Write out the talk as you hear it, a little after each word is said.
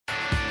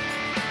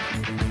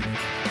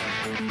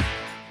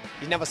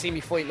never seen me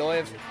fight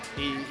live.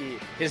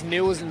 His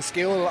news in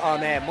school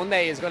on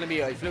Monday is going to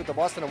be I flew to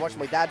Boston and watched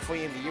my dad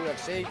fight in the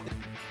UFC.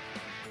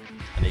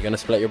 And you're going to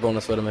split your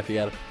bonus with him if you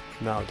get it?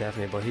 No,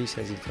 definitely, but he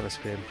says he's going to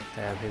split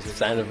him.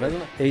 Sound of it,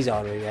 isn't it? He's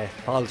alright, yeah.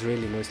 Paul's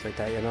really nice like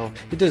that, you know.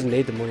 He doesn't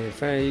need the money, in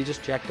fair. He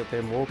just jacked up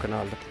him work and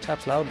all. The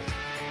chap's loud.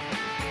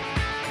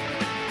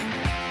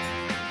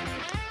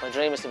 My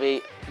dream is to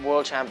be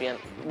world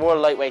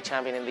lightweight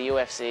champion in the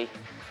UFC,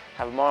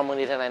 have more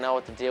money than I know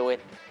what to do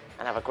with,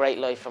 and have a great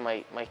life for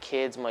my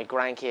kids, my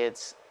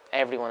grandkids,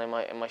 everyone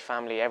in my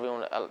family,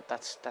 everyone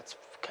that's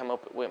come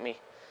up with me.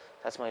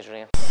 That's my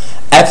dream.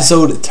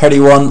 Episode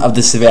 31 of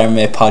the Severe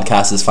MMA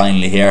podcast is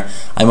finally here.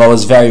 I'm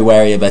always very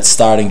wary about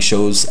starting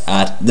shows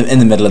in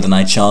the middle of the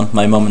night, Sean.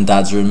 My mum and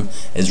dad's room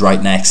is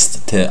right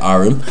next to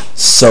our room,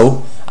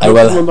 so I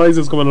will. What noise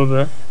is coming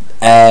out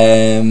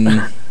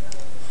there?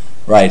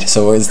 Right,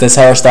 so is this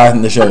how we're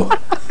starting the show?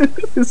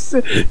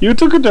 You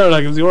took it there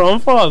like it was your own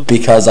fault.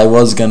 Because I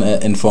was going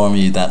to inform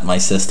you that my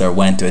sister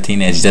went to a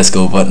teenage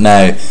disco, but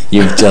now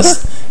you've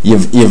just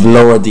you've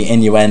lowered the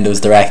innuendos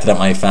directed at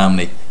my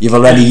family. You've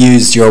already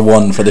used your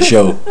one for the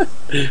show.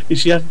 Is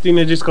she at the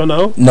teenage disco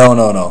now?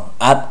 No.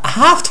 At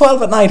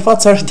 12:30 at night,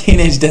 what sort of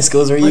teenage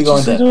discos are you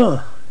going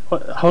to?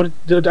 How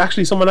did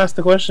actually someone asked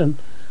the question?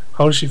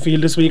 How does she feel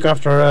this week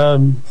after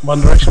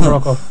One Direction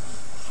Morocco?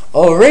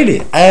 Oh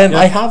really?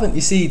 I haven't.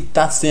 You see,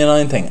 that's the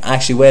annoying thing.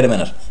 Actually, wait a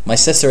minute. My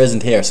sister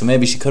isn't here, so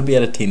maybe she could be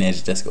at a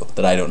teenage disco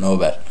that I don't know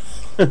about.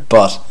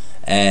 But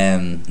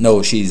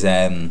no, she's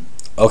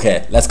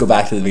okay. Let's go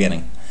back to the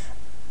beginning.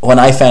 When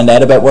I found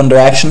out about One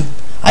Direction,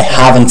 I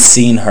haven't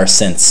seen her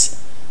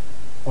since.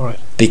 Alright.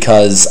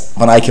 Because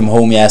when I came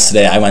home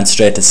yesterday, I went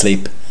straight to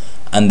sleep,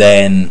 and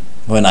then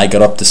when I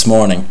got up this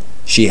morning,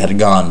 she had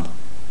gone.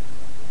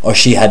 Or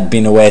she had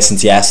been away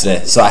since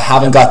yesterday, so I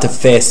haven't got to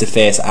face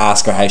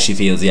ask her how she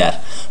feels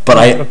yet. But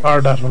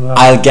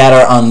I'll get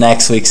her on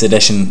next week's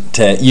edition.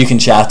 You can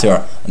chat to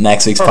her on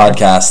next week's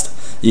podcast.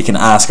 You can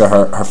ask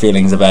her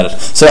feelings about it.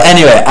 So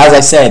anyway, as I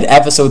said,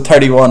 episode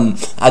 31,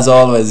 as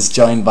always,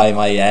 joined by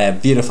my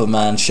beautiful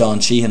man Sean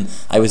Sheehan.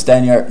 I was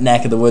down your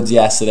neck of the woods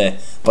yesterday,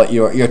 but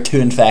you're too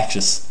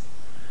infectious.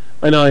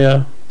 I know,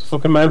 yeah.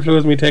 Fucking man flu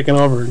is me taking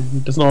over.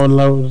 There's no one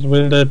allowed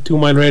within the 2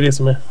 mile radius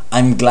of me.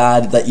 I'm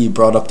glad that you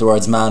brought up the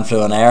words man flu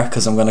on air,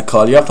 because I'm going to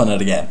call you up on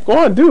it again. Go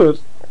on, do it.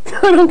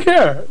 I don't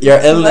care. Your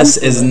illness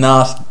is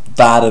not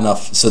bad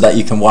enough so that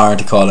you can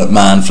warrant to call it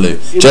man flu.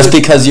 Just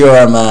because you're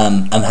a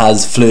man and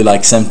has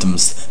flu-like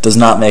symptoms does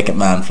not make it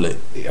man flu.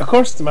 Of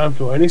course it's man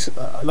flu. I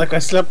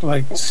slept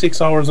like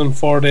 6 hours in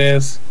 4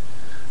 days.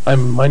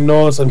 My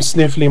nose, I'm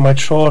sniffling, my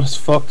throat is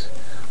fucked.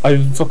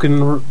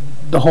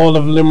 The whole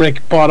of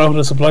Limerick bought out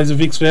the supplies of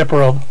Vicks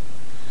VapoRub.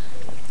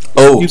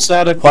 Oh, you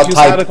said what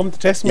type? To come to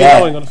test me.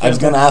 Yeah, I was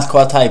going to ask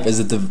what type. Is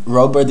it the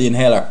rub or the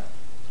inhaler?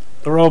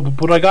 The rub,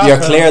 but I got. You're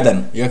clear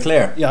then. You're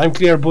clear. Yeah, I'm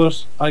clear,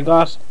 but I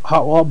got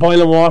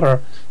boiling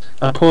water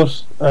and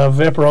put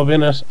VapoRub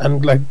in it,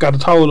 and got a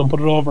towel and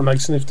put it over,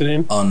 and sniffed it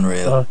in.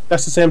 Unreal.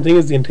 That's the same thing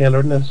as the inhaler,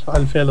 isn't it?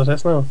 I'll fail the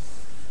test now.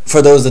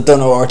 For those that don't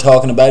know what we're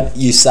talking about,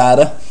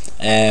 USADA.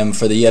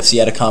 For the UFC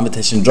at a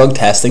competition drug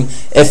testing.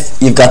 If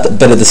you've got a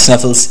bit of the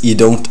sniffles, you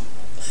don't.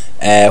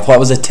 What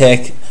was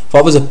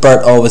it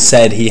Bert always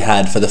said he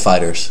had for the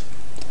fighters?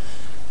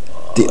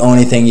 The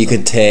only thing you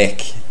could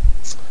take.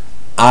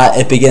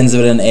 It begins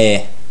with an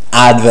A.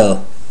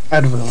 Advil.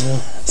 Advil, yeah.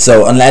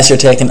 So unless you're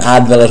taking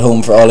Advil at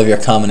home for all of your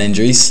common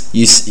injuries,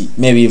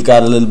 maybe you've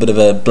got a little bit of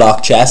a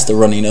blocked chest, a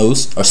runny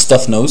nose, or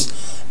stuffed nose.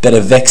 Bit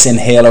of Vicks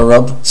inhaler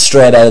rub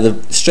straight out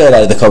of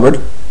the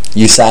cupboard.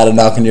 You sat and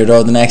knock on your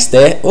door the next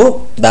day.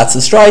 Oh, that's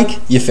a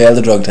strike. You failed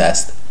the drug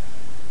test.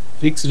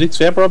 Vicks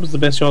VapoRub is the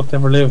best shot to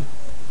ever live.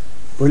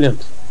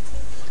 Brilliant.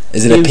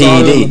 Is it a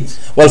PED?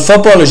 Well,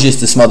 footballers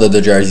used to smother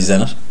their jerseys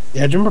in it.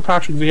 Yeah, do you remember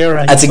Patrick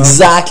Vieira? That's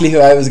exactly who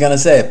I was going to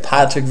say.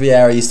 Patrick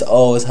Vieira used to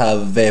always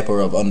have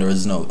VapoRub under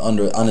his nose,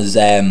 on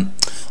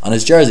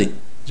his jersey.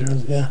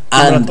 Yeah.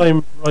 And that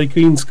time Roy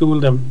Keane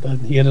schooled him that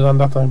he had it on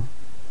that time.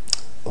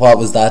 What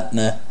was that?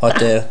 What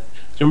day? Do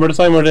you remember the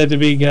time where they had the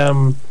big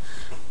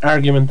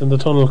argument in the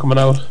tunnel coming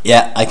out?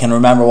 Yeah, I can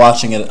remember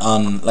watching it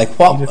on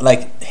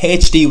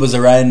HD was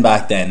around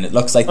back then. It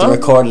looks like they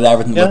recorded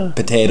everything with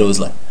potatoes.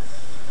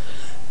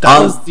 That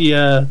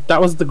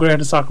was the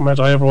greatest soccer match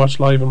I ever watched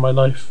live in my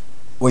life.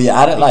 Were you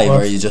at it live,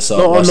 or you just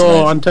saw it?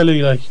 No, I'm telling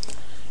you,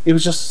 it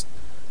was just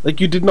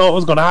you didn't know what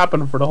was going to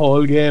happen for the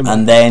whole game.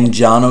 And then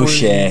John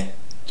O'Shea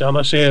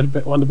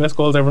had one of the best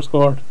goals ever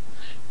scored.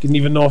 Didn't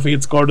even know if he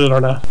had scored it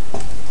or not.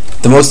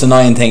 The most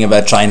annoying thing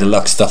about trying to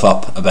look stuff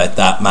up about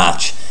that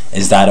match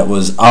is that it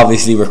was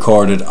obviously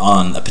recorded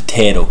on a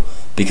potato,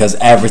 because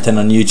everything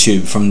on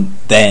YouTube from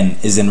then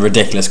is in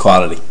ridiculous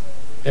quality.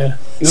 Yeah,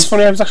 it was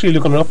funny. I was actually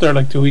looking it up there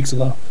 2 weeks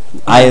ago.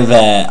 I've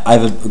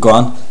go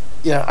on.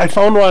 Yeah, I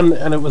found one,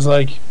 and it was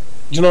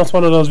it's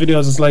one of those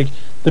videos. It's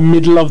the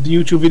middle of the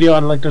YouTube video,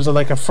 and there's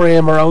a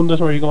frame around it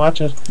where you can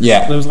watch it.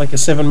 Yeah, and it was a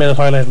 7-minute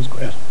highlight. It was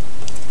great.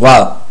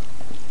 Well,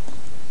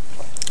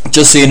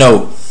 just so you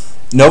know,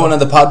 no one on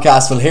the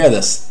podcast will hear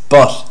this,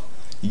 but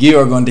you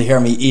are going to hear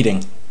me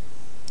eating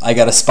I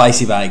got a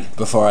spicy bag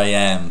before I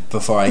What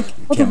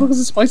the came. fuck is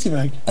a spicy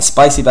bag? A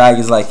spicy bag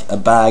is like a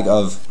bag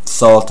of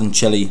salt and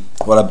chili,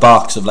 well, a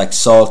box of like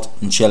salt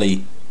and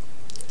chili,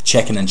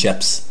 chicken and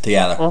chips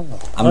together. Oh,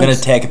 I'm nice. gonna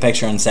take a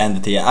picture and send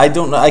it to you. I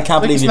don't know. I can't Like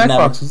a believe you've snack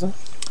never. box, is it?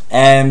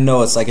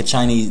 No, it's like a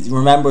Chinese.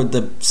 Remember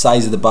the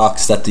size of the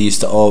box that they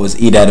used to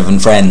always eat out of in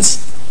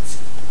Friends?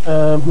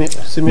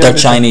 They're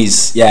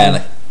Chinese, yeah,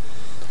 like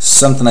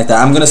something like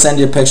that. I'm gonna send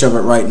you a picture of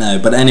it right now.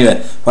 But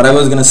anyway, what I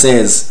was gonna say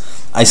is,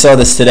 I saw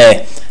this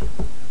today.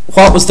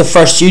 What was the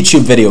first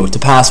YouTube video to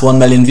pass 1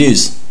 million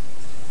views?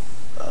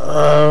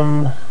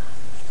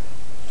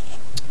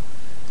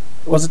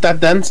 Was it that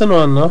dancing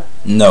one? No.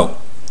 No,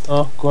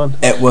 Oh, go on.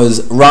 it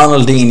was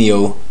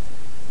Ronaldinho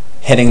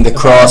hitting the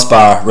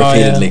crossbar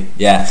repeatedly.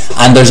 Yeah,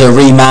 and there's a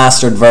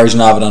remastered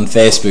version of it on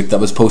Facebook that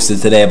was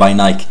posted today by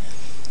Nike.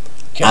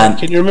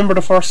 Can you remember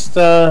the first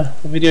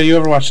video you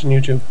ever watched on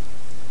YouTube?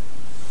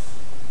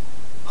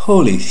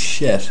 Holy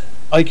shit!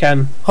 I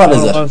can. What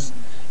is it? it?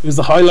 It was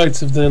the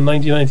highlights of the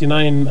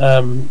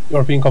 1999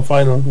 European Cup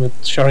final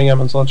with Sheringham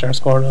and Solskjaer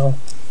scoring all.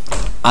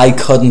 I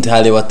couldn't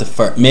tell you what the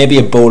first. Maybe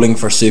a Bowling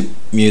for Soup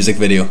music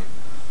video.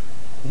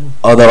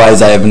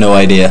 Otherwise, I have no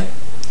idea.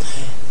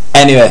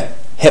 Anyway,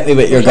 hit me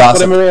with your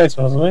gossip. MMA, I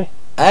suppose,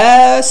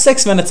 right?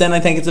 6 minutes in, I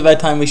think it's about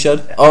time we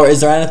should. Or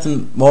is there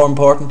anything more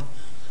important?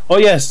 Oh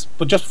yes,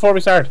 but just before we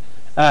start,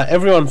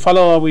 everyone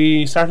follow.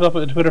 We started up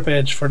a Twitter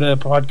page for the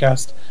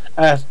podcast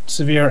at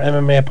Severe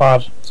MMA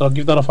Pod, so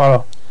give that a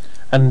follow.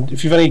 And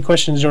if you have any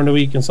questions during the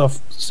week and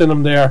stuff, send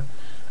them there,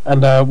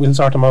 and we'll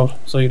sort them out.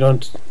 So you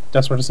don't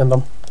desperate to send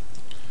them.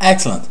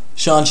 Excellent.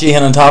 Sean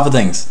Sheehan on top of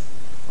things.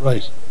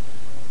 Right.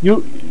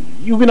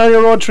 You've been on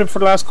your road trip for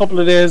the last couple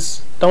of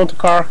days, down to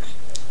Cork,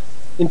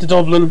 into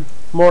Dublin,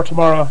 more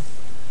tomorrow.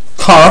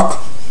 Cork.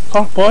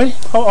 Cork boy,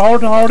 how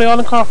are they all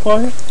in Cork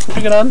boy? What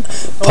you get on?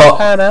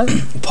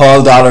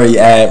 Paul Dollar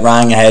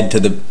rang ahead to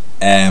the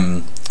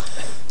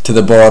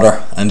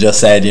border and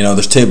just said, you know,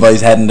 there's two boys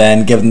heading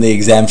down, give them the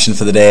exemption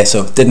for the day,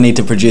 so didn't need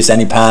to produce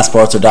any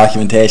passports or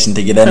documentation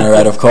to get in or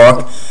out of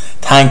Cork,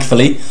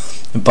 thankfully.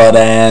 But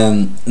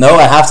no,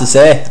 I have to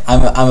say,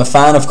 I'm a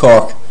fan of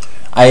Cork.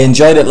 I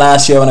enjoyed it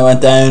last year when I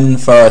went down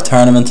for a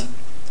tournament.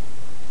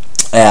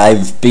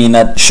 I've been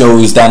at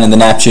shows down in the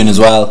Neptune as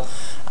well,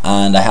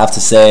 and I have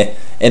to say,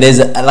 it is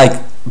like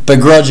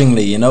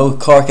begrudgingly, you know,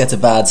 Cork gets a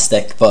bad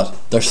stick, but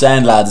they're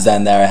sound lads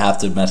down there, I have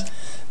to admit.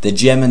 The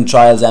gym in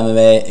Trials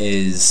MMA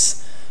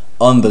is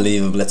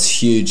unbelievable.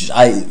 It's huge.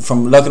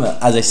 From looking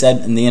at, as I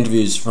said in the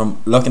interviews, from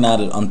looking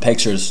at it on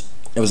pictures,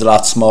 it was a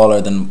lot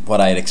smaller than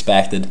what I had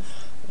expected.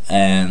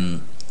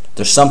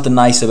 There's something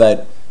nice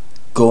about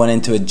going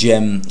into a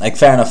gym. Like,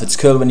 fair enough, it's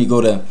cool when you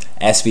go to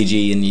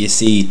SVG and you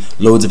see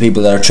loads of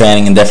people that are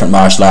training in different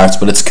martial arts,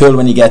 but it's cool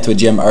when you get to a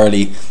gym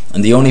early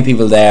and the only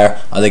people there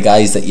are the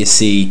guys that you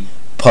see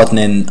putting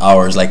in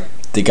hours. Like,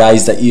 the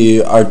guys that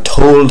you are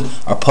told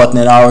are putting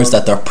in hours,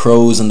 that they're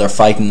pros and they're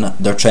fighting,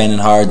 they're training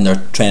hard and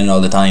they're training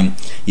all the time.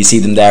 You see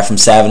them there from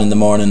 7 in the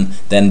morning,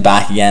 then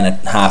back again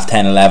at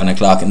 10:30, 11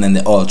 o'clock, and then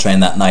they all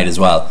train that night as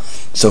well.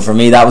 So for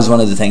me, that was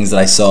one of the things that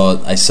I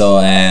saw. I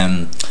saw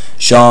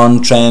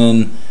Sean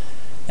training,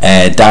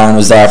 Darren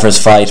was there for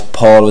his fight,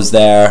 Paul was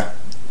there,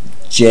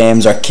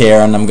 James or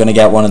Kieran, I'm going to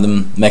get one of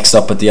them mixed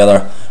up with the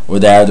other, were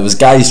there. There was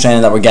guys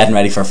training that were getting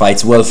ready for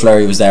fights. Will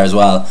Fleury was there as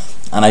well,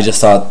 and I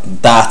just thought,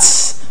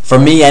 that's, for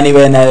me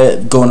anyway, now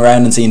going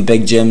around and seeing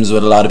big gyms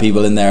with a lot of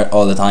people in there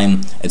all the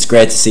time, it's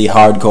great to see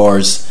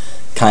hardcores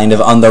kind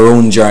of on their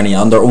own journey,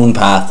 on their own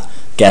path,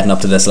 getting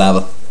up to this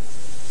level.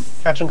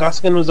 Catherine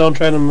Costigan was down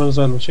training as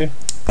well, was she?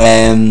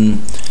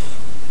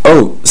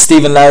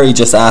 Stephen Lowry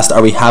just asked,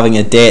 are we having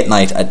a date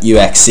night at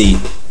UXC?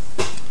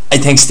 I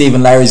think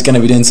Stephen Lowry's going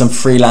to be doing some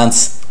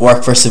freelance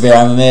work for Severe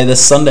MMA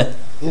this Sunday.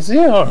 Is he?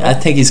 Right. I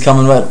think he's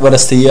coming with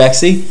us to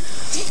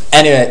UXC.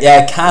 Anyway,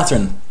 yeah,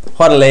 Catherine,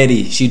 what a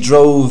lady. She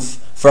drove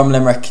from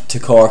Limerick to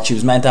Cork. She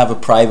was meant to have a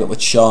private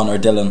with Sean or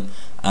Dylan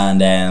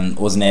and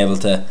wasn't able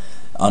to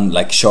on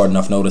like short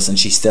enough notice, and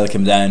she still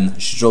came down.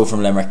 She drove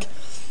from Limerick,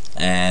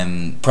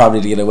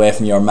 probably to get away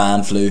from your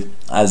man flu,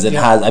 as it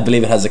has. I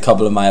believe it has a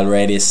couple of mile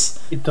radius.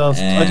 It does.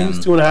 I think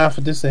it's 2.5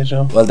 at this stage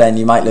now. Well, then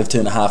you might live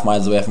 2.5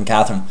 miles away from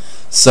Catherine.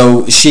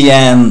 So she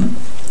came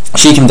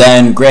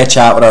down. Great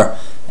chat with her.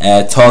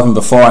 Talking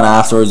before and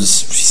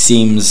afterwards, she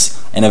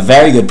seems in a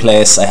very good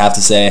place, I have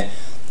to say.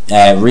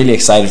 Really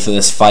excited for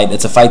this fight.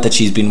 It's a fight that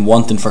she's been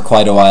wanting for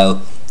quite a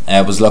while.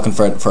 Was looking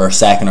for her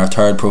second or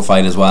third pro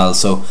fight as well.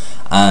 So,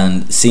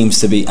 and seems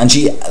to be. And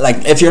she,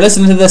 like, if you're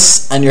listening to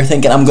this and you're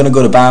thinking I'm going to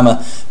go to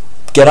Bama,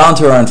 get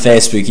onto her on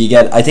Facebook.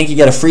 I think you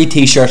get a free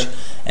T-shirt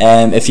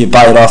if you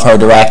buy it off her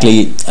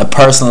directly. A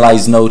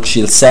personalised note.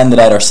 She'll send it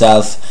out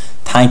herself.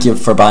 Thank you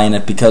for buying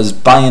it, because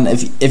buying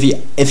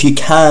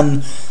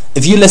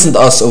if you listen to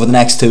us over the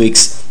next 2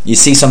 weeks, you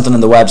see something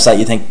on the website,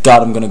 you think,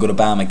 God, I'm going to go to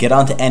Bama. Get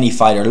on to any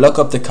fighter, look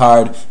up the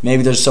card,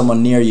 maybe there's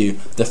someone near you.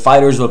 The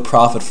fighters will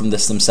profit from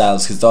this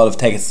themselves because they'll have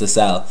tickets to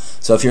sell.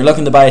 So if you're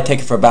looking to buy a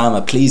ticket for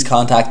Bama, please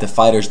contact the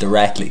fighters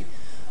directly.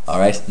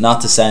 Alright,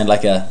 not to sound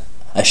like a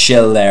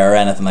shill there or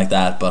anything like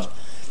that, but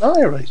Oh,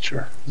 you're right,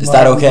 sure. Is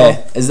that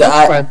okay? Is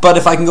that? Fine. But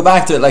if I can go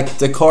back to it, like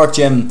the Cork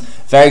gym,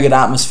 very good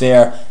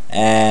atmosphere.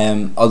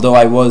 Although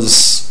I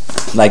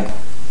was like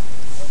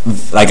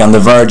on the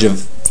verge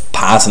of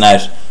passing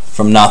out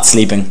from not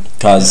sleeping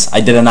because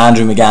I did an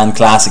Andrew McGann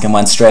classic and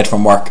went straight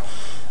from work.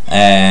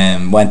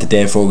 Went to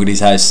Dave Fogarty's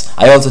house.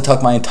 I also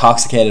took my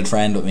intoxicated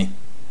friend with me.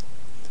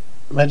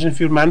 Imagine if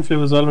you had man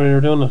flu as well when you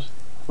were doing it.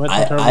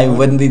 I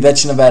wouldn't be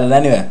bitching about it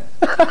anyway.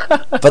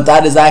 But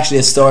that is actually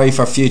a story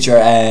for future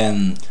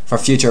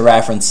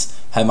reference.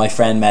 How my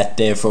friend met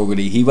Dave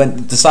Fogarty.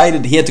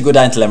 Decided he had to go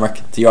down to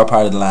Limerick, to your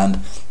part of the land,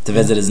 to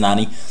visit his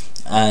nanny,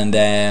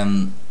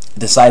 and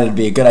decided it'd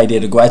be a good idea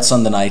to go out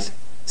Sunday night,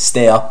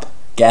 stay up,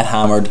 get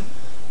hammered,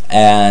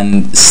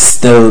 and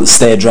still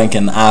stay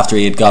drinking after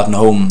he had gotten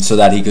home, so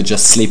that he could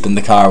just sleep in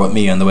the car with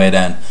me on the way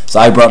down. So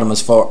I brought him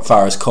as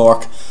far as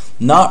Cork,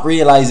 not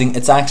realising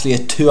it's actually a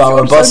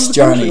 2-hour bus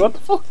journey. What the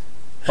fuck?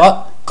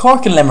 What?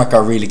 Cork and Limerick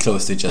are really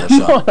close to each other,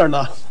 Sean. No, they're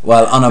not.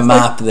 Well, on a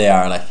map they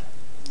are, like.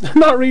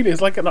 Not really.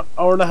 It's like an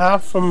hour and a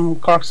half from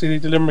Cork City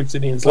to Limerick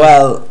City. It's like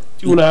Well,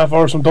 2.5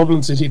 hours from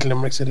Dublin City to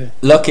Limerick City.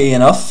 lucky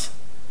enough,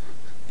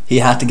 he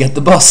had to get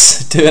the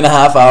bus.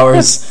 2.5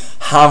 hours,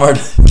 hammered,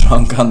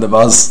 drunk on the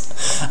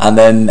bus, and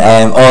then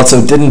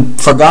also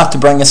forgot to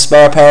bring a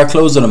spare pair of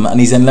clothes with him, and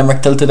he's in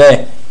Limerick till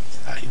today.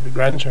 You'd be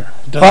grand, sure.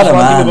 What a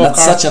man!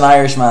 That's such an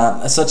Irish man.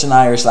 That's such an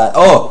Irish lad.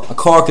 Oh, a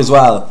Cork as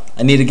well.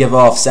 I need to give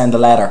off. Send a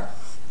letter.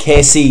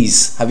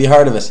 KC's. Have you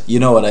heard of it? You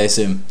know it, I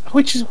assume.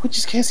 Which is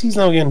KC's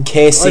now again?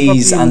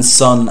 KC's and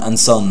Son and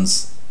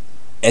Sons.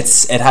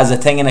 It has a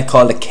thing in it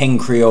called a King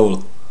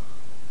Creole.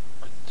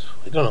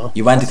 I don't know.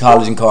 You went to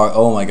college in Cork.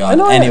 Oh my god. I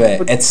know, Anyway,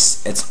 but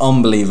it's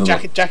unbelievable.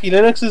 Jackie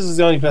Lennox's is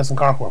the only place in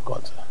Cork we're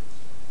going to.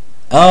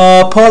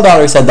 Paul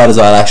Dollar said that as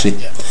well, actually.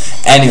 Yeah.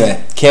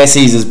 Anyway,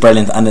 KC's is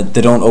brilliant, and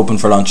they don't open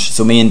for lunch.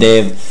 So me and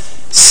Dave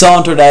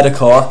sauntered out of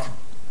Cork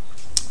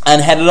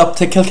and headed up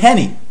to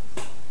Kilkenny.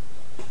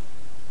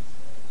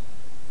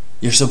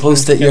 You're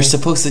supposed to.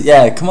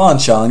 Yeah, come on,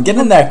 Sean, get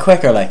in there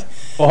quicker, like.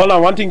 Oh, hold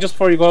on. One thing just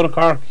before you go to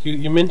Cork,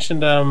 you mentioned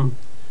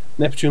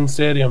Neptune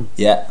Stadium.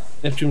 Yeah.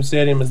 Neptune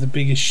Stadium is the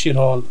biggest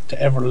shithole to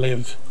ever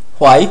live.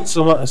 Why?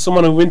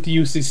 Someone who went to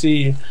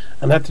UCC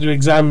and had to do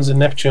exams in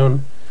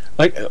Neptune.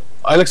 Like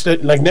I'll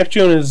explain. Like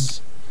Neptune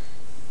is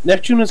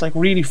like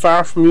really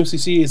far from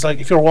UCC. It's like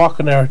if you're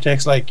walking there, it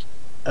takes like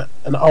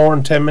an hour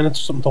and 10 minutes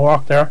or something to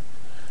walk there.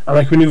 And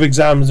like when you have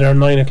exams there at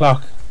 9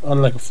 o'clock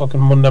on like a fucking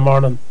Monday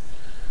morning.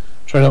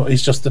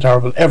 It's just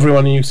terrible.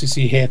 Everyone in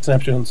UCC hates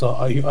Neptune, so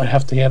I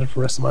have to hate it for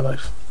the rest of my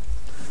life.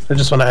 I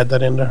just want to add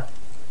that in there.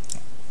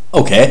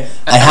 Okay,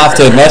 I have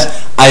to admit,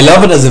 I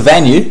love it as a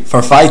venue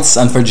for fights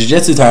and for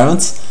jiu-jitsu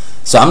tournaments,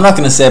 so I'm not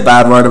going to say a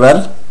bad word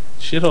about it.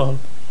 Shithole.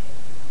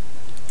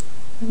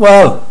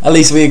 Well, at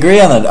least we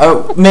agree on it.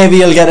 Or maybe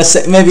you'll get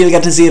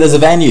to see it as a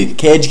venue.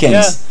 Cage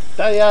Kings.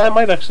 Yeah, I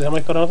might actually. I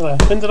might go down to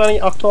that. When's it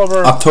on?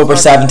 October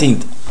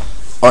 17th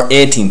or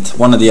 18th,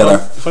 one or the other.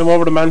 If I'm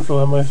over the man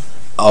flu, I might.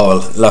 Oh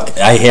well, look,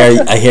 I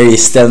hear you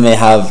still may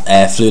have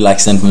flu-like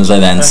symptoms by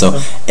then. So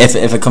if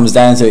it comes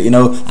down to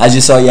it, as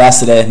you saw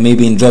yesterday, me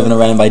being driven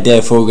around by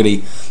Dave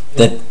Fogarty,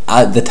 that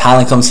the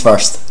talent comes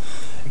first.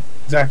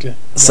 Exactly.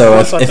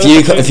 So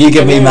if you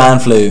give me man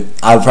flu,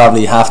 I'll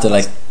probably have to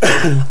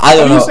I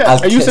don't know.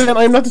 Are you saying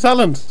I'm not the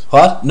talent?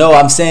 What? No,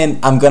 I'm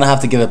saying I'm gonna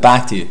have to give it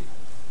back to you.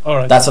 All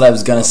right. That's what I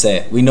was gonna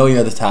say. We know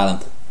you're the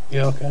talent.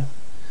 Yeah. Okay.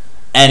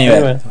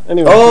 Anyway.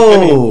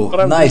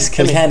 Oh, nice,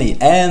 Kilkenny.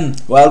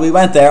 Well, we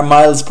went there.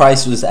 Miles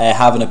Price was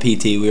having a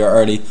PT. We were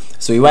early,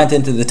 so we went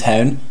into the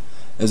town.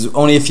 It was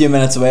only a few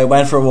minutes away.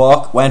 Went for a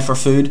walk. Went for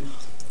food.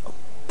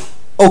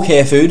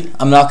 Okay food,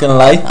 I'm not gonna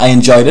lie. I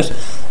enjoyed it.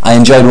 I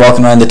enjoyed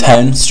walking around the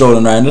town,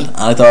 strolling around it, and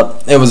I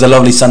thought it was a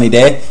lovely sunny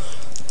day.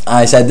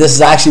 I said, this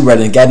is actually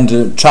brilliant, getting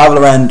to travel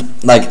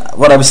around. Like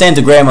what I was saying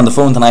to Graham on the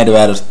phone tonight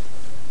about it,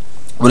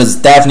 what has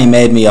definitely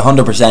made me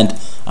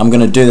 100%, I'm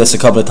going to do this a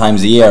couple of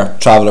times a year,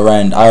 travel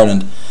around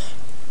Ireland,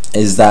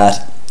 is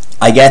that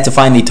I get to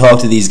finally talk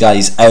to these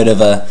guys out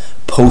of a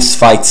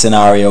post-fight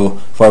scenario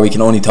where we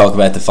can only talk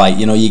about the fight.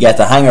 You get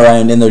to hang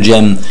around in their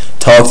gym,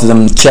 talk to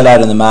them, chill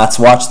out on the mats,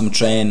 watch them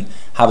train,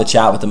 have a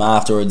chat with them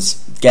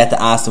afterwards, get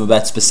to ask them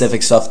about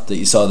specific stuff that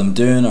you saw them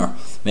doing, or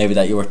maybe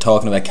that you were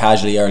talking about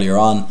casually earlier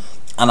on.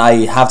 And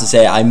I have to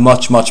say, I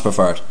much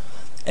prefer it.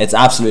 It's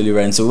absolutely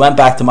brilliant. So we went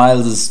back to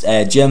Miles'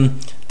 gym.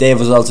 Dave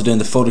was also doing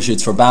the photo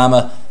shoots for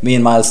Bama. Me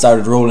and Miles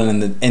started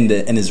rolling in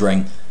his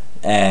ring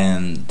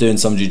and doing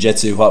some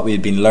jiu-jitsu, what we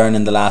had been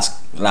learning the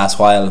last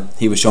while.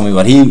 He was showing me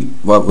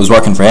what was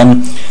working for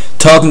him.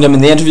 Talking to him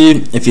in the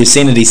interview, if you've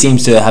seen it, he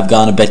seems to have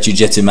gone a bit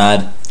jiu-jitsu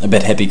mad, a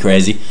bit hippie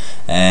crazy,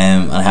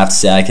 and I have to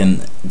say I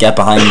can get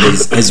behind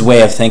his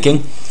way of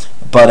thinking.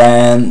 But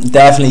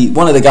definitely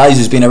one of the guys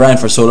who's been around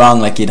for so long,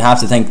 like you'd have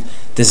to think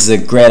this is a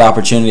great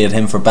opportunity at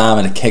him for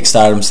Bama to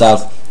kickstart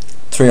himself.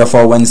 3 or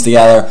 4 wins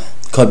together,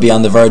 could be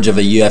on the verge of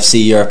a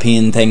UFC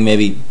European thing,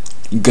 maybe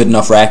good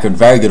enough record,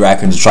 very good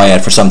record to try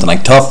out for something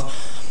like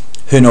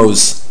Tough. Who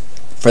knows?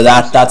 For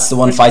that's the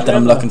one fight that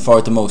I'm looking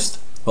forward to most.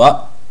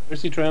 What?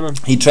 Where's he training?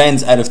 He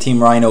trains out of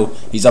Team Rhino.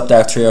 He's up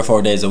there 3 or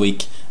 4 days a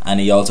week, and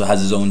he also has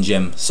his own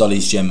gym,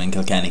 Sully's Gym in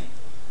Kilkenny. Do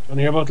you want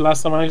to hear about the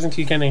last time I was in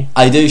Kilkenny?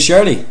 I do,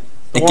 surely.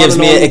 The It one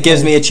and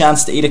gives only me a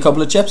chance to eat a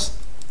couple of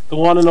chips. The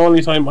one and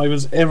only time I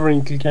was ever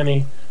in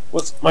Kilkenny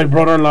was my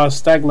brother-in-law's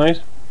stag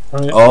night.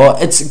 Right? Oh,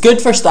 it's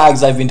good for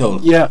stags, I've been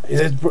told. Yeah,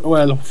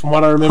 well, from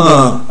what I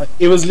remember,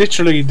 it was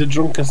literally the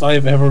drunkest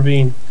I've ever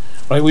been.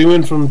 Right, we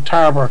went from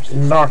Tarbert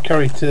in North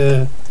Kerry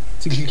to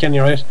Kilkenny,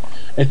 right?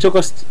 It took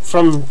us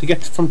to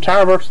get from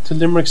Tarbert to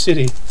Limerick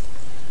City.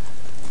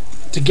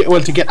 To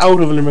get out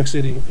of Limerick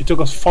City, it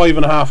took us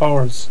 5.5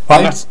 hours.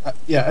 Right. That's,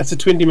 it's a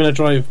 20-minute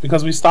drive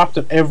because we stopped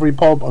at every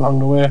pub along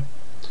the way.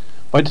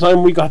 By the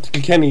time we got to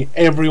Kilkenny,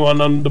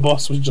 everyone on the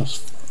bus was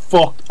just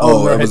fucked.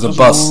 Oh, over. it was a just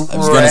bus. I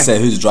was going to wrecked.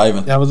 say, who's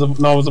driving? Yeah, it was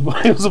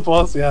a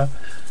bus. Yeah,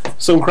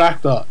 some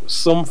crack though,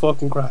 some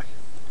fucking crack.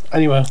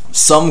 Anyway,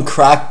 Some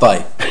crack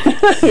by.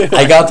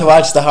 I got to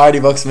watch the Hardy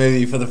Bucks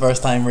movie for the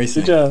first time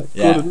recently. Did ya?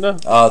 Yeah. Good, isn't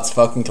it? Oh, it's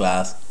fucking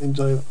class.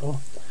 Enjoy it. Oh.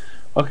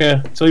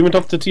 Okay, so you went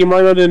up to Team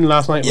Rhino then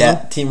last night. Yeah,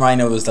 wasn't Team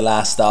Rhino was the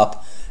last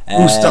stop.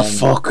 Who's the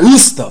fuck?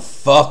 Who's the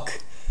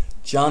fuck?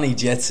 Johnny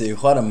Jitsu,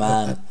 what a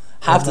man.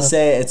 Have to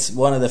say, it's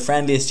one of the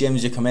friendliest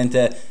gyms you come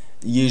into,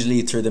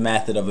 usually through the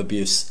method of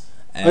abuse.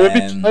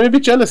 I'm a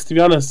bit jealous, to be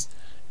honest.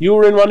 You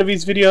were in one of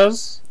his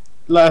videos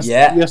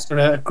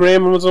yesterday.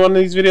 Graham was in one of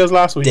these videos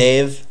last week.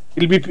 Dave.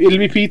 It'll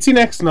be PT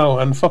next now,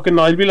 and fucking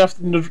I'll be left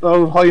in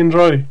the high and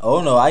dry.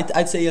 Oh no,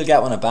 I'd say you'll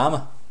get one at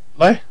Bama.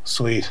 Like,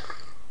 sweet.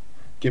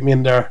 Get me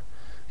in there.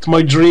 It's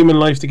my dream in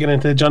life to get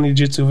into a Johnny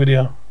Jitsu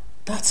video.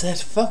 That's it,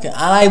 fuck it. And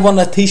I won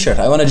a t-shirt.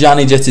 I won a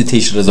Johnny Jitsu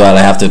t-shirt as well,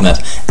 I have to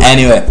admit.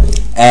 Anyway,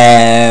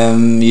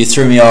 you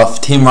threw me off.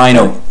 Team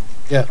Rhino.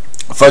 Yeah.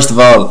 First of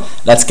all,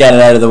 let's get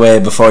it out of the way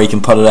before you can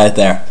put it out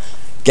there.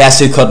 Guess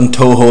who couldn't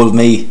toe hold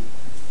me?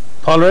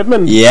 Paul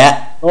Redmond?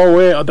 Yeah. Oh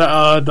wait,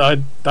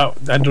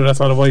 Andrew,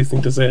 that's not a wise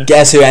thing to say.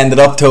 Guess who ended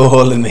up toe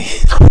holding me?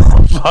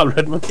 Paul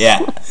Redmond. Yeah.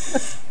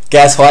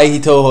 Guess why he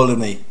toe holded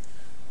me?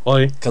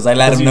 Why? Because I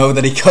let him know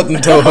that he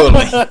couldn't toe hold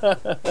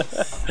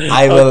me.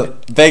 I will,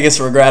 biggest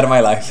regret of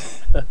my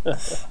life.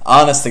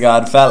 Honest to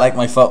God, felt like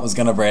my foot was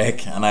gonna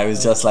break, and I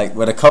was just like,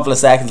 with a couple of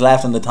seconds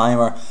left on the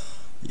timer.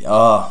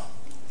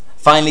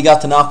 Finally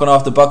got to knock one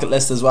off the bucket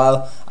list as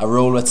well. I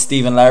rolled with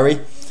Stephen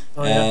Lowry.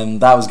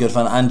 That was good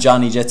fun, and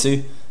Johnny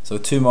Jitsu. So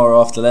 2 more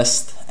off the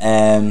list.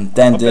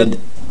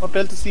 What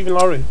belt is Stephen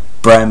Lowry?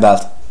 brown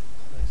belt,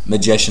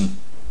 magician,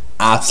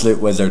 absolute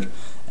wizard.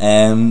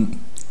 Then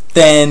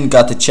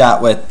got to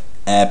chat with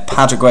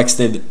Patrick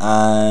Wexted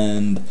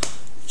and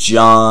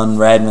John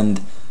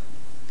Redmond.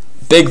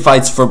 Big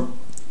fights for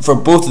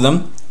both of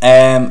them,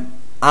 and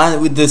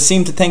they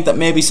seemed to think that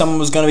maybe someone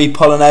was going to be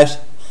pulling out.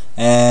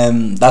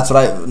 That's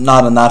what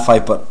not in that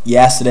fight, but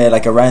yesterday,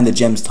 like around the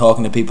gyms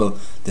talking to people,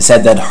 they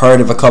said they'd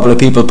heard of a couple of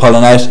people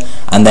pulling out,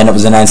 and then it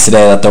was announced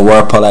today that there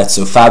were pullouts.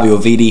 So Fabio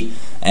Vidi,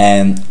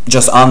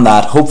 just on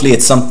that, hopefully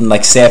it's something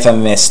like Safe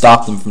MMA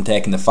stopped him from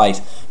taking the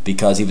fight,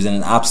 because he was in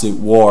an absolute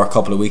war a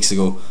couple of weeks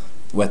ago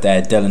with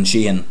Dylan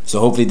Sheehan.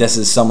 So hopefully this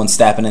is someone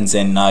stepping in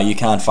saying, no, you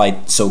can't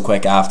fight so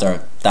quick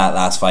after that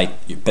last fight,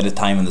 a bit of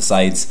time on the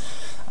sides.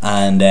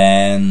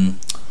 And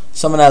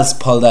someone else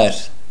pulled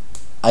out.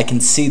 I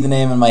can see the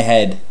name in my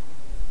head.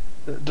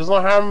 Does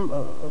not harm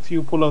a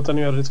few pullouts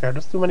anyway out of this card.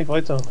 There's too many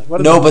fights on.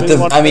 No, but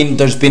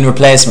there's been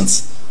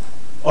replacements.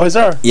 Oh, is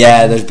there?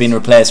 Yeah, there's been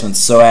replacements.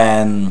 So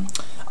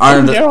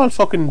Arnold, they're all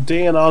fucking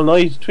day and all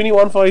night.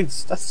 21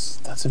 fights.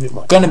 That's a bit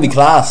much. Gonna be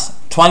class.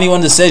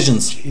 21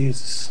 decisions.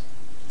 Jesus.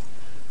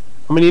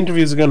 How many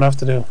interviews are gonna have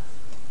to do?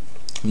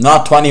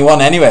 Not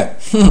 21 anyway.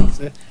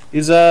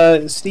 Is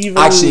Steve?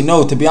 Actually,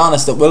 no. To be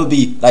honest, it will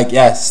be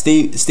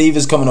Steve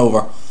is coming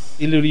over.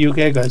 He'll do the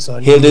UK guys. So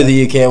He'll do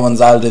the UK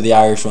ones. I'll do the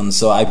Irish ones.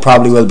 So I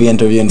probably will be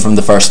interviewing from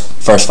the first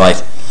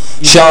fight.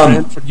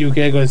 Sean, for the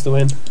UK guys to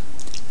win.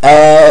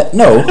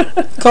 No,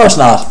 of course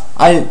not.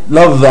 I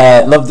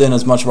love doing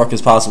as much work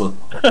as possible.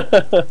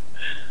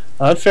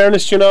 In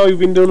fairness, you've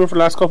been doing it for the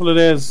last couple of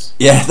days.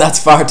 Yeah,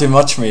 that's far too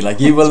much for me. Like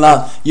you will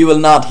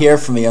not hear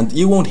from me, and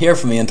you won't hear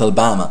from me until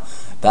Bama.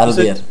 That'll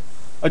be it.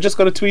 I just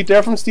got a tweet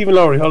there from Stephen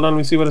Lowry. Hold on, let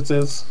me see what it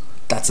says.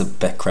 That's a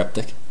bit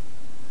cryptic.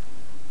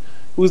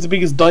 Who's the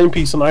biggest dime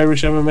piece on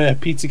Irish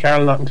MMA? Pizza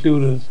Carroll not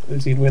included,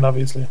 as he'd win,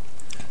 obviously.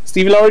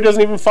 Stephen Lowry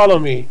doesn't even follow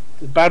me.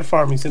 It's bad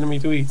form. He's sending me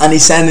tweets. And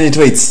he's sending you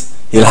tweets.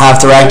 You'll have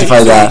to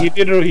rectify that.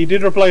 He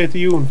did reply to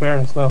you, in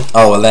fairness. No.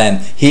 Oh well, then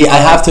I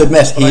have to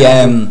admit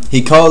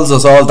he calls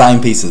us all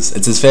dime pieces.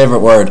 It's his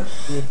favourite word.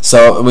 Yeah.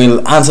 So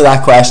we'll answer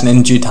that question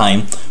in due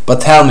time.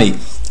 But tell me,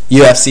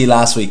 UFC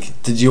last week.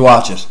 Did you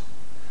watch it?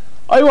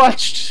 I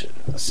watched.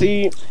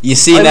 You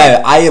see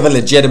now, I have a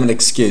legitimate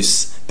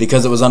excuse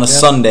because it was on a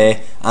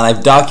Sunday, and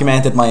I've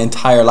documented my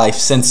entire life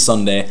since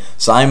Sunday,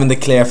 so I'm in the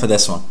clear for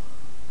this one.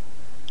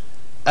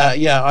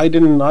 I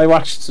didn't. I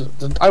watched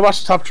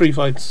the top 3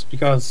 fights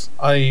because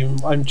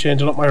I'm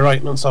changing up my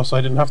writing and stuff, so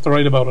I didn't have to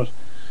write about it.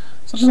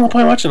 So there's no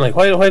point watching. Like,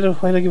 why do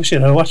I give a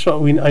shit? I watched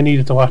what I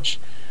needed to watch.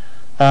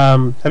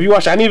 Have you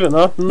watched any of it?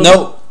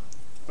 No.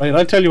 Right,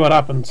 I'll tell you what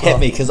happened. So, hit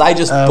me, because I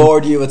just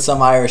bored you with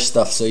some Irish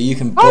stuff, so you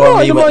can bore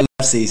me with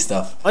UFC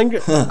stuff.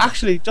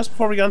 Actually, just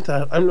before we get into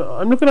that,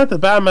 I'm looking at the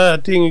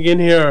Bama thing again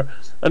here,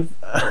 and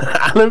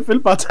Alan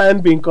Philpott's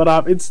hand being cut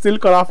off. It's still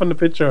cut off in the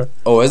picture.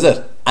 Oh, is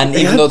it? And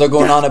even though they're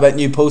going on about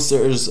new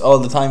posters all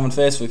the time on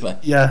Facebook, like,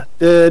 yeah,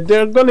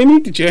 they're gonna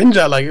need to change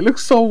that. Like, it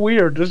looks so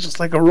weird. There's just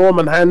like a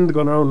Roman hand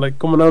going around, like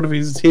coming out of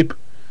his hip.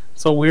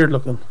 So weird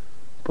looking.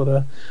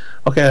 But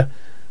okay.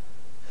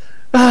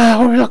 What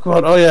are we talking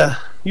about? Oh yeah,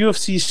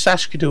 UFC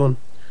Saskatoon.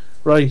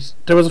 Right,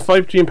 there was a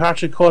fight between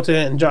Patrick Cote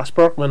and Josh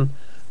Berkman,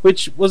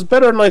 which was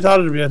better than I thought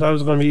it would be. I thought it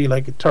was going to be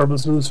like a terrible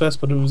snooze fest,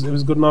 but it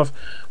was good enough.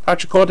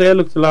 Patrick Cote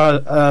looked a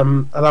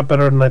lot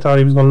better than I thought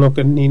he was going to look,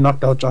 and he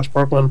knocked out Josh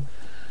Berkman.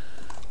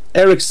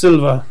 Eric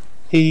Silva,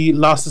 he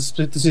lost the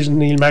split decision.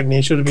 Neil Magny.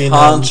 It should have been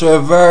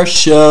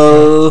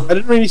controversial. I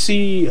didn't really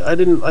see. I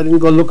didn't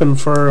go looking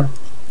for.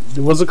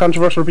 Was it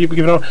controversial? People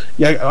giving out?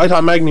 Yeah, I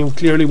thought Magny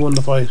clearly won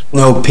the fight.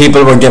 No,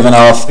 people were giving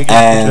off.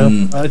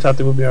 I thought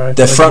they would be alright.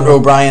 The front row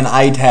Brian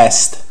eye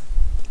test.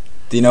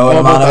 Do you know what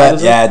I'm on about?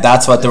 Yeah,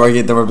 that's what they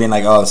were being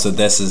like. Oh, so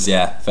this is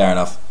fair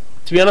enough.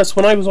 To be honest,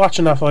 when I was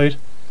watching that fight,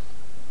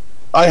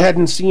 I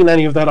hadn't seen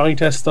any of that eye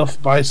test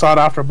stuff, but I saw it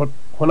after. But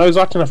when I was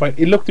watching that fight,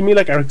 it looked to me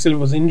like Eric Silva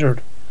was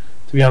injured.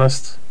 To be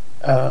honest,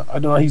 I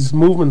don't know. His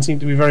movement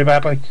seemed to be very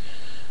bad.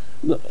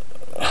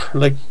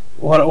 Like.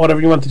 Whatever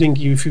you want to think,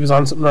 if he was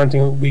on something or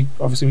anything, we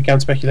can't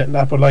speculate on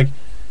that, but like,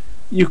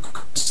 you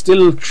could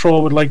still throw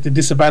with like the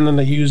disabandon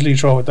that you usually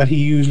throw with, that he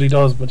usually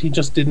does, but he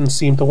just didn't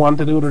seem to want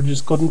to do it, or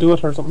just couldn't do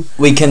it, or something.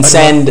 We can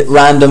send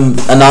random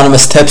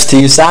anonymous tips to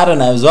USADA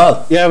now as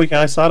well. Yeah, we can.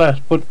 I saw that.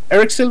 But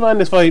Eric Silva in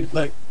this fight,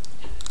 like,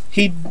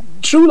 he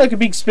threw like a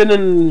big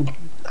spinning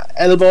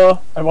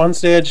elbow at one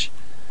stage,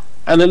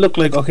 and it looked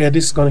like, okay,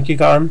 this is going to kick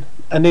on,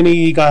 and then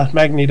he got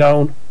Magny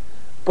down.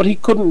 But he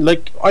couldn't,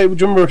 like, I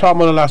remember we were talking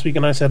about it last week,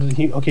 and I said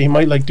he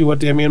might like do what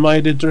Damian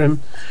Maia did to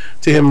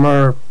him,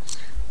 or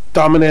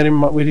dominate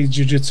him with his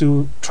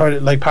jiu-jitsu, try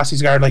to like pass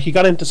his guard. Like, he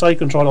got into side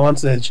control at one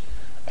stage,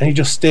 and he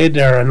just stayed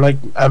there, and like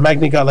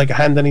Magny got like a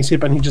hand on his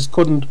hip, and he just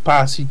couldn't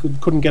pass. He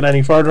couldn't get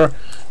any further,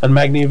 and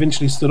Magny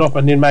eventually stood up,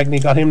 and then Magny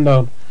got him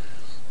down.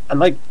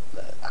 And like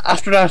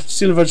after that,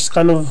 Silva just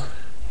kind of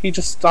he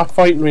just stopped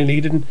fighting. Really,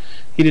 he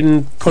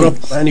didn't put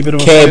up any bit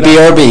of a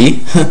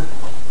KBRB.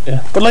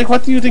 Yeah, but like,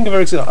 what do you think of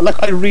Eric Silva?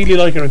 Like, I really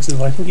like Eric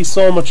Silva. I think he's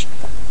so much.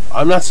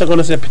 I'm not going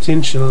to say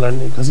potential,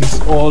 because he's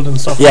old and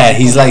stuff. Yeah,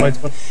 he's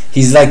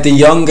like the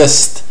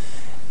youngest,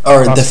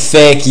 or the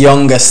fake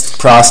youngest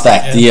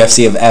prospect the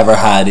UFC have ever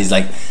had. He's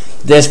like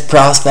this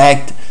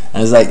prospect,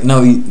 and it's like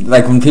no,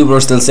 like when people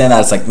are still saying that,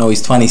 it's like no,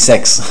 he's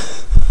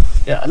 26.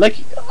 Yeah, like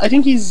I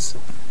think he's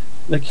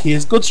like he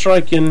has good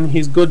striking,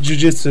 he's good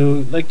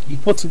jiu-jitsu, like he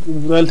puts it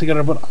well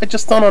together. But I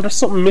just don't know. There's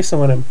something missing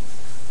with him.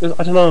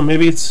 I don't know,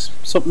 maybe it's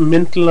something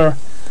mental, or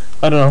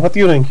I don't know. What do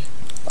you think?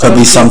 Could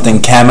be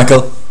something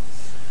chemical.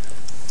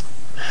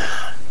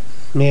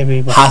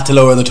 Maybe. But had to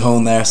lower the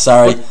tone there,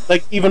 sorry. But,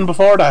 like, even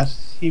before that,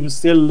 he was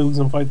still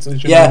losing fights. So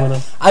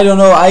I don't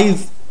know.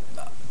 I've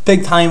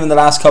big time in the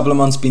last couple of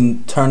months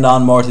been turned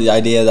on more to the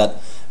idea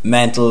that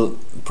mental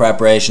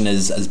preparation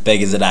is as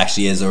big as it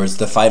actually is, or as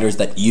the fighters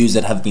that use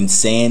it have been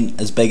saying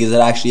as big as it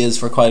actually is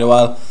for quite a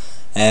while.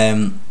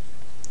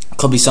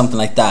 Could be something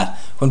like that.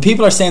 When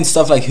people are saying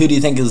stuff like, who do you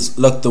think has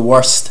looked the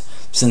worst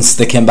since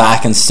they came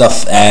back and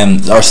stuff,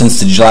 or since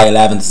the July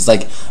 11th, it's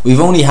like, we've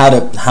only had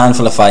a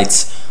handful of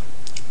fights.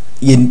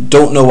 You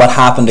don't know what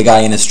happened to a guy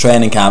in his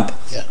training camp.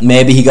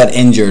 Maybe he got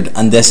injured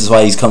and this is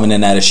why he's coming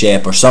in out of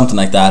shape, or something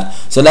like that.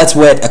 So let's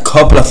wait a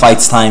couple of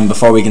fights time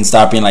before we can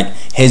start being like,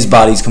 his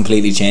body's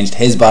completely changed,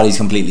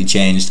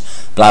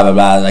 blah blah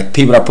blah. Like,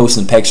 people are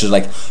posting pictures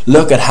like,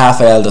 look at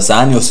Rafael dos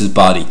Anjos'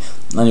 body,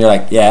 and you're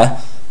like,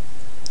 yeah,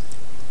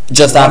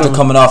 just after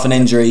coming off an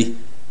injury,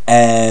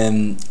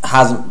 hasn't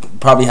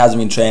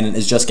been training,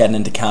 is just getting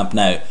into camp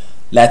now.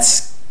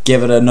 Let's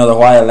give it another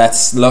while.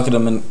 Let's look at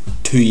him in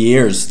 2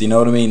 years, do you know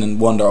what I mean, and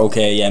wonder,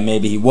 okay, yeah,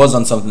 maybe he was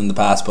on something in the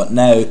past, but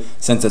now,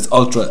 since it's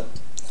ultra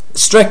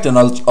strict and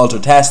ultra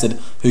tested,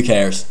 who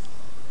cares?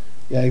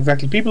 Yeah,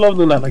 exactly. People love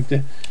doing that. Like,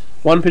 the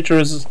one picture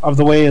is of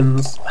the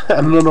weigh-ins,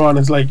 and another one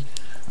is like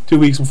 2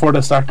 weeks before they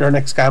start their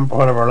next camp or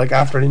whatever, like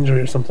after an injury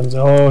or something. Say,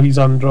 oh, he's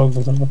on drugs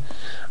and something.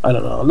 I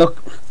don't know.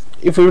 Look,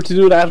 if we were to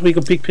do that, we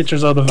could pick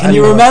pictures out of. Can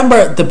you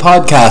remember the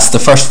podcast? The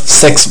first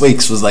 6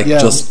 weeks was like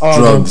just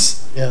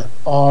drugs. Yeah,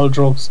 all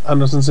drugs.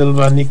 Anderson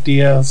Silva, Nick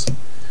Diaz.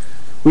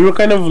 We were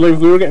kind of like,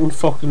 we were getting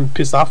fucking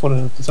pissed off with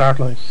it at the start.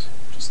 Like,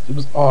 just it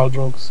was all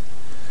drugs.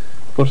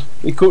 But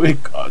it could.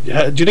 Do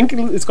you think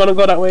it's gonna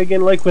go that way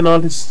again? Like, when all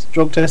this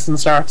drug testing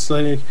starts,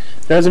 like,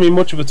 there hasn't been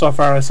much of it so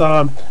far. I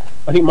saw.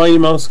 I think Mighty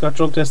Mouse got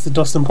drug tested.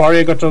 Dustin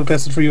Poirier got drug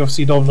tested for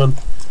UFC Dublin.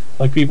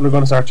 Like, people are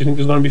going to start. Do you think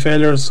there's going to be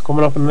failures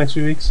coming up in the next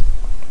few weeks?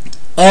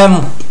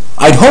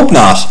 I'd hope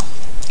not,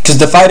 because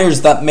the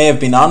fighters that may have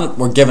been on it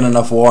were given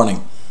enough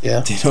warning.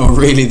 Yeah. You know,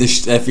 really,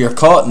 if you're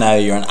caught now,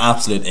 you're an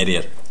absolute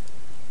idiot.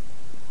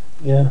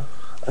 Yeah.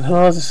 I don't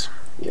know. It's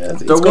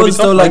there was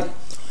though, like,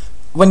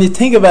 when you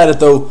think about it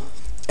though,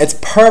 it's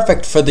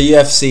perfect for the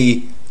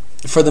UFC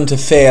for them to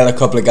fail a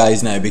couple of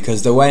guys now,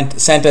 because they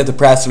sent out the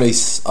press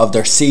release of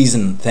their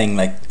season thing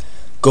like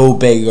go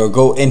big or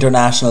go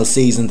international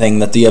season thing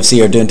that the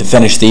UFC are doing to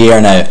finish the year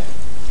now.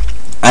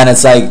 And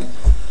it's like,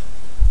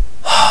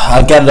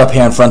 I'll get it up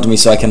here in front of me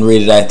so I can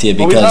read it out to you,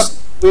 because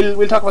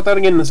we'll talk about that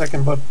again in a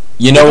second. But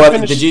you know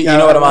what? You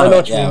know what I'm on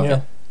about? Yeah,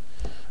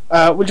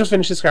 okay. We'll just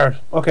finish this card.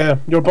 Okay,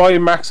 your boy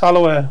Max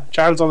Holloway,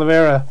 Charles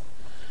Oliveira.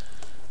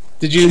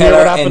 Did you hear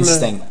what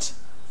happened?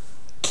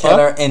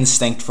 Killer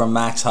instinct from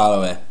Max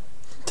Holloway.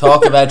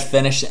 Talk about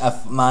a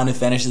man who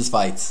finishes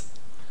fights.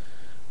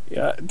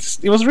 Yeah,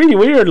 it was really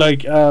weird.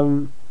 Like,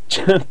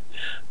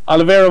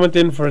 Oliveira went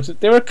in for it.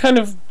 They were kind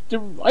of.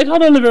 I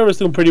thought Oliveira was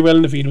doing pretty well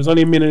in the feed. It was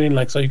only a minute in,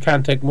 like, so you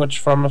can't take much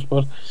from it.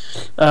 But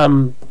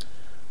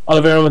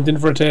Oliveira went in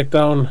for a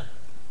takedown.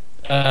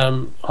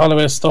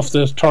 Holloway stuffed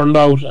it, turned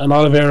out, and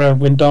Oliveira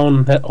went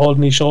down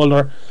holding his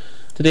shoulder.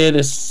 Today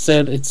they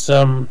said it's I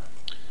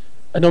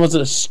don't know, was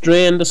it a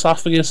strained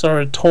esophagus or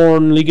a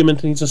torn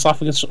ligament in his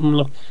esophagus? Something.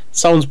 Look,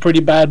 sounds pretty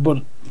bad,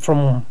 but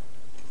from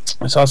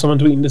I saw someone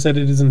tweeting, they said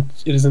it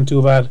isn't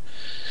too bad.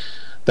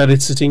 That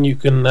it's a thing you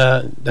can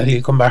that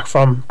he'll come back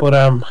from.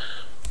 But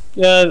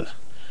yeah,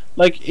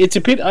 like, it's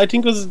a pit. I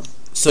think it was.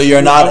 So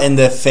you're not in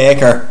the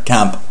faker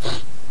camp?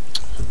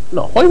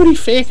 No, why would he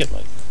fake it?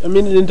 Like, a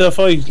minute into a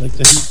fight, like,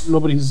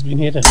 nobody's been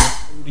hitting.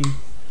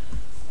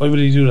 Why would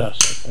he do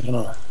that? Like, I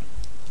don't know.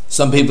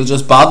 Some people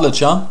just bottle it,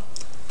 Sean.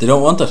 They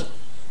don't want it.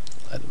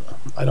 I don't know.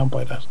 I don't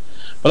buy that.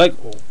 But,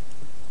 like,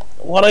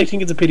 what I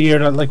think is a pity here,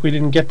 that, like, we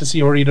didn't get to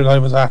see where either guy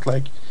was at.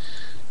 Like,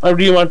 I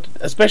really want,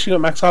 especially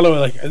with Max Holloway,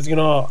 like, as you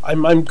know,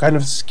 I'm kind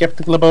of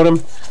skeptical about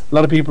him. A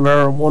lot of people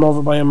are won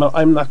over by him.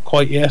 I'm not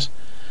quite yet.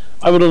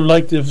 I would have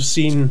liked to have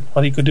seen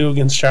what he could do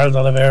against Charles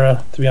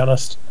Oliveira, to be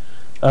honest.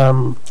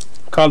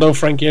 Called out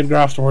Frankie Edgar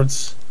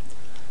afterwards.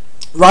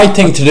 Right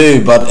thing to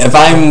do, but if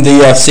I'm the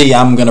UFC,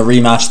 I'm going to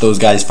rematch those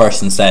guys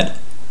first instead.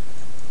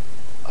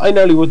 I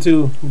nearly would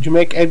too. Would you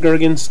make Edgar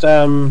against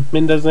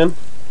Mendes then?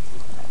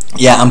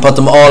 Yeah, and put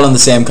them all in the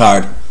same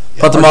card.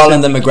 Put them all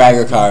in the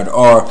McGregor card,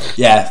 or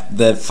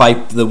the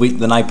fight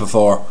the night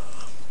before.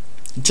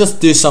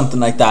 Just do something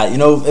like that. You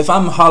know, if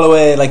I'm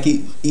Holloway, like,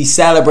 he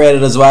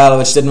celebrated as well,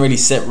 which didn't really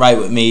sit right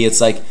with me.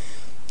 It's like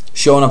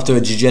showing up to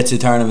a jiu-jitsu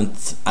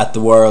tournament at the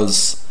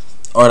Worlds,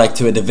 or like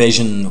to a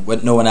division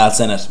with no one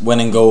else in it,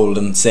 winning gold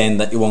and saying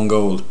that you won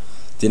gold.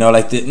 You know,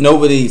 like,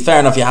 nobody. Fair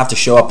enough, you have to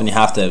show up and you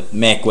have to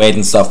make weight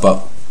and stuff,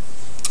 but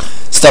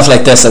stuff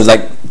like this, I was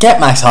like, get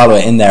Max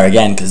Holloway in there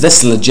again, because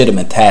this is a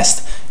legitimate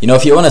test. You know,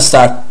 if you want to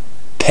start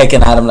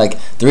picking at him, like,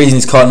 the reason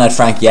he's calling out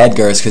Frankie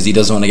Edgar is because he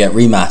doesn't want to get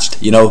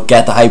rematched. You know,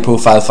 get the high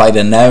profile fight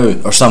in now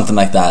or something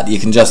like that. You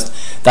can just,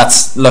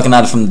 that's looking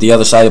at it from the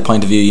other side of the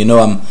point of view. You know,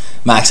 I'm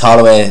Max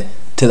Holloway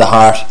to the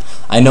heart.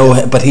 I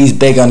know, but he's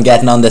big on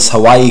getting on this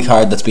Hawaii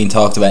card that's being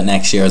talked about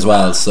next year as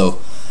well.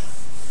 So,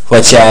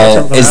 which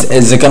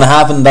is it going to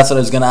happen? That's what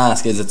I was going to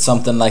ask. Is it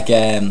something like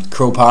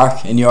Crow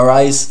Park in your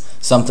eyes?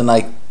 Something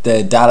like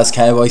the Dallas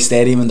Cowboy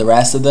Stadium in the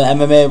rest of the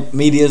MMA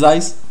media's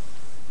eyes?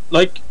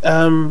 Like,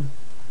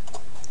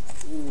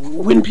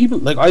 when people,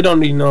 like, I don't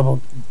really know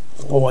about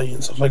Hawaii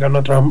and stuff. Like, I'm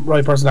not the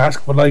right person to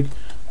ask, but, like,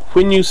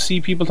 when you see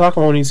people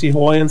talking about it, when you see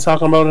Hawaiians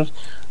talking about it,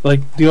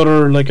 like, the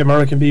other, like,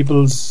 American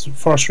people's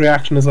first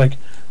reaction is like,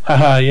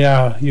 haha,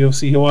 yeah,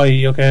 UFC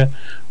Hawaii, okay,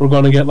 we're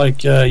gonna get, like,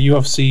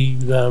 UFC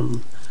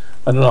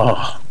I don't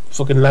know,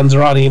 fucking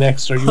Lanzarote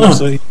next, or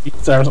UFC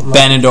or something.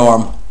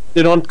 Benidorm.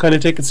 They don't kind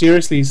of take it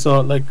seriously,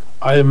 so, like,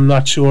 I'm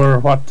not sure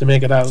what to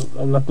make it out.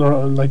 I'm not,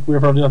 like,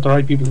 we're probably not the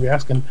right people to be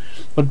asking,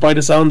 but by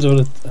the sounds of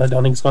it, I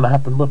don't think it's going to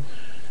happen. But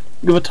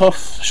you have a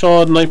tough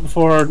show the night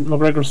before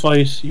McGregor's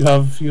fight. You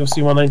have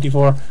UFC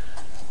 194.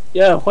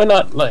 Yeah, why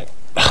not? Like,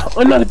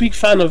 I'm not a big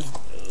fan of.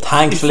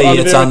 Thankfully,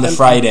 it's on the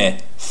Friday.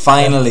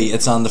 Finally,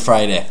 it's on the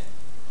Friday.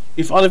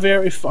 If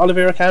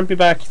Oliveira can't be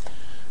back,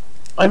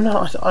 I'm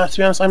not. To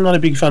be honest, I'm not a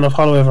big fan of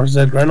Holloway versus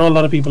Edgar. I know a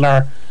lot of people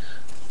are.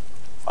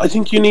 I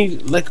think you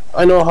need, like,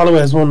 I know Holloway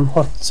has won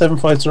 7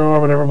 fights in a row or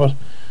whatever, but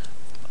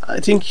I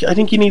think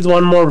he needs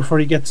one more before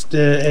he gets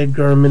the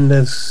Edgar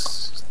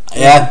Mendes.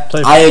 Yeah,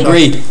 I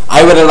agree. Shot.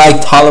 I would have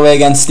liked Holloway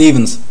against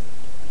Stevens.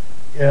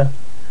 Yeah.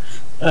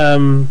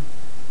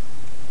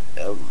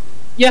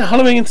 Yeah,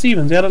 Holloway against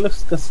Stevens. Yeah,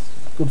 that's a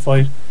good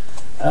fight.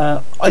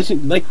 I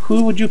think, like,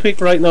 who would you pick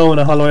right now in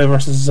a Holloway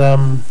versus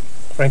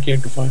Frankie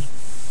Edgar fight?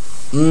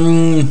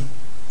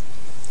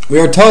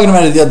 We were talking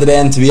about it the other day,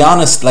 and to be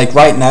honest, like,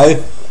 right now,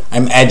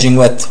 I'm edging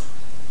with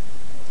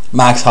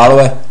Max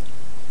Holloway.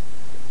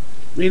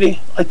 Really?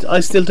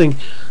 I still think,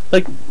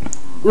 like,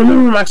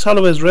 remember Max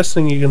Holloway's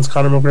wrestling against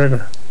Conor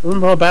McGregor?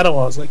 Remember how bad it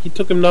was? Like, he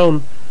took him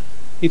down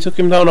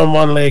on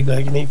one leg,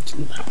 like, and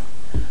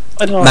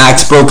I don't know.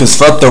 Max broke his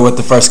foot though with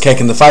the first kick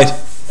in the fight.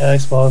 Yeah, I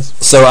suppose.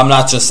 So I'm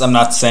not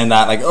saying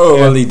that like,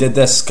 well, he did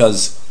this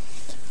because,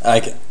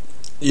 like,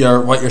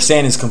 what you're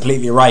saying is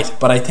completely right.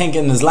 But I think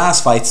in his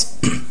last fights,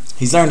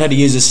 he's learned how to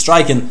use his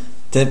striking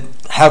to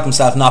help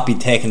himself not be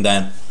taken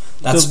down.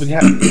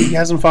 He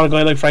hasn't fought a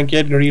guy like Frankie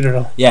Edgar either,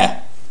 though.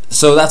 Yeah,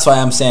 so that's why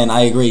I'm saying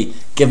I agree.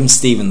 Give him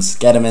Stevens,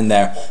 get him in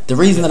there. The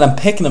reason that I'm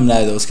picking him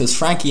now, though, is because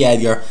Frankie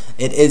Edgar.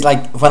 It is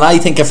like, when I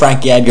think of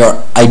Frankie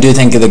Edgar, I do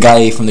think of the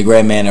guy from the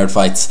Gray Maynard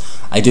fights.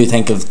 I do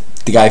think of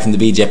the guy from the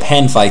BJ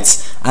Penn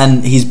fights,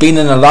 and he's been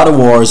in a lot of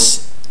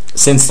wars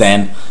since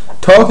then.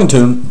 Talking to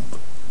him,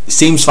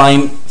 seems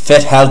fine,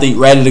 fit, healthy,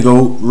 ready to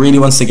go, really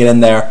wants to get in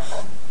there.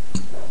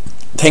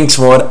 Thinks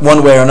for it,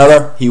 one way or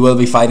another, he will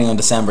be fighting on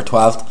December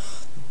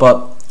 12th.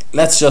 But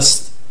let's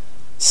just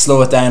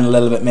slow it down a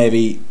little bit,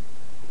 maybe.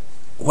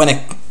 When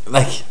it,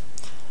 like,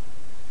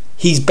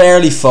 he's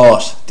barely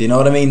fought. Do you know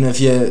what I mean?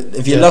 If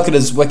you look at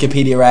his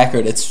Wikipedia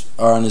record,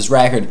 or on his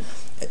record,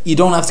 you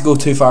don't have to go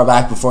too far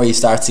back before you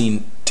start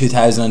seeing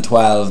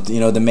 2012. You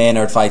know, the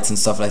Maynard fights and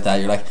stuff like that.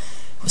 You're like,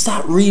 was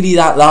that really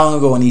that long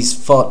ago? And he's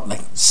fought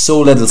like so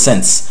little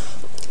since.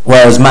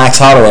 Whereas Max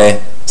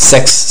Holloway,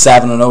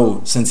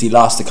 6-7-0 since he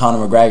lost to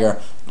Conor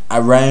McGregor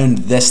around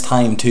this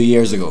time 2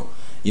 years ago.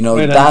 You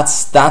know,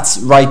 that's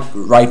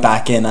right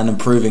back in and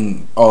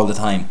improving all the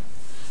time.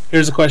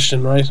 Here's a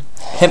question, right?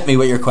 Hit me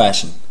with your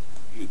question.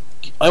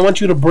 I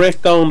want you to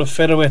break down the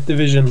featherweight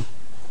division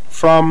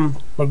from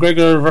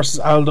McGregor versus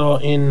Aldo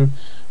in,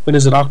 when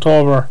is it,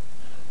 October,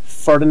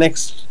 for the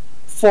next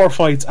 4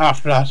 fights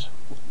after that.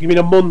 Give me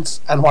the months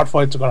and what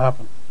fights are going to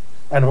happen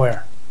and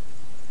where.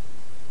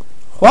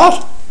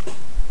 What?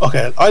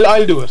 Okay,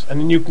 I'll do it and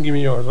then you can give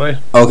me yours, right?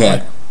 Okay.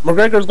 Right.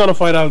 McGregor's going to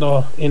fight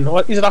Aldo in,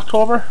 what is it,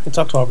 October? It's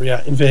October,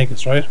 yeah, in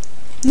Vegas, right?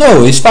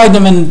 No, he's fighting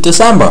him in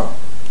December.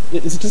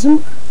 Is it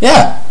December?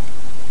 Yeah.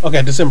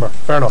 Okay, December.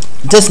 Fair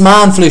enough. This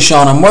man flu,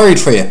 Sean. I'm worried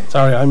for you.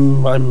 Sorry,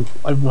 I'm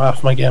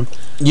off my game.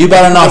 You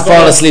better not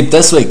fall asleep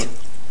this week.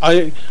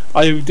 I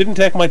didn't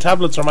take my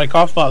tablets or my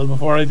cough bottle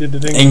before I did the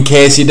thing. In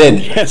case you did.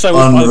 Yes, I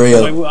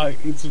Unreal.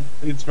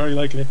 It's very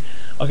likely.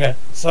 Okay,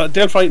 so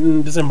they'll fight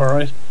in December,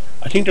 right?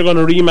 I think they're going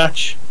to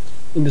rematch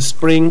in the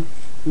spring,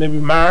 maybe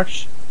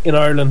March, in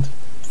Ireland,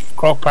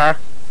 Croke Park,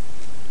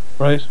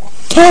 right?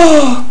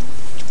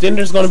 Then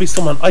there's going to be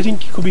someone. I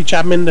think it could be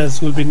Chad Mendes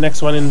who will be the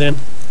next one in then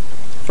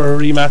for a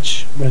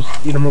rematch with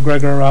either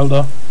McGregor or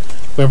Aldo,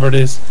 whoever it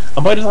is.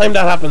 And by the time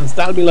that happens,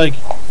 that'll be like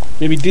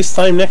maybe this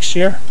time next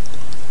year.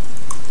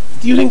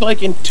 Do you think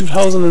like in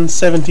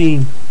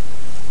 2017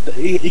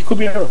 it could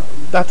be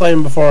that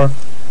time before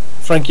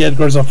Frankie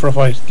Edgar's up for a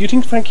fight? Do you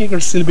think Frankie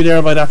Edgar's still be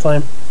there by that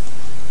time?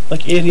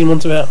 Like 18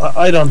 months away?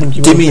 I don't think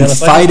he will. Do you mean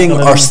fighting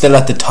or still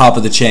at the top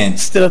of the chain?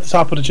 Still at the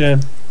top of the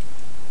chain.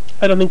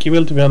 I don't think he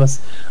will, to be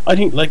honest. I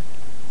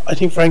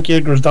think Frankie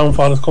Edgar's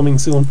downfall is coming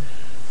soon.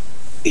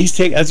 He's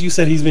as you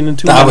said, he's been in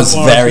 2. That was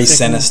very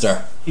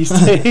sinister. He's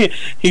taking.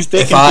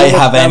 If I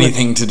have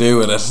anything to do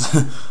with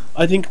it.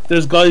 I think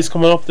there's guys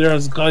coming up there.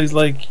 There's guys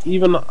like,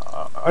 even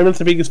I'm not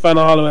the biggest fan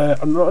of Holloway.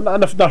 I'm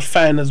not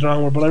fan is the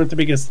wrong word, but I'm not the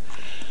biggest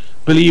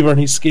believer in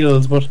his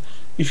skills. But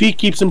if he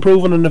keeps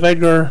improving and if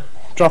Edgar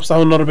drops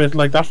down a little bit,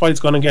 like, that fight's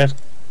going to get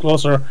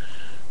closer.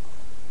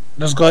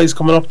 There's guys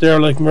coming up there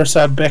like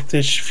Mirsad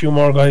Bektic, a few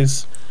more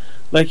guys.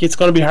 Like, it's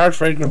going to be hard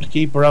for Edgar to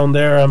keep around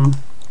there. And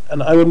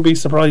I wouldn't be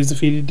surprised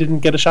if he didn't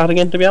get a shot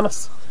again, to be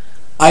honest.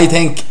 I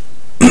think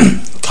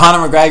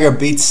Conor McGregor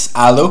beats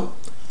Aldo.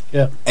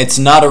 Yeah. It's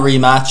not a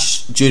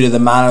rematch due to the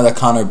manner that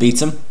Conor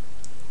beats him.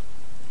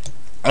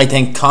 I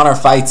think Conor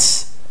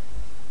fights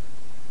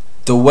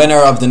the winner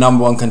of the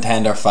number 1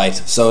 contender fight.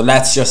 So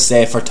let's just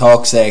say, for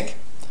talk's sake,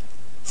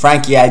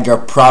 Frankie Edgar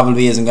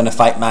probably isn't going to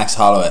fight Max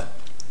Holloway.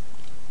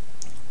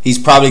 He's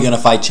probably going to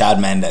fight Chad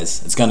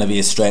Mendes. It's going to be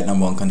a straight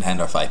number 1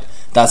 contender fight.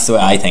 That's the way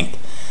I think.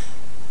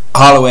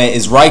 Holloway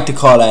is right to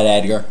call out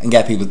Edgar and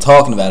get people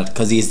talking about it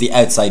because he's the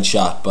outside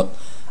shot. But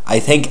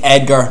I think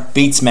Edgar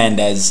beats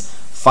Mendes,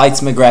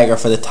 fights McGregor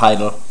for the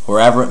title,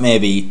 wherever it may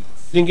be. You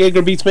think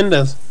Edgar beats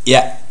Mendes?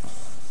 Yeah.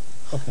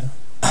 Okay.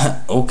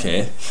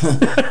 Okay.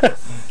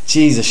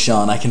 Jesus,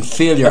 Sean, I can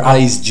feel your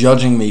eyes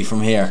judging me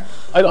from here.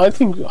 I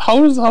think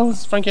how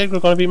is Frankie Edgar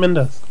going to beat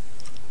Mendes?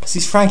 Because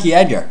he's Frankie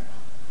Edgar.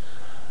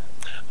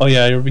 Oh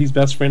yeah, you're his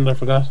best friend. I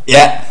forgot.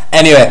 Yeah.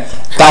 Anyway,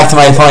 back to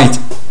my point.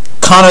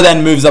 Conor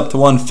then moves up to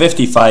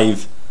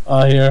 155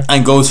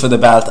 and goes for the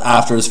belt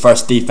after his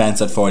first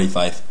defense at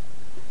 45.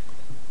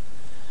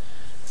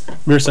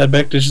 Mirsad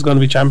Bektic is going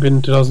to be champion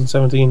in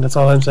 2017. That's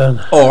all I'm saying.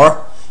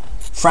 Or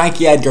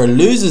Frankie Edgar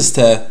loses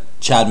to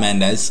Chad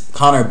Mendes,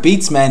 Conor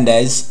beats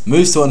Mendes,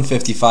 moves to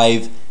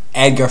 155,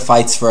 Edgar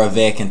fights for a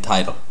vacant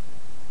title.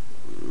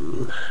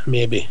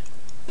 Maybe.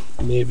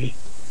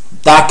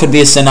 That could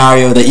be a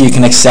scenario that you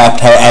can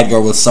accept, how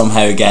Edgar will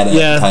somehow get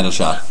a title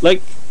shot.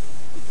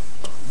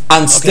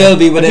 And still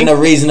be within a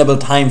reasonable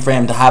time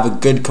frame to have a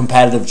good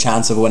competitive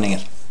chance of winning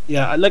it.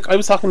 Yeah, like I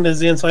was talking to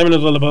Zane Simon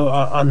as well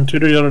about on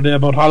Twitter the other day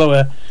about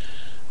Holloway,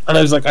 and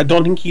I was like, I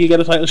don't think he'll get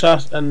a title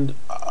shot, and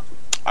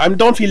I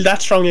don't feel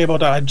that strongly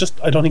about that.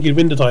 I don't think he'll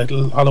win the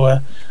title, Holloway,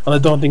 and I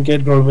don't think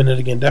Edgar will win it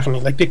again.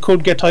 Definitely, like, they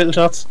could get title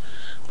shots,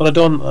 but I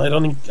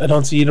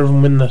don't see either of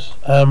them winning it.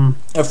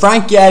 If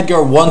Frankie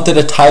Edgar wanted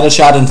a title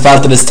shot and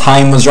felt that his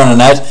time was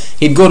running out,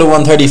 he'd go to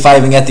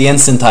 135 and get the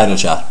instant title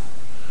shot.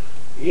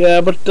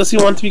 Yeah, but does he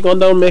want to be going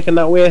down making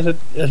that weight at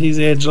his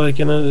age? Like,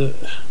 even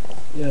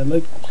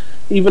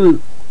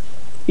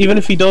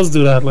if he does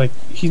do that, like,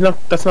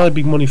 that's not a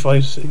big money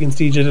fight against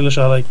TJ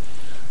Dillashaw. Like,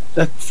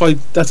 that fight,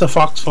 that's a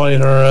Fox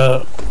fight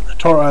or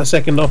a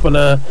second up on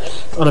a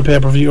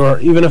pay-per-view, or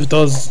even if it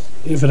does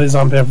if it is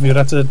on pay-per-view.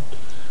 That's a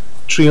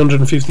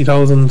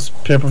 350,000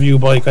 pay-per-view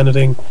buy kind of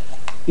thing.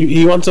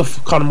 He wants a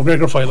Conor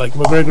McGregor fight. Like,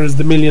 McGregor is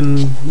the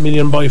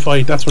million buy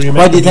fight. That's where you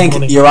make. Why do you think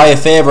money. Uriah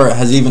Faber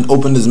has even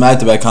opened his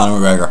mouth about Conor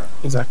McGregor?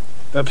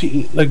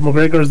 Exactly. Like,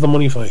 McGregor is the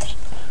money fight.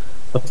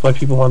 That's why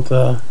people want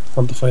to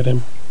fight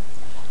him.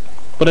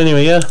 But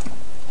anyway, yeah.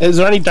 Is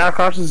there any dark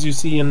horses you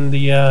see in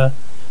the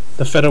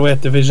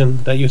featherweight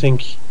division that you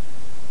think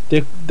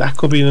that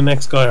could be the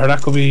next guy, or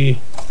that could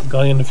be the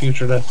guy in the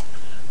future that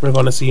we're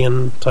going to see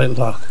in Title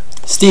Talk?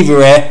 Stevie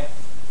Ray.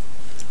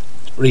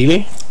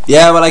 Really?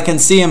 Yeah, well, I can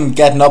see him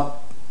getting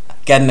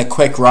a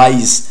quick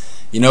rise.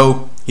 You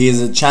know, he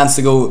has a chance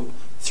to go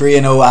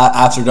 3-0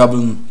 after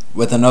Dublin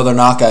with another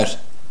knockout.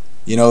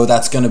 You know,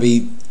 that's going to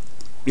be...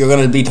 You're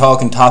going to be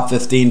talking top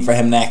 15 for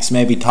him next,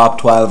 maybe top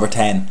 12 or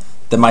 10.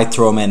 They might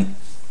throw him in.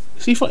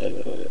 Is he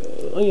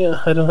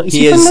yeah, I don't know. Is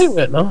he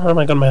lightweight, no? Or am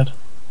I gone mad?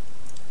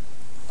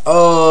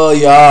 Oh,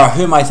 yeah.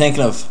 Who am I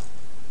thinking of?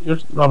 You're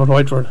Robert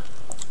Whiteford.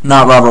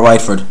 Not Robert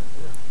Whiteford.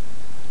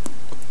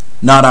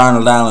 Not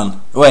Arnold Allen.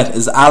 Wait,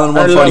 is Allen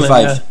 145?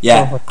 Allen,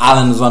 yeah,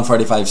 Allen is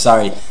 145,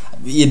 sorry.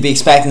 You'd be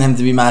expecting him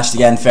to be matched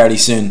again fairly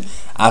soon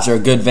after a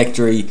good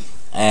victory.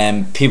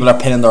 People are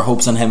pinning their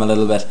hopes on him a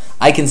little bit.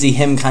 I can see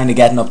him kind of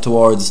getting up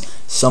towards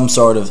some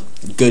sort of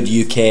good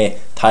UK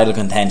title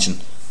contention.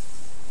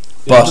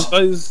 Yeah, but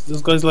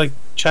there's guys like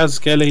Chaz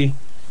Skelly,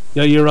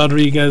 Yair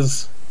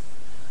Rodriguez,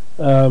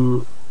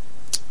 Bektic,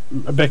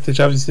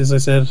 obviously, as I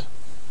said,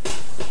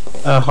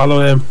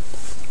 Holloway.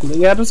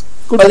 Yeah, there's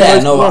good guys. Yeah,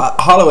 no,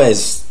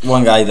 Holloway's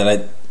one guy that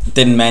I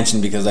didn't mention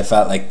because I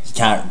felt like you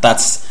can't.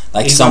 That's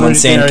like He's someone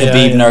saying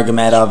Khabib yeah.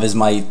 Nurmagomedov is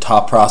my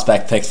top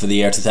prospect pick for the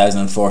year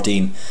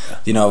 2014.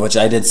 You know, which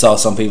I did saw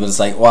some people. It's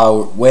like,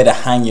 wow, way to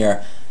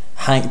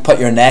put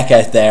your neck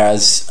out there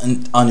as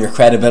on your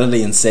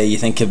credibility and say you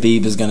think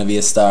Khabib is going to be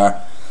a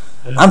star.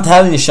 Yeah. I'm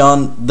telling you,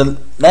 Sean, the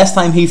less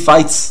time he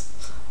fights,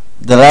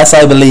 the less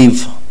I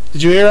believe.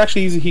 Did you hear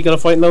actually he got a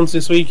fight announced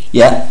this week?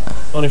 Yeah.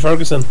 Tony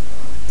Ferguson.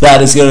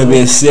 That is going to be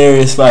a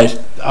serious fight.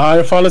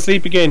 You're falling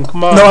asleep again.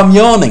 Come on. No, I'm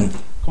yawning.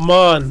 Come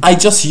on. I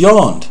just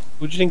yawned.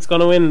 Who do you think's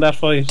going to win that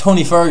fight?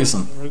 Tony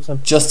Ferguson.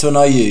 Just to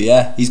annoy you,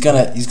 yeah. He's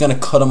gonna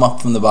cut him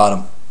up from the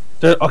bottom.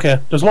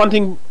 There's one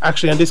thing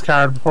actually on this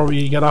card before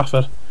we get off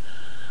it.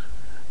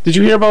 Did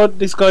you hear about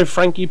this guy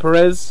Frankie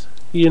Perez?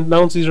 He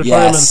announced his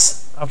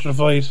retirement after the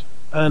fight.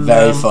 And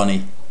very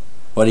funny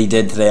what he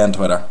did today on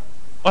Twitter.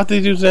 What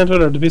did he do today on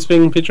Twitter? The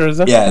Bisping picture, is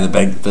it? Yeah, the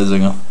big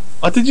Bisping.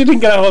 What did you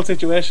think of that whole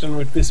situation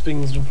with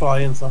Bisping's reply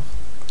and stuff?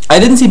 I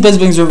didn't see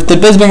Bisping's... Did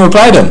Bisping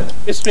reply to him?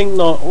 Bisping,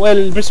 no.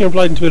 Well, Bisping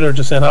replied on Twitter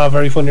just saying,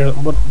 very funny.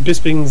 But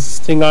Bisping's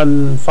thing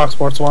on Fox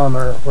Sports 1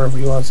 or wherever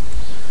he was,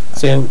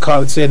 saying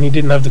he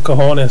didn't have the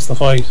cojones to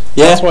fight.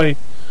 Yeah. That's why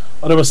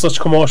there was such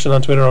commotion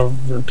on Twitter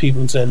over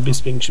people saying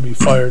Bisping should be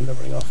fired and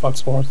everything off Fox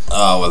Sports.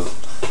 Oh, well,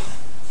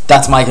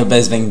 that's Michael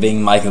Bisping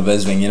being Michael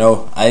Bisping, you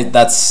know.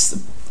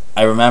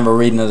 I remember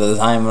reading it at the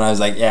time and I was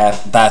like,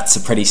 yeah, that's a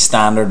pretty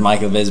standard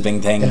Michael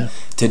Bisping thing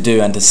to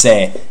do and to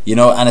say, you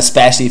know. And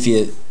especially if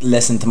you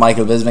listen to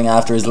Michael Bisping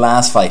after his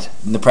last fight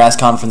in the press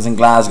conference in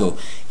Glasgow,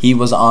 he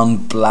was on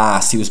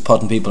blast. He was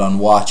putting people on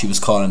watch. He was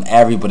calling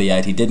everybody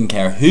out. He didn't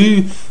care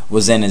who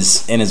was in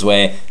his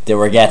way. They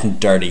were getting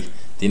dirty.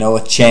 Do you know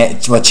what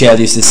Chael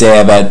used to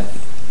say about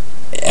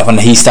when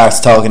he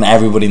starts talking,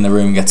 everybody in the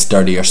room gets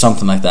dirty or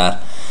something like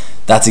that?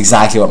 That's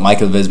exactly what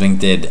Michael Bisping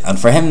did. And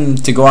for him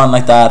to go on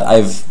like that,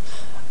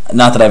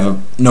 not that I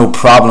have no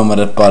problem with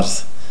it,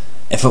 but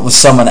if it was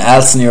someone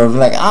else and you were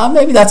like,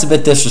 maybe that's a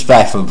bit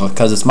disrespectful,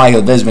 because it's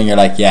Michael Bisping, you're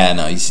like, yeah,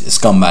 no, he's a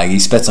scumbag. He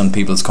spits on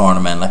people's corner,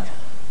 man. Like,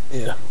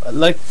 yeah,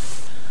 like,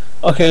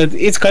 okay,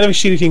 it's kind of a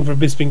shitty thing for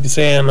Bisping to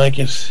say, and like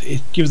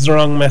it gives the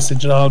wrong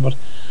message and all, but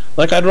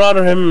like I'd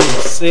rather him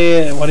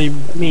say what he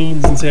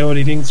means and say what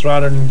he thinks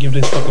rather than give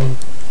this fucking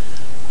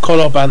cut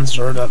up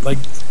answer that like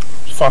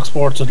Fox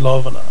Sports would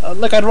love, and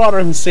like I'd rather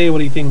him say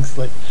what he thinks.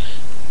 Like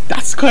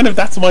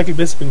that's Michael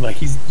Bisping. Like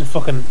he's the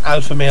fucking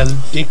alpha male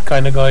dick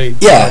kind of guy.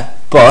 Yeah,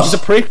 but he's a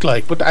prick.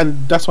 Like,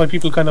 and that's why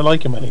people kind of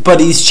like him. I think. But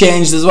he's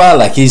changed as well.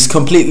 Like he's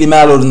completely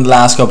mellowed in the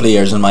last couple of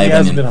years, in my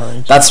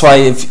opinion. That's why,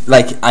 if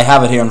like I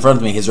have it here in front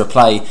of me, his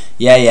reply,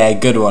 yeah,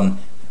 good one.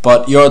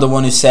 But you're the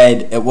one who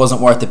said it wasn't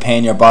worth the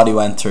pain your body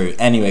went through.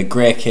 Anyway,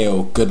 great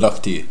KO. Good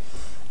luck to you.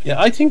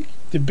 Yeah, I think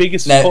the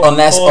biggest now,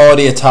 unless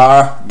Audi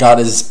Attar got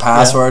his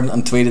password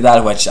and tweeted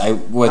that, which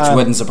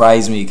wouldn't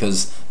surprise me,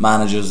 because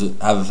managers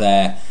have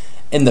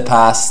in the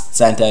past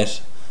sent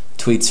out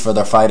tweets for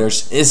their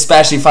fighters,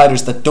 especially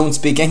fighters that don't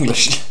speak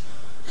English.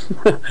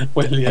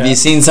 Well, yeah. Have you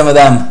seen some of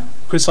them?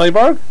 Chris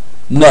Cyborg?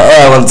 No,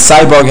 well,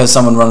 Cyborg has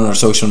someone running her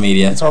social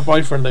media. It's her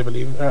boyfriend, I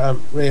believe,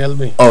 Ray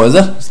Elby. Oh, is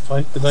it?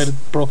 The guy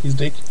that broke his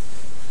dick.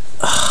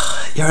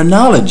 Your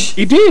knowledge.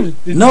 He did.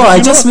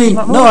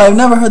 I've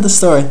never heard the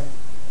story.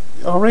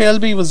 Ray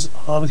Elby was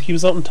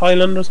out in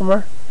Thailand or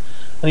somewhere,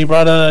 and he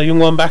brought a young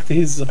one back to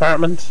his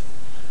apartment,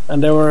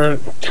 and they were.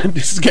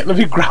 This is getting a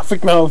bit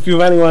graphic now. If you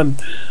have anyone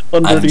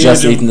under I've the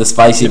just eaten the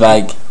spicy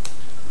bag.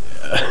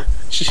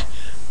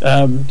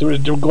 They were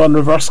going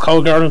reverse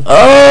cowgirl.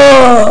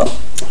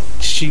 Oh.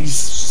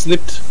 She's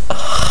slipped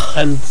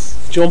and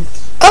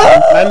jumped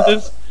and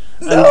landed,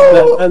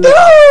 and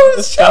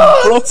just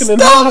got broken in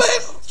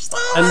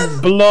half,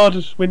 and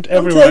blood went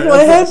everywhere. Take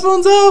my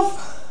headphones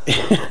off.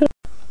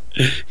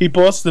 He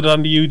posted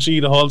on the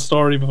UG the whole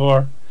story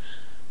before.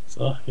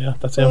 So yeah,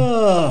 that's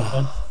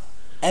him.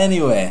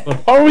 Anyway, But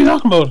what are we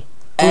talking about?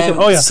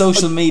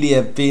 social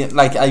media being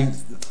like,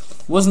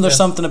 wasn't there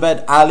something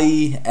about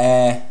Ali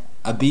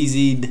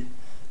Abizid,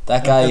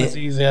 that guy,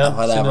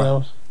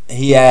 whatever,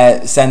 he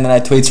sending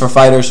out tweets for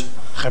fighters.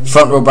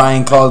 Front row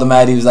Brian called him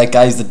out. He was like,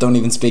 guys that don't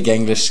even speak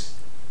English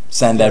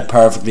send out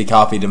perfectly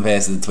copied and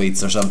pasted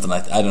tweets or something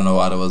like that. I don't know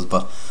what it was,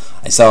 but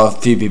I saw a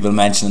few people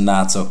mentioning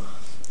that, so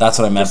that's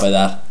what I meant by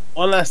that.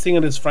 One last thing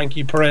on this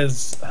Frankie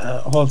Perez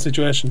whole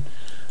situation.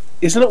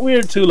 Isn't it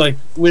weird too, like,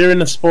 we're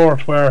in a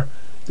sport where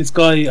this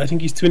guy, I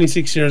think he's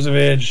 26 years of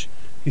age,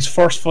 his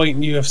first fight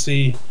in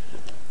UFC,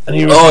 and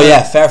he retired. Oh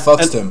yeah, fair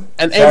fucks to him.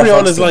 And fair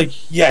everyone fucks is to him.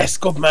 like, yes,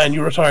 good man,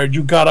 you retired,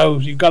 you got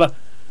out, you gotta.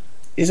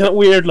 Isn't it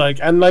weird, like,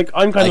 and like,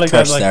 I'm kind of like that,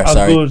 cursed like, there, oh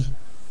sorry.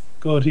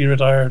 good, he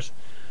retired.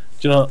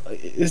 Do you know,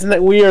 isn't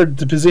it weird,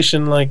 the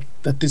position, like,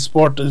 that this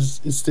sport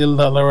is still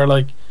that,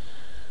 like,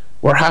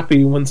 we're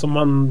happy when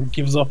someone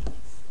gives up.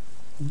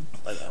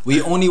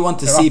 We only want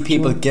to They're see opportunity.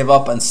 people give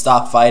up and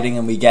stop fighting,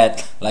 and we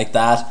get like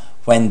that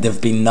when they've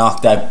been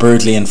knocked out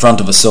brutally in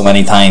front of us so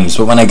many times.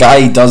 But when a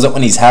guy does it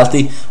when he's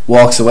healthy,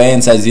 walks away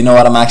and says, you know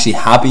what, I'm actually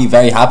happy,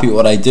 very happy with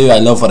what I do, I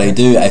love what I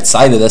do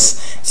outside of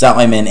this, it's not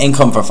my main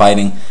income for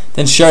fighting,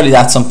 then surely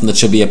that's something that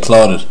should be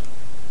applauded.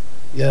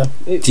 Yeah.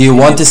 Do you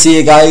want to see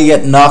a guy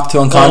get knocked to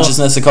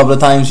unconsciousness a couple of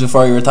times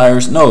before he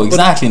retires? No,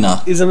 exactly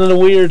not. Isn't it a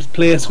weird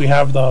place we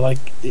have though? Like,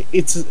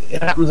 it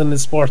happens in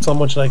this sport so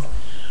much. Like,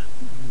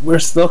 we're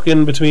stuck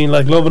in between,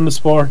 like, loving the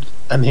sport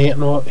and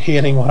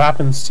hating what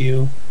happens to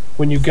you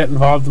when you get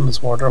involved in the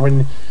sport, or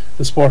when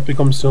the sport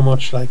becomes too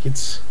much. Like,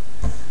 it's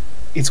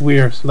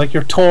weird. Like,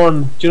 you're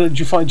torn. Do you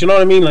know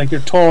what I mean? Like, you're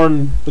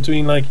torn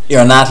between, like,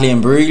 You're an athlete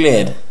in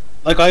Brugade.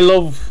 like, I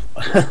love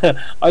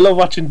I love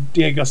watching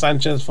Diego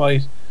Sanchez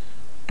fight,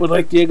 but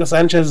like, Diego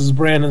Sanchez's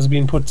brain has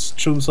been put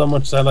through so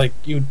much that, like,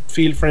 you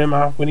feel for him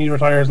when he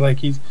retires. Like,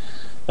 he's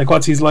like,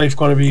 what's his life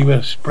going to be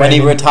with When he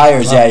brain?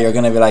 retires, yeah, you're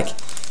going to be like,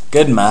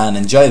 good man,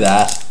 enjoy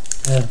that.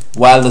 Yeah.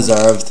 Well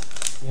deserved.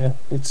 Yeah,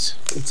 it's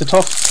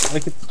tough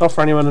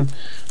for anyone, and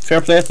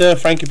fair play to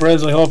Frankie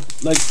Perez. I hope,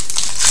 like,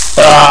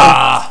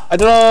 I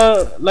don't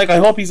know, like, I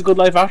hope he's a good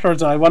life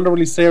afterwards. I wonder will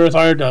he stay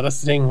retired though. That's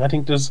the thing. I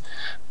think there's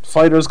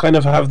fighters kind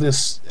of have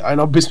this. I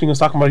know Bisping was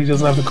talking about he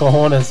doesn't have the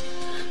cojones,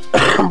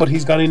 but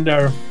he's gone in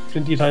there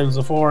plenty of times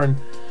before, and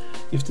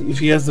if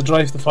he has the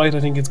drive to fight,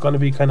 I think it's going to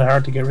be kind of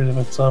hard to get rid of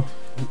it. So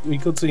we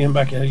could see him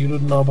back. Yeah, you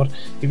didn't know, but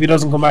if he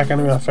doesn't come back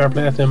anyway, fair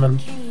play to him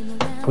and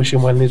push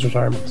him well in his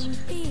retirement.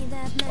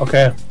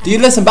 Okay. Do you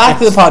listen back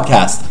to the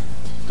podcast?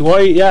 Do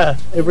I? Yeah,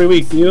 every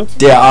week. Do you?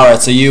 Yeah,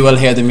 alright, so you will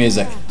hear the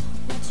music.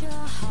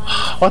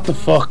 What the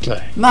fuck,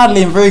 like?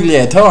 Natalie and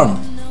Bruglia, torn.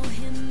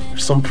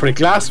 There's some prick.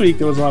 Last week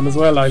there was one as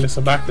well. I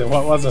listened back to.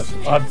 What was it?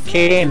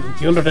 Kane,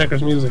 The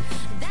Undertaker's music.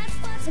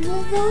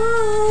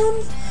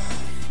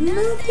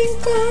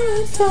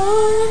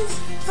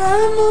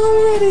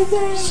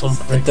 Some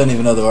I prick. don't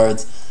even know the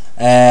words.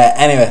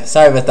 Anyway,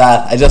 sorry about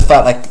that. I just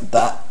felt like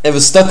that. It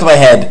was stuck in my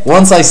head.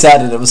 Once I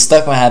said it, it was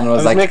stuck in my head, and I I was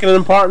was like, making an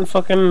important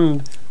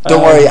fucking.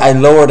 don't worry, I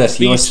lowered it.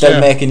 You were speech still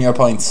there. making your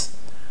points.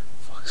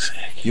 Fuck's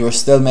sake. You were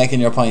still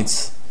making your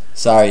points.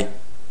 Sorry.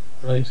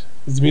 Right.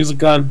 Is the music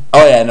gone?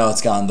 Oh yeah, no,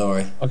 it's gone, don't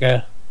worry.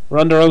 Okay.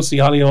 Ronda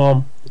Rousey, Holly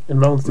Holm,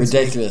 announced this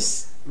week.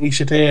 Ridiculous.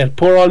 Misha Tate.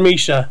 Poor old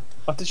Misha.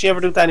 What did she ever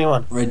do to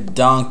anyone?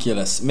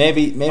 Redonkulous.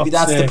 Maybe Fuck's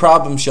that's the sake.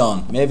 problem,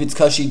 Sean. Maybe it's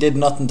because she did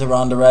nothing to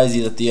Ronda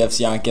Rousey that the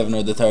UFC aren't giving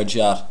her the third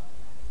shot.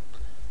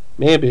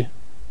 Maybe.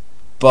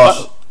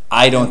 But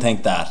I don't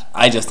think that.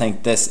 I just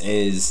think this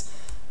is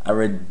a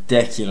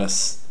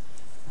ridiculous.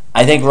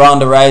 I think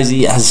Ronda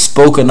Rousey has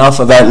spoke enough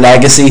about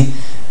legacy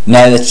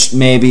now that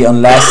maybe,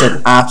 unless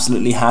it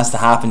absolutely has to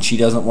happen, she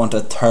doesn't want a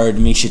third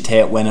Misha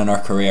Tate win in her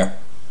career.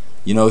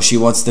 You know, she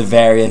wants the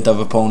variant of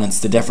opponents,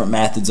 the different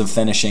methods of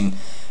finishing,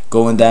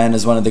 going down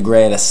as one of the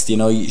greatest. You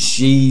know,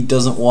 she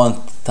doesn't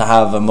want to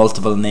have a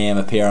multiple name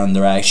appear on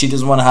the rag. She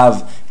doesn't want to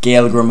have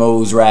Gail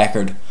Grimaud's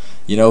record,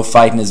 you know,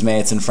 fighting his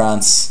mates in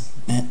France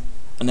and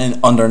then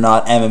under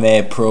not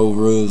MMA pro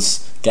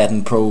rules,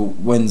 getting pro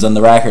wins on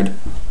the record.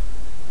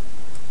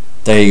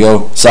 There you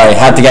go. Sorry,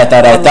 had to get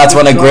that out. That's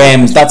one of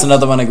Graham's. That's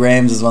another one of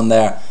Graham's. Is one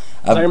there.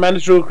 Is your man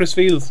that drew Chris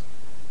Fields?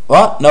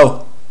 What?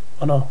 No.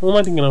 Oh no, who am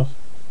I thinking of?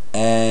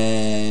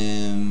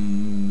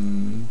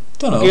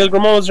 Don't know. Gail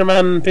Grimaud's your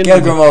man. Gail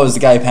Grimaud is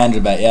the guy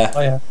Pendrebet, yeah. Oh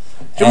yeah.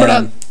 Do you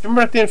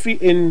remember that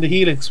in the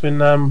Helix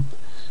when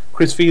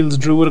Chris Fields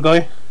drew with a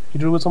guy? He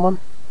drew with someone.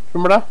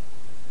 Remember that?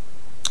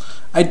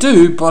 I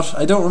do, but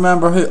I don't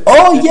remember who.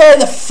 Oh yeah,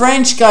 the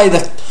French guy.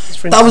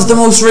 That was the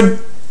most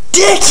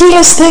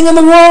ridiculous thing in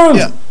the world.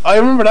 Yeah, I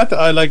remember that.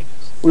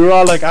 We were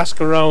all like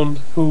asking around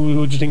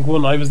who do you think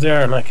won. I was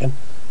there, and I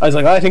was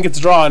like, I think it's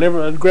a draw,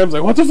 and Graham's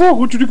like, what the fuck?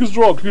 What do you think is a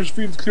draw? Chris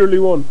Fields clearly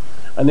won.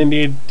 And then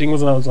the thing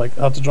was, and I was like,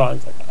 that's a draw. I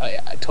was like, oh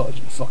yeah, I told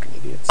you, fucking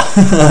idiots.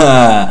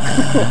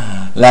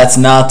 let's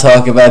not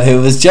talk about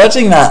who was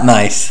judging that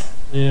night.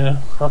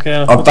 Yeah.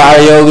 Okay. Or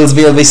Barry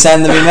Oglesby will be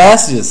sending me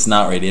messages.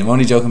 Not really. I'm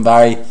only joking,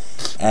 Barry.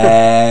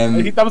 I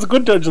think that was a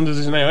good judging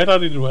decision. I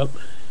thought he did well.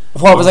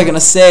 What was I going to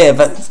say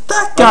about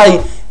that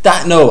guy?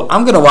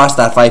 I'm going to watch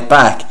that fight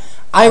back.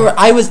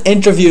 I was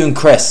interviewing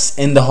Chris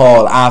in the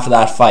hall after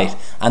that fight,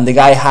 and the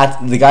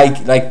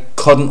guy like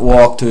couldn't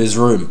walk to his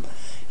room.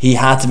 He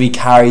had to be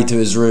carried to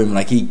his room.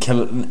 Like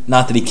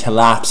not that he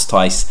collapsed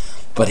twice,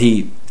 but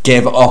he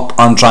gave up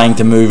on trying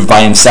to move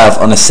by himself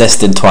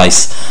unassisted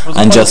twice,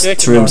 and just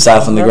threw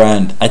himself on the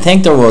ground. I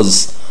think there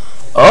was.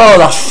 Oh,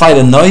 that fight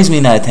annoys me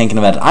now thinking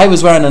about it. I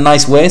was wearing a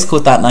nice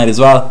waistcoat that night as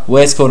well.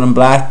 Waistcoat and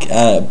black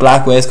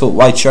waistcoat,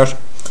 white shirt.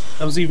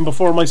 That was even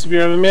before my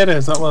severe MMA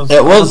days. That was.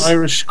 It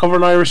was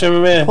covering Irish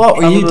MMA. What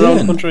were you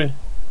doing? Country.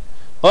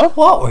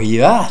 What were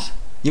you at?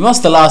 You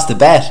must have lost a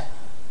bet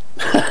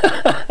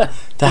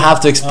to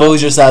have to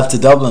expose yourself to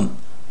Dublin.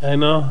 I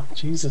know.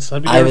 Jesus,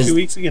 I'd be there a few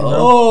weeks again.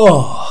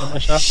 Oh,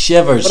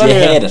 shivers! But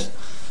anyway, you hate it.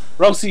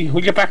 Rosie,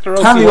 we'll get back to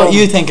Rosie. Tell me what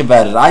you think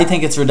about it. I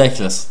think it's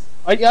ridiculous.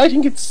 I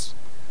think it's.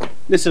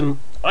 Listen,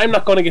 I'm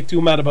not going to get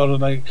too mad about it.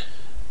 Like,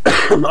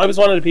 I was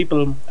one of the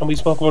people, and we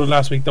spoke about it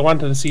last week, that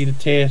wanted to see the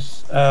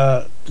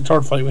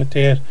third fight with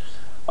Tate.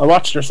 I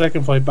watched their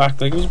second fight back.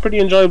 Like, it was a pretty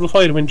enjoyable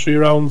fight. It went 3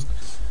 rounds.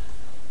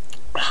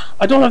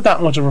 I don't have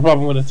that much of a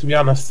problem with it, to be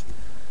honest.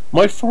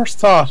 My first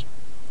thought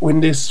when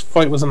this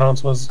fight was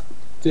announced was,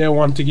 they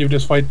want to give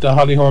this fight to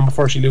Holly Holm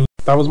before she loses.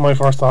 That was my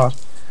first thought.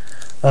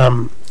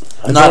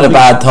 Not a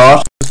bad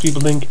thought.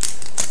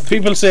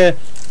 People say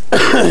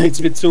it's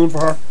a bit soon for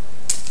her.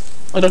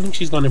 I don't think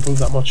she's going to improve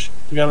that much,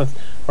 to be honest.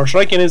 Her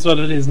striking is what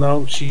it is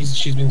now.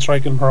 She's been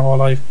striking her whole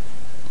life.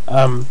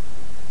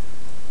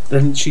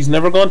 She's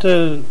never going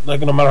to, like,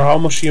 no matter how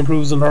much she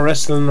improves in her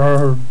wrestling,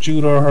 her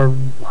judo,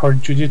 her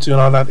jiu-jitsu and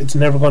all that, it's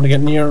never going to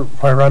get near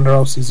where Ronda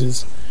Rousey's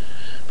is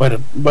by the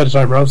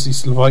time Rousey's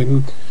still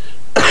fighting.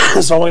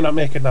 So why not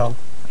make it now?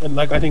 And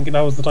like, I think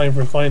now is the time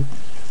for a fight.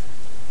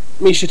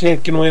 Miesha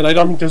Tate can win. I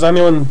don't think there's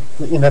anyone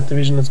in that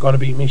division that's going to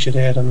beat Miesha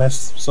Tate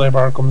unless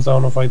Cyborg comes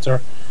down and fights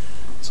her.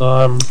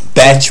 So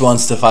Betch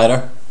wants to fight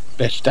her.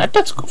 Betch,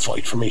 that's a good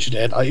fight for Miesha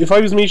Tate. If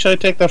I was Miesha, I'd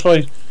take that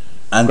fight.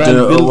 And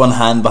do one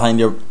hand behind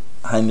your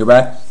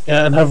back.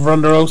 Yeah, and have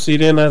Ronda Rousey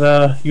in at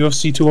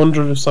UFC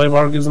 200 if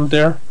Cyborg isn't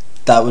there.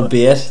 That would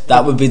be it.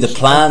 That would be the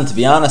plan, to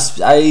be honest.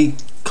 I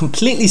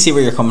completely see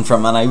where you're coming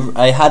from, and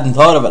I hadn't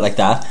thought of it like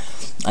that.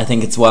 I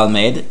think it's well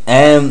made.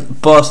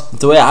 But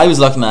the way I was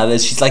looking at it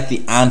is she's like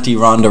the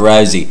anti-Ronda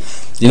Rousey.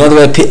 You know the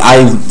way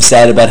I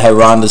said about how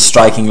Ronda's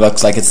striking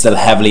looks like it's still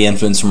heavily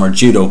influenced from her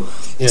judo.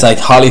 Yeah. It's like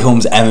Holly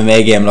Holm's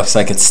MMA game looks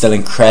like it's still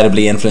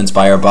incredibly influenced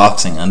by her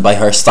boxing and by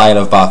her style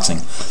of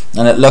boxing.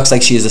 And it looks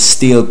like she has a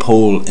steel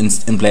pole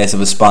in place of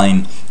a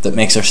spine that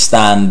makes her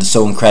stand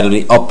so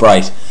incredibly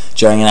upright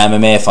during an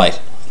MMA fight.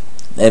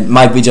 It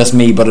might be just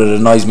me, but it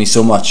annoys me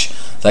so much.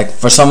 Like,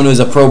 for someone who's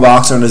a pro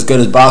boxer and as good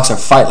as boxer,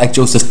 fight like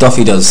Joseph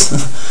Duffy does.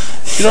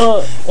 You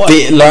know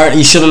what?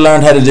 You should have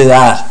learned how to do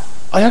that.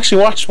 I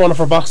actually watched one of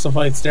her boxing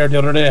fights there the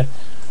other day,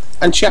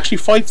 and she actually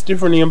fights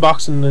differently in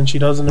boxing than she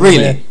does in MMA.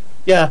 Really?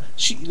 Yeah,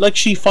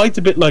 she fights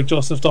a bit like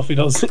Joseph Duffy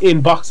does in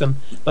boxing.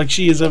 Like,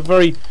 she is a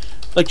very,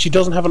 like, she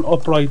doesn't have an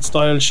upright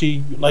style.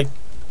 She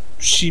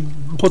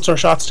puts her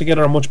shots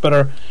together much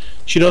better.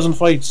 She doesn't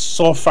fight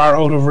so far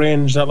out of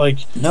range that, like,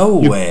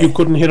 you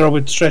couldn't hit her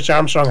with Stretch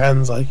Armstrong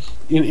hands, like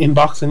in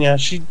boxing. Yeah,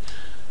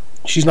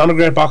 she's not a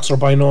great boxer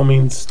by no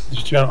means.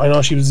 I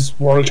know she was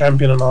world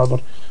champion and all,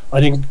 but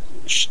I think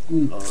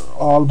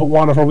all but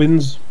one of her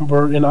wins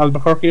were in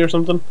Albuquerque or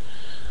something.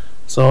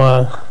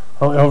 So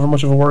however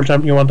much of a world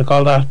champion you want to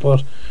call that,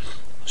 but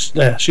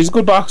she's a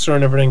good boxer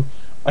and everything.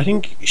 I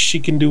think she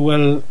can do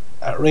well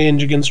at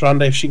range against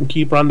Ronda if she can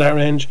keep Ronda at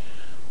range.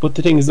 But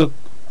the thing is, look,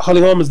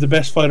 Holly Holm is the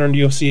best fighter in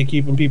the UFC at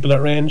keeping people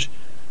at range.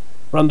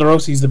 Ronda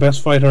Rousey is the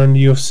best fighter in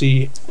the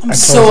UFC. I'm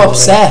so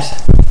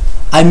upset.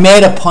 I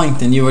made a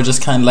point and you were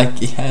just kind of like,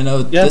 yeah, no,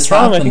 yeah, this it's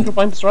wrong. happened. I think your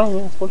point is wrong.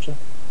 Yeah,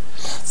 unfortunately.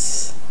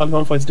 Holly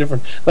Holm fights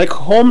different. Like,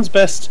 Holm's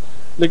best,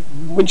 like,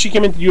 when she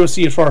came into the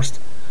UFC at first,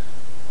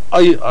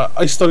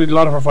 I studied a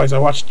lot of her fights. I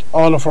watched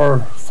all of her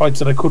fights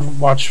that I could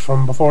watch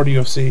from before the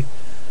UFC.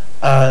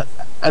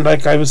 And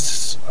like, I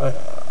was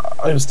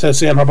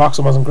saying her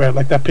boxing wasn't great.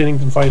 Like that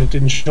Pennington fight, it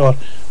didn't show it.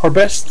 Her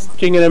best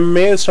thing in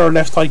MMA is her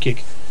left high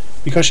kick,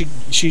 because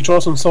she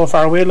throws them so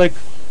far away, like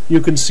you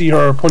can see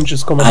her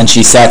punches coming. And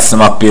she sets them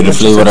up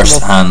beautifully with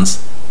her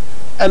hands.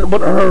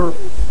 But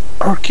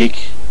her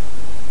kick,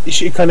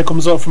 she kind of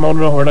comes up from out of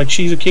nowhere. Like,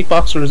 she's a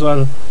kickboxer as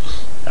well.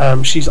 I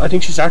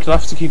think she started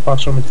off as a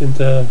kickboxer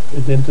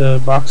and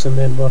into boxing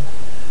then. But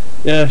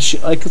yeah,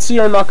 I could see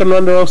her knocking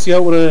Ronda Rousey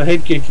out with a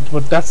head kick,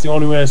 but that's the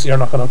only way I see her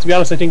knocking out. To be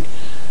honest, I think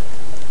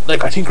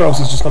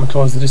Rousey's just going to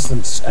close the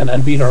distance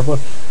and beat her. But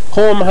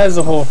Holm has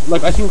a hope.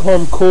 Like, I think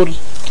Holm could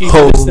keep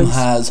the distance.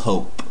 Holm has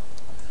hope.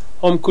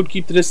 Holm could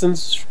keep the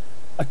distance.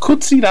 I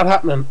could see that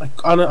happening.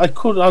 I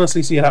could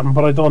honestly see it happen,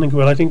 but I don't think it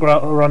will. I think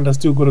Ronda's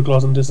too good at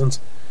closing distance.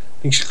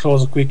 I think she'll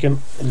close it quick and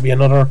it'll be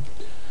another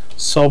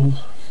sub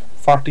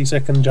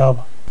 40-second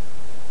job.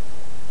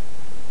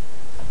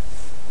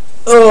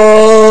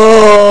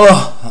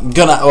 Oh,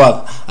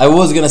 I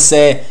was gonna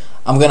say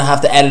I'm gonna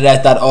have to edit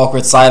out that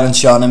awkward silence,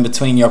 Sean, in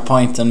between your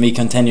point and me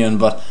continuing.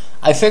 But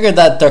I figured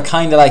that they're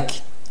kind of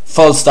like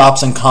full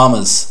stops and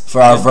commas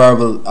for our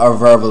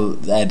verbal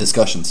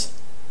discussions.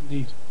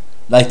 Indeed.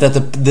 Like that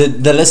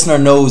the listener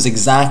knows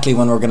exactly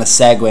when we're gonna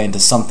segue into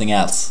something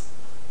else.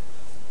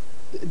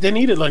 They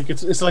need it. Like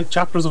it's like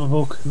chapters of a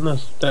book, isn't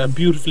it? A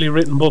beautifully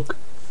written book.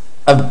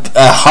 A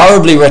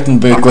horribly written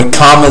book with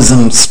commas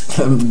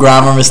and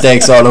grammar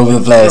mistakes all over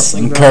the place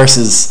and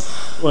curses.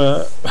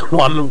 Well,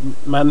 one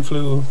man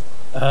flu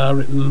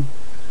written.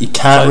 You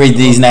can't read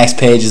these next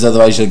pages,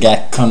 otherwise you'll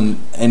get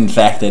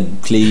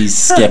infected. Please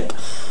skip.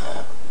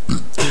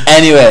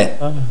 Anyway,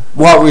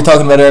 what were we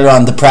talking about earlier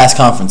on? The press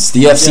conference.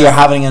 The UFC are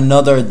having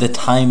another The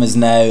Time Is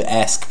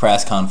Now-esque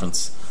press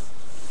conference.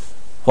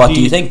 What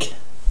do you think?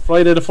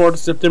 Friday the 4th of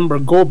September.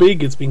 Go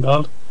big, it's been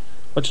called.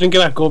 What you think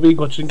of that? Go big.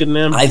 What you think of the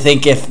name? I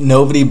think if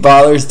nobody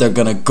bothers, they're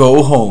gonna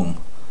go home.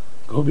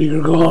 Go big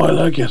or go home. I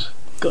like it.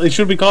 It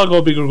should be called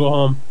Go Big or Go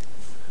Home.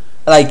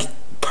 Like,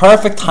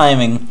 perfect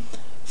timing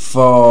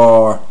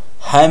for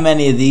how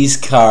many of these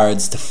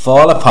cards to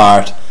fall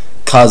apart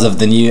because of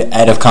the new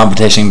out of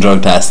competition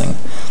drug testing.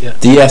 Yeah.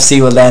 The UFC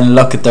will then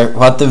look at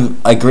what they've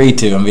agreed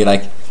to and be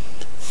like,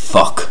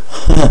 fuck.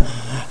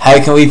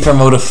 How can we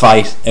promote a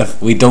fight if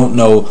we don't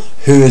know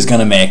who is going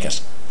to make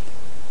it?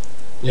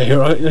 Yeah,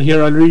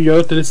 here I'll read you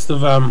out the list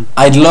of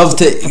I'd love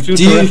to.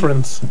 future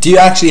reference. Do you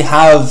actually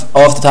have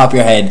off the top of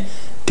your head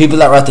people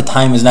that were at the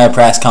Time Is Now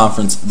press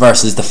conference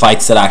versus the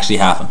fights that actually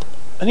happened?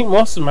 I think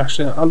most of them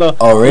actually.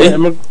 Oh really?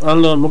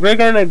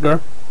 McGregor and Edgar.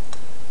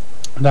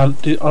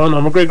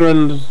 McGregor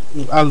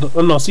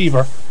and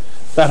Seaver.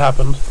 That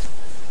happened.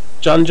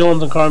 John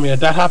Jones and Cormier.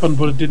 That happened,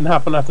 but it didn't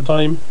happen at the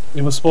time.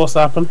 It was supposed to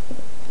happen.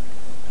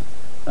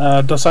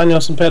 Dos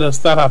Anjos and Pettis.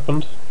 That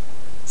happened.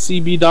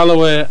 CB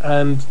Dalloway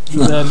and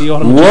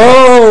Lyoto.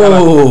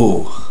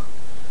 Whoa!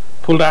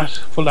 Pulled that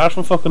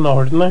from fucking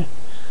nowhere, didn't I?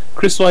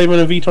 Chris Weidman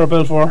and Vitor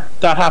Belfort.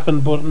 That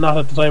happened, but not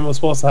at the time it was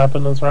supposed to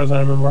happen, as far as I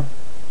remember.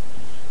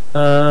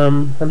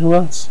 And who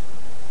else?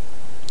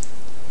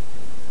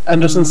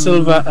 Anderson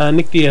Silva and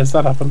Nick Diaz.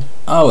 That happened.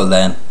 Oh well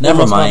then,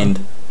 never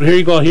mind. But here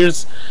you go.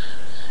 Here's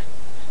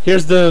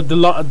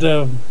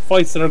the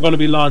fights that are going to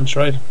be launched.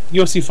 Right.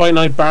 UFC Fight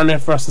Night: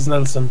 Barnett versus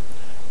Nelson.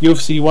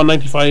 UFC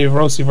 195: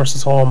 Rossi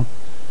versus Holm.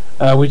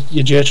 With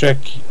Jacek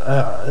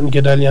and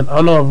Gedalian.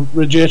 Oh no,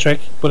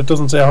 Jacek, but it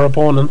doesn't say her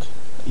opponent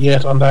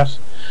yet on that.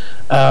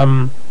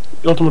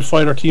 Ultimate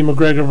Fighter: Team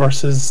McGregor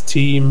versus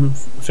Team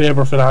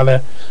Faber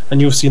finale,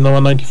 and UFC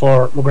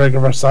 194: McGregor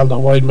versus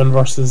Aldo Weidman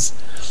versus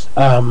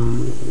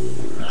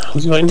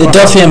who's going? The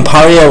Duffy and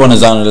Poirier one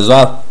is on it as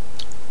well.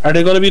 Are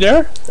they going to be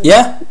there?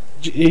 Yeah.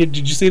 Did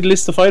you see the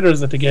list of fighters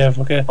that they gave?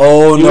 Okay.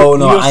 Oh no!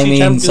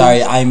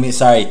 UFC I mean,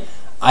 sorry.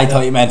 I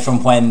thought you meant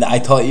from when. I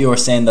thought you were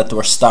saying that they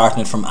were starting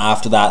it from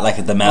after that, like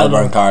at the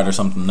Melbourne card or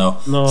something. No,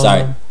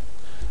 sorry. No.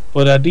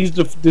 But these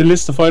the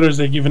list of fighters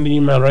they give in the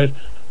email, right?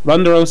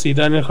 Ronda Rousey,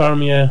 Daniel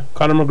Cormier,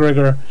 Conor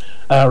McGregor,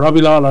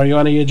 Robbie Lawler,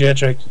 Joanna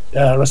Jędrzejczyk,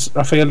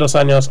 Rafael Dos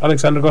Anjos,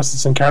 Alexander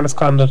Gustafsson, Carlos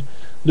Condit,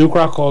 Luke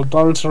Rockhold,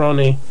 Donald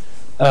Cerrone,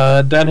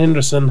 Dan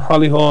Henderson,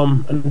 Holly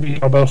Holm, and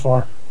Vitor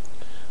Belfort.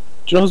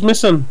 Do you know who's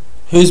missing?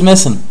 Who's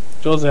missing?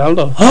 Jose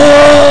Aldo.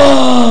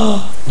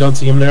 Don't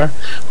see him there.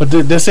 But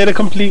they say the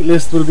complete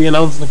list will be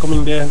announced in the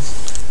coming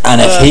days. And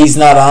if he's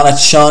not on it,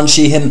 Sean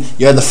Sheehan,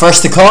 you're the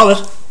first to call it.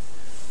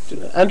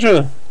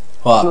 Andrew,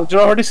 what? do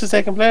you know where this is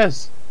taking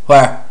place?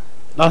 Where?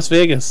 Las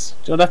Vegas.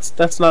 Do you know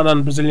that's not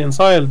on Brazilian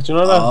soil. Do you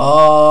know that?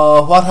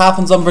 Oh, what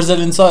happens on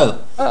Brazilian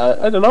soil?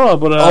 I don't know,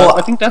 but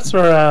I think that's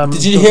where.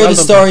 Did you hear the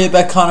story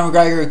about Conor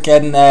McGregor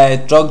getting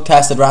drug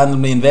tested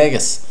randomly in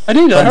Vegas? I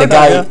did. I heard the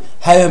guy, that, yeah.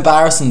 How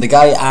embarrassing! The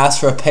guy asked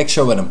for a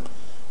picture with him.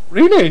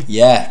 Really?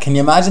 Yeah. Can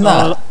you imagine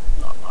that?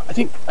 I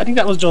think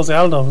that was Jose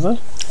Aldo, was it?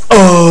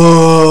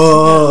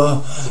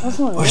 Oh,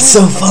 we're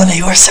so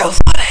funny. We're so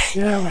funny.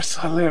 Yeah, we're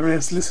so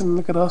hilarious. Listen,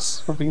 look at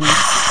us. We're being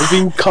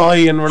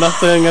coy and we're not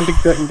saying anything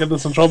that can get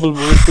us in trouble, but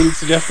we're still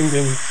suggesting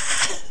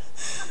things.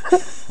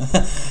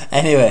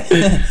 Anyway,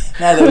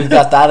 now that we've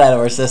got that out of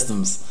our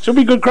systems, should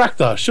be good crack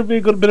though. Should be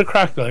a good bit of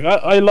crack. Like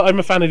I'm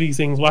a fan of these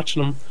things.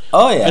 Watching them.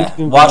 Oh yeah,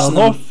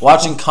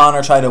 watching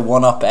Conor try to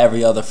one up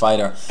every other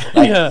fighter.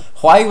 Like, yeah.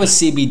 Why was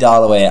CB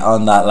Dalloway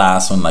on that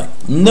last one? Like,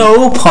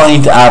 no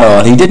point at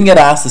all. He didn't get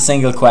asked a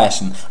single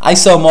question. I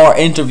saw more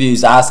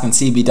interviews asking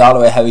CB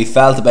Dalloway how he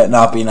felt about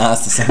not being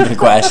asked a single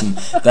question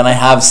than I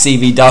have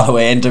CB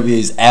Dalloway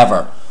interviews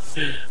ever.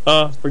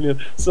 Oh,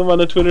 brilliant!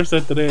 Someone on Twitter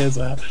said today is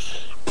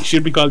it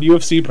should be called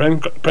UFC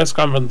press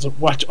conference.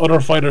 Watch other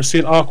fighters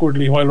sit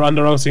awkwardly while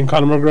Ronda Rousey and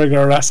Conor McGregor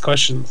are asked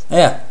questions.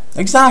 Yeah,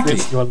 exactly.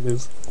 Basically what it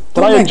is.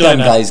 Don't make them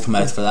guys come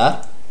out for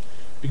that.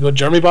 Be good.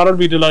 Jeremy Botter would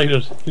be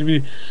delighted.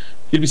 He'd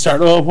be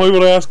starting. Oh, why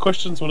would I ask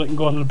questions when I can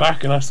go to the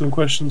back and ask them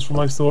questions for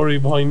my story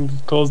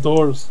behind closed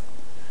doors?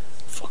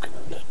 Fucking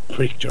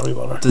prick, Jeremy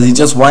Botter. Does he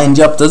just wind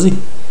you up? Does he?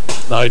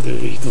 No, he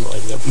doesn't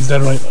wind me up. He's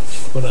dead right now.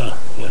 But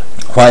yeah.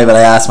 Why would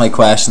I ask my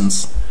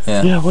questions?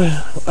 Yeah. Yeah.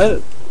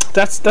 Well,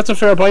 that's a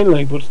fair point,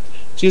 like, but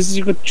Jesus,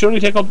 you could surely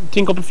think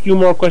up a few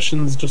more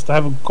questions just to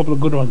have a couple of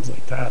good ones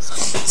like to ask.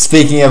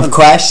 Speaking of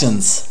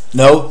questions,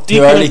 no,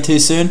 too early, too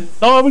soon.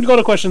 No, I would go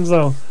to questions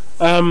now.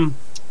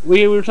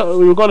 We were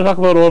going to talk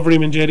about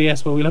Overeem and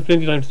JDS, but we'll have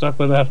plenty of time to talk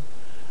about that.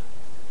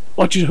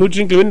 Who do you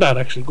think will win that?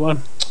 Actually, go on.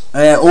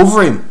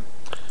 Overeem.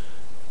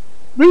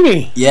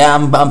 Really? Yeah,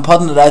 I'm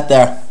putting it out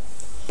there.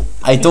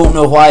 I don't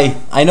know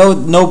why. I know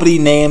nobody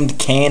named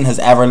Kane has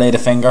ever laid a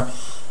finger,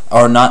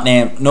 or not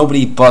named.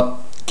 Nobody but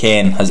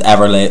Kane has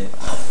ever laid.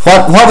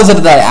 What was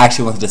it that I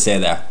actually wanted to say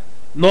there?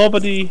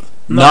 Nobody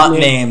not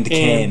named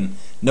Kane.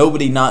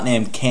 Nobody not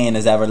named Kane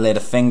has ever laid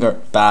a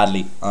finger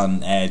badly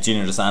on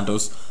Junior Dos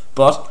Santos.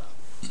 But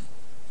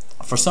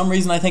for some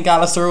reason, I think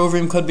Alistair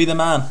Overeem could be the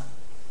man.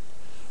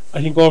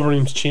 I think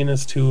Overeem's chin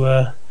is too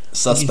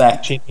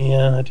suspect.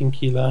 Yeah, I think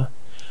he'll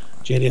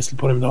JDS will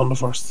put him down the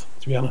first.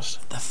 To be honest,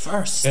 the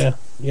first.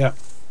 Yeah.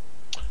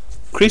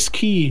 Chris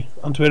Key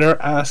on Twitter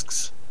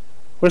asks,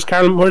 "Where's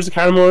the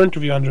Carl Moore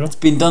interview, Andrew?" It's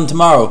been done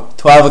tomorrow,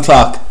 12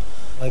 o'clock.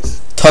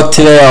 Nice. Took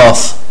today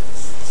off,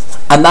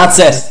 and that's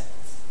it.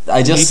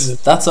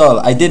 That's all.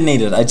 I did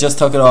need it. I just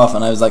took it off,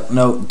 and I was like,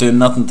 no, doing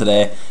nothing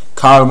today.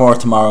 Carl Moore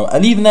tomorrow,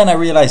 and even then I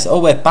realised, oh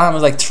wait, Bam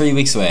is like 3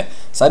 weeks away,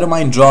 so I don't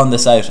mind drawing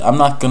this out. I'm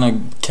not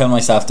gonna kill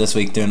myself this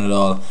week doing it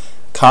all.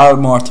 Carl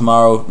Moore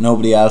tomorrow,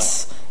 nobody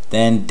else.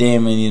 Then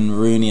Damien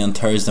Rooney on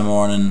Thursday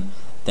morning.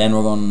 Then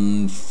we're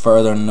going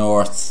further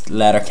north,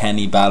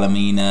 Letterkenny,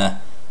 Ballymena,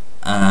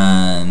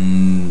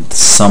 and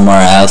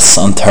somewhere else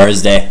on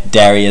Thursday,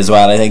 Derry as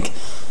well, I think.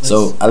 Nice.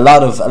 So a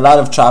lot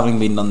of travelling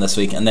being done this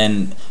week, and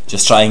then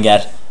just try and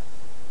get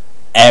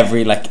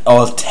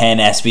all 10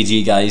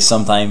 SBG guys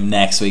sometime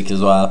next week as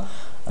well,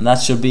 and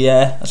that should be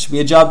a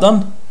job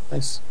done.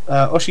 Nice.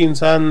 Oisin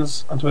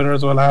Sands on Twitter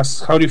as well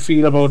asks, how do you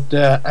feel about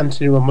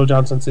Anthony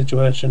Rumble-Johnson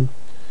situation?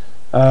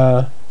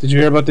 Did you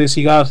hear about this?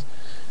 He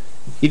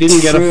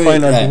didn't get a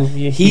fine.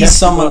 Yeah. He's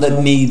someone that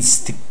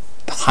needs to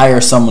hire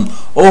someone.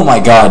 Oh my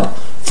god.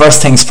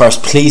 First things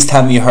first, please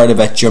tell me you heard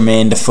about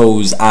Jermaine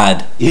Defoe's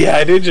ad. Yeah,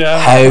 I did, yeah.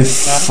 How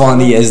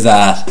funny is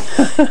that?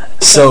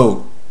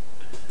 So,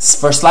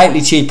 for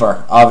slightly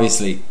cheaper,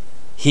 obviously,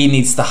 he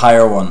needs to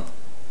hire one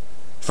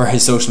for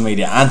his social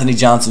media. Anthony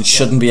Johnson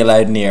shouldn't be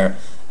allowed near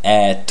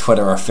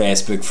Twitter or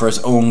Facebook for his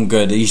own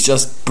good. He's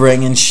just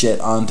bringing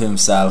shit onto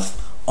himself.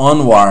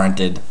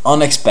 Unwarranted,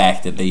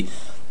 unexpectedly.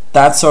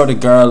 That sort of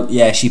girl,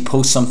 yeah, she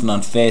posts something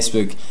on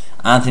Facebook.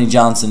 Anthony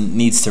Johnson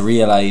needs to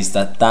realise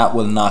that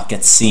will not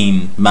get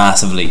seen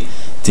massively.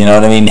 Do you know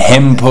what I mean?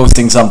 Him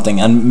posting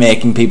something and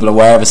making people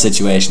aware of a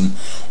situation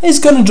is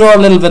going to draw a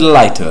little bit of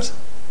light to it.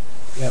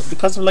 Yeah,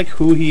 because of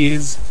who he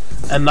is,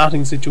 a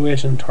nothing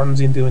situation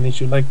turns into an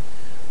issue.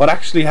 What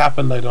actually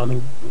happened, I don't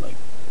think.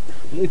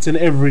 It's an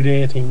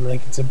everyday thing.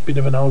 It's a bit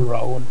of an old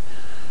row, and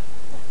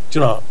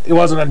it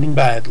wasn't anything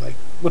bad.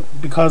 But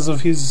because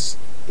of his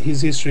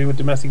history with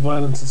domestic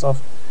violence and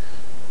stuff,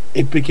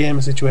 it became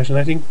a situation.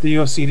 I think the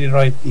UFC did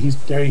right.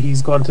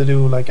 He's gone to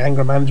do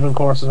anger management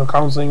courses or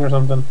counselling or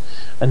something,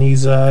 and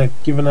he's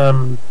given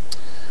a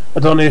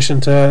donation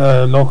to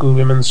a local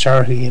women's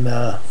charity in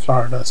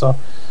Florida. So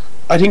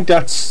I think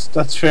that's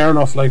fair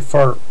enough.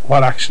 For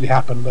what actually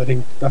happened, I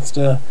think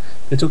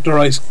they took the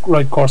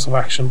right course of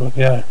action. But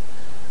yeah,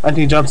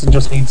 Anthony Johnson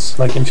just needs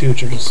in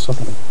future just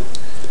something.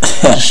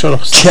 Just shut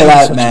up. Chill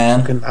out,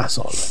 man. Fucking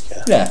asshole.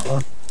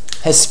 Yeah.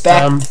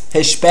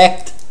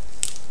 Respect.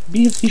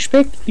 Be of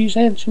respect, please,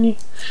 Anthony.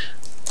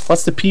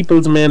 What's the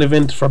people's main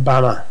event for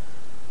Bama?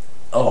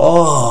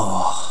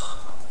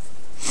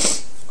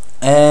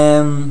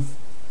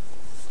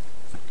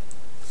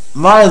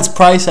 Miles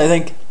Price, I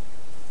think.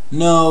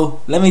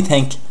 No, let me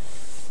think.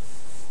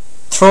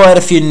 Throw out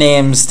a few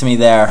names to me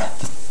there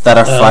that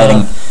are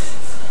fighting.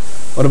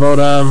 What about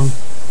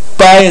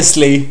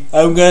biasly,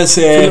 I'm gonna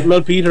say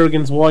Philip Melpeter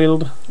against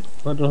Wild.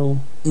 I don't know.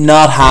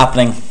 Not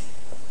happening.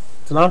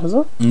 It's not, is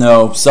it?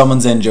 No,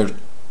 someone's injured.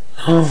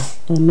 Oh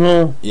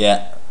no.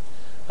 Yeah.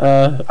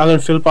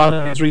 Alan Philpott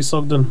against Regis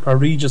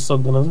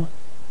Sugden, is it?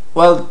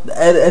 Well,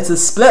 it's a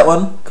split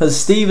one because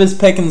Steve is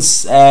picking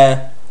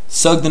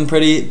Sugden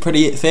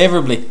pretty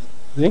favourably.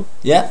 Is he?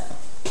 Yeah.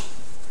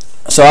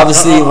 So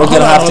obviously we're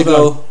gonna have to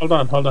go. Hold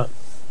on.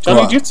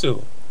 Johnny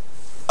Jitsu.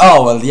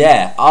 Oh well,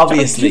 yeah,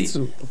 obviously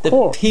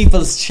the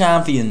people's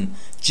champion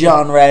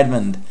John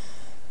Redmond,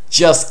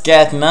 just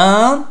getting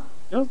on.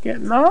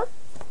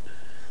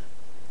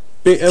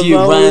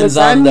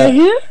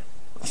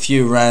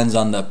 Few rounds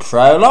on the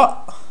Prowler,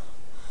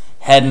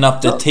 heading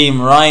up to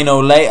Team Rhino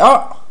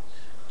later.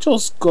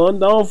 Just going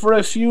down for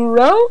a few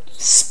rounds.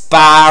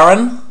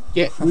 Sparring.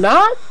 Getting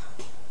on.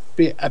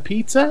 Bit of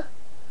pizza,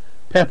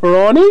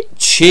 pepperoni,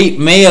 cheap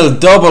meal,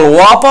 double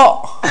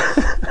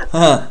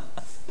whopper.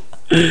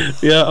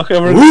 Yeah, okay.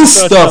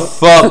 Who's the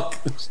fuck?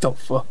 Stop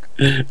fuck.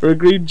 We're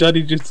agreed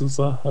Johnny Jitsu,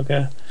 so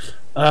okay.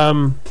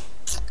 I'm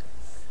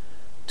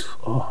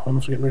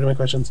forgetting rid of my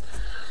questions.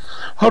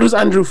 How does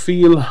Andrew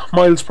feel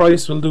Miles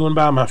Price will do in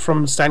Bama?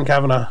 From Stan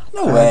Kavanagh.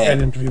 No way.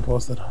 An interview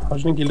posted. How do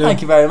you think he'll do?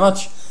 Thank you very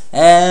much.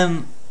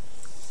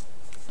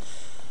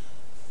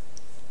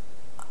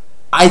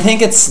 I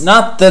think it's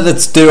not that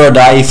it's do or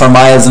die for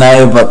Miles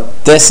now,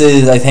 but this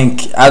is, I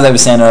think, as I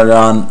was saying earlier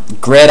on,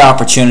 great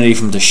opportunity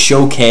for him to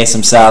showcase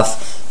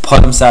himself,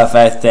 put himself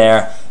out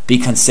there, be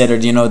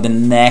considered, you know, the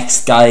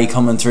next guy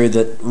coming through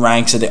the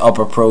ranks of the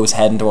upper pros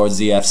heading towards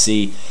the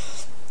UFC.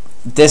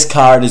 This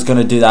card is going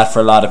to do that for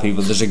a lot of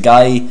people. There's a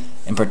guy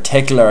in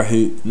particular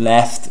who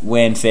left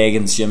Wayne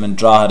Fagan's gym in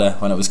Drogheda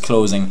when it was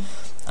closing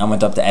and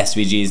went up to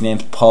SBG. His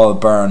name's Paul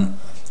Byrne.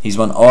 He's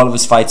won all of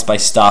his fights by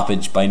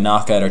stoppage, by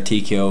knockout or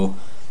TKO.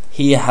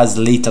 He has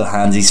lethal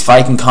hands. He's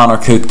fighting Conor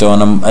Cook though,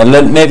 and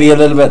I'm maybe a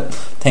little bit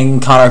thinking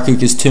Conor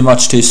Cook is too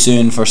much too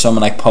soon for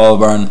someone like Paul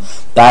Byrne.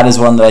 That is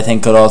one that I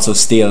think could also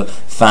steal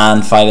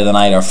fan fight of the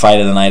night or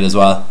fight of the night as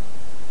well.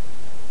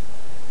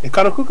 Yeah,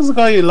 Conor Cook is a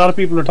guy a lot of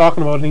people are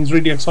talking about, and he's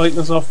really exciting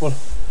and stuff. But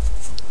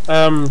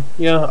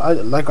yeah,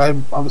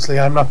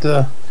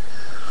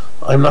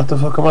 I'm not the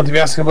fuck I want to be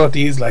asking about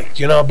these, like,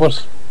 you know.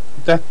 But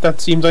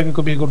that seems like it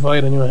could be a good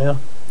fight anyway. Yeah.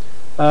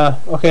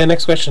 Okay,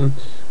 next question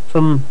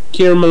from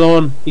Kieran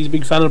Malone. He's a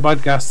big fan of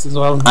podcasts as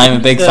well.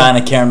 I'm a big fan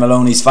of Kieran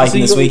Malone. He's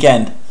fighting this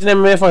weekend. He's an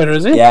MMA fighter,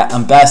 is he? Yeah,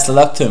 and best of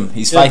luck to him.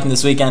 He's fighting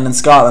this weekend in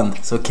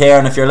Scotland. So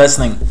Kieran, if you're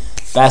listening,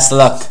 best of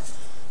luck.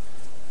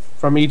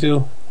 From me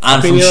too.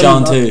 And from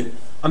Sean too.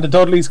 And the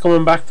Dudley's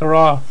coming back to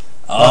Raw.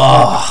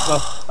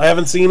 Oh, I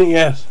haven't seen it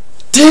yet.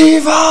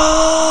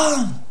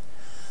 Devon!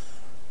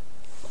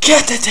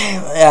 Get the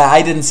table. Yeah,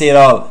 I didn't see it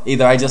all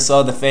either. I just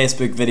saw the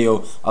Facebook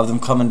video of them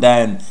coming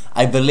down.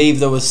 I believe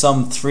there was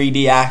some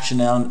 3D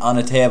action on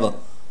a table.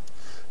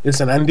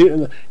 Listen, and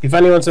if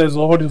anyone says,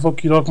 "Oh, what the fuck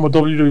are you talking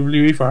about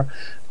WWE for?"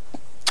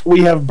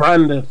 We have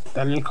branded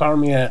Daniel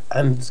Cormier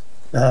and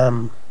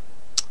Cain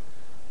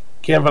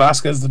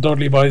Velasquez the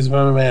Dudley Boys of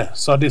MMA.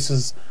 So this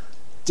is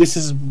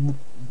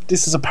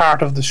a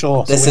part of the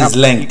show. This is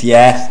linked.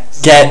 Yeah,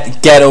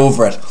 get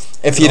over it.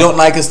 If you don't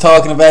like us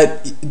talking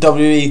about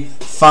WWE,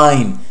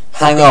 fine.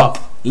 Hang up.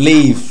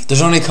 Leave.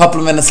 There's only a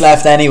couple of minutes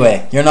left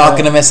anyway. You're not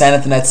going to miss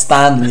anything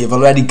outstanding. You've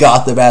already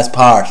got the best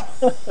part.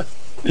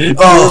 You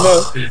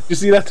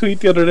see that tweet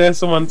the other day?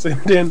 Someone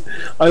sent in,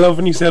 "I love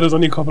when you said there's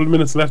only a couple of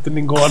minutes left and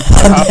then go on."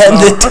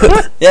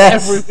 Yeah,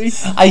 every week.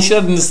 I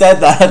shouldn't have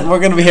said that. We're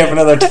going to be here for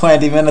another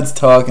 20 minutes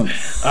talking.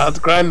 It's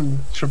grand.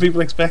 Sure,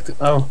 people expect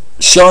it now.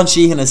 Sean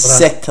Sheehan is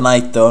sick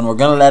tonight though, and we're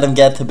going to let him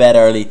get to bed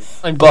early.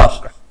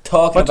 But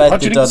talking about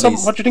the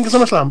Dudleys, what do you think of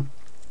SummerSlam?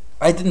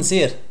 I didn't see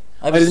it.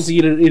 I didn't see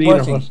it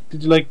either. But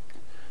did you like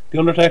The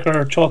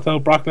Undertaker choked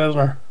out Brock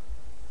Lesnar?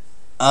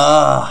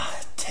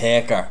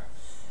 Taker.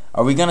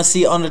 Are we going to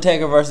see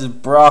Undertaker versus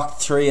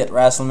Brock 3 at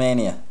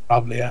WrestleMania?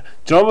 Probably, yeah.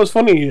 Do you know what's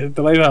funny?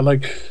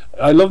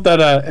 I love that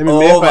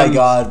MMA Oh my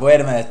god,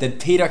 wait a minute. Did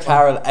Peter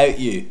Carroll out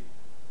you?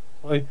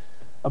 Why?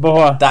 About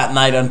what? That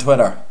night on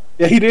Twitter.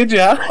 Yeah, he did,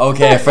 yeah.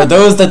 Okay, for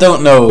those that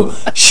don't know,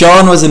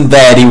 Sean was in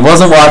bed. He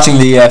wasn't watching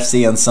the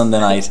UFC on Sunday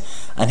night.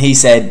 And he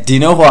said, "Do you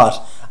know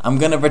what? I'm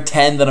going to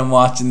pretend that I'm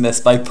watching this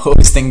by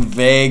posting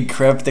vague,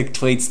 cryptic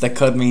tweets that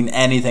could mean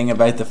anything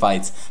about the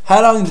fights."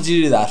 How long did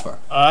you do that for?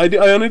 I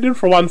only did it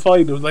for one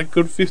fight. It was like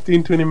good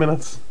 15-20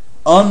 minutes.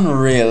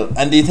 Unreal.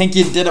 And do you think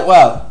you did it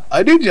well?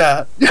 I did,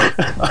 yeah.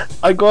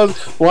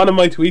 One of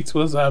my tweets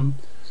was,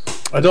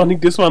 "I don't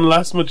think this one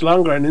lasts much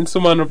longer," and then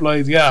someone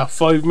replies, "Yeah,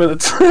 5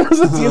 minutes." It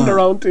was at the end of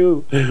round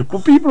 2.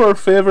 But people were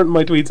favouring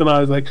my tweets, and I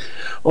was like,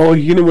 "Oh,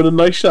 you hit him with a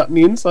nice shot in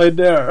the inside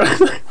there."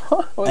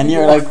 And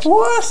you're like,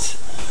 what?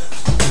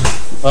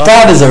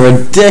 That is a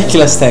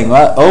ridiculous thing.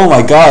 What? Oh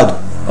my god,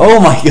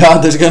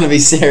 there's going to be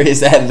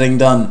serious editing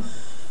done.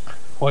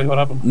 Why, what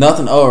happened?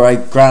 Nothing. Oh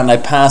right, grand. I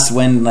passed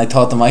wind and I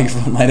thought the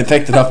microphone might have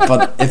picked it up,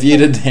 but if you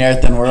didn't hear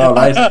it, then we're all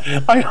right.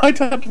 I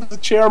thought the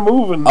chair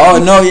moving. Oh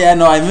no,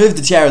 I moved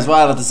the chair as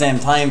well at the same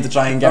time to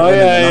try and get rid of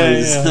the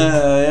noise.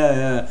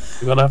 Yeah.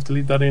 You're gonna have to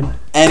leave that in.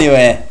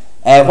 Anyway,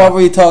 what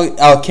were you talking?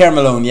 Oh, Kieran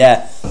Malone,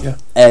 yeah.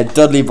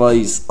 Dudley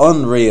Boys,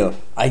 unreal.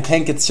 I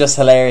think it's just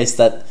hilarious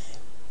that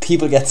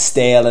people get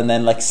stale and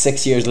then like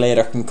 6 years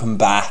later can come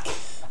back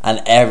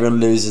and everyone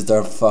loses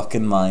their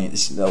fucking mind,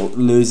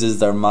 loses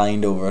their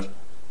mind over it.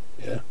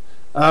 Yeah.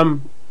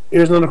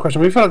 Here's another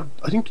question. We've had,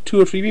 I think,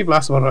 2 or 3 people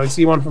asked about it. I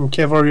see one from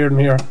Kev O'Riordan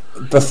here.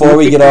 Before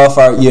we get off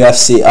our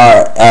UFC,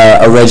 our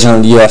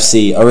original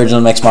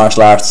mixed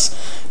martial arts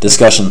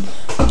discussion,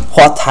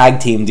 what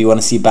tag team do you want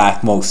to see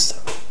back most?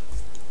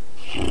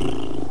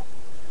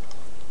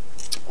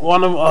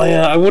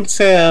 I would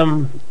say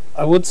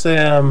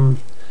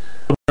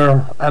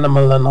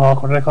Animal and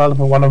Hawk. What do they call it?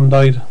 But one of them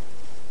died.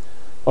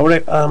 What were they?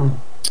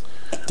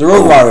 The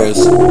Road Warriors.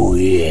 Oh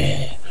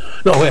yeah.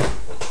 No wait.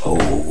 Oh,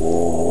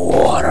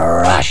 what a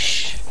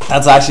rush!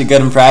 That's actually a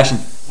good impression.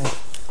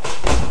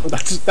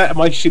 That's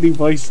my shitty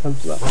voice.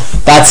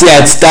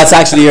 That's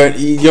actually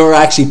you're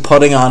actually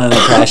putting on an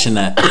impression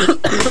now.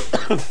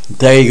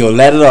 There you go.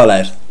 Let it all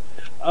out.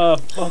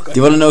 Fuck. Do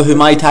you want to know who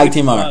my tag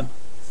team are?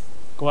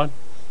 Go on.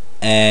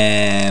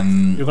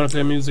 You're gonna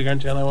play music,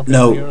 aren't you? And I won't play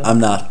no, I'm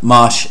not.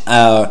 Mosh.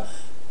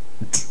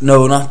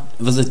 No, not.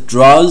 Was it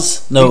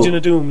Droz? No. Legion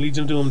of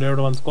Doom. They're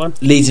the ones. Go on.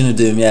 Legion of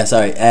Doom. Yeah,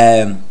 sorry.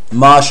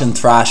 Mosh and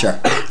Thrasher,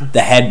 the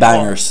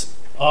Headbangers.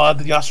 Oh,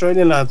 the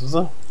Australian lads, was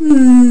it?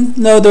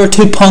 No, they were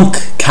two punk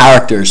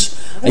characters.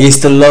 I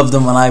used to love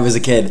them when I was a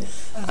kid.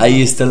 I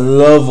used to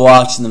love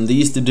watching them. They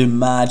used to do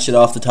mad shit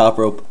off the top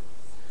rope.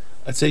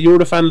 I'd say you were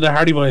the fan of the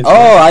Hardy Boys.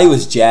 Oh, I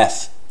was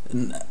Jeff.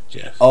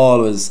 Jeff.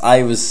 Always.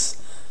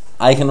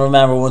 I can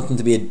remember wanting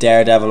to be a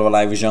daredevil when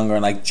I was younger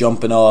and like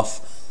jumping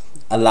off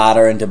a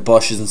ladder into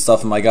bushes and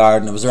stuff in my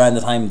garden. It was around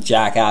the time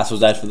Jackass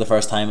was out for the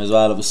first time as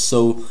well.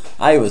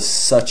 I was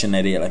such an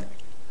idiot. Like.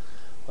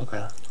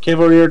 Okay. Kev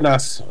O'Riordan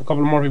asked, a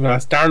couple more people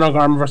asked, Darren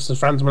O'Gorman versus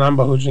Franz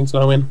Malamba, who do you think's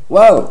going to win?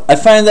 Well, I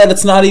found that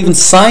it's not even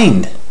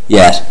signed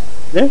yet.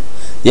 Yeah?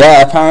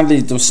 Yeah,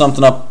 apparently there was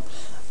something up,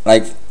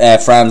 like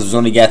Franz was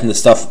only getting the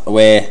stuff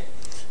away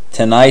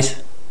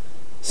tonight.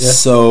 Yeah.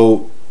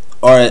 So,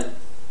 or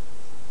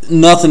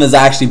nothing is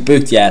actually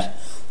booked yet,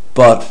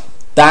 but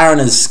Darren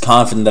is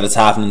confident that it's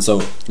happening,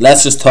 so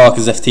let's just talk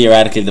as if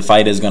theoretically the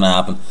fight is going to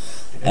happen.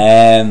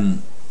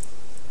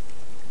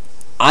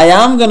 I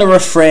am going to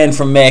refrain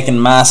from making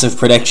massive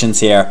predictions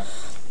here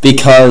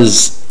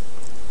because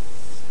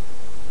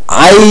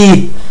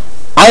I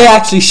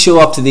actually show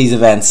up to these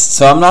events,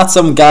 so I'm not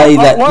some guy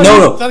that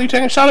no. Are you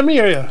taking a shot at me,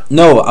 are you?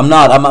 No, I'm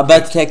not. I'm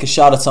about to take a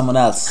shot at someone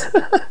else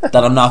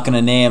that I'm not going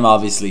to name,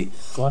 obviously.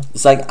 What?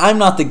 It's like I'm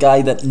not the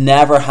guy that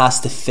never has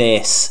to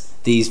face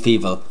these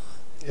people.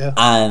 Yeah.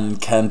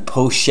 And can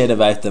post shit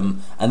about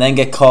them and then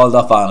get called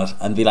up on it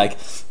and be like,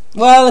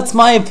 well, it's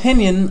my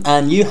opinion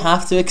and you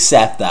have to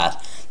accept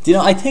that. Do you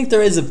know, I think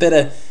there is a bit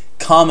of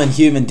common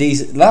human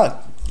decency,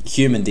 not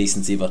human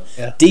decency, but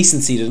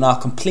decency to not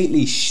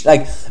completely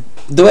like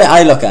the way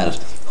I look at it.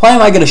 Why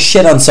am I going to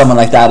shit on someone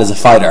like that as a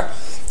fighter?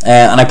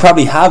 And I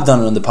probably have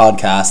done it on the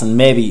podcast, and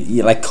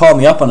maybe like call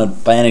me up on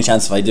it by any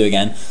chance if I do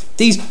again.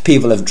 These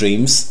people have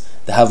dreams,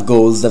 they have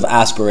goals, they have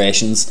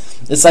aspirations.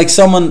 It's like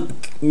someone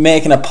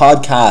making a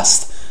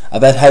podcast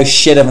about how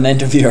shit of an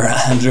interviewer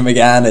Andrew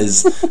McGann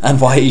is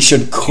and why he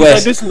should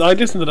quit. I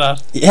listened to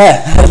that.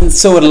 Yeah, and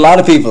so would a lot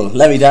of people,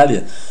 let me tell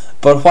you.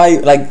 But why,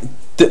 like,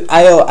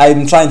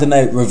 I'm trying to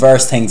now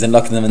reverse things and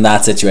look at them in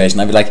that situation.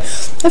 I'd be like,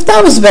 if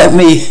that was about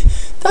me,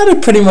 that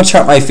would pretty much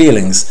hurt my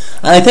feelings.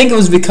 And I think it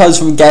was because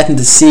from getting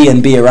to see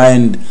and be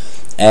around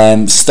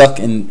stuck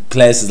in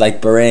places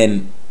like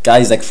Bahrain,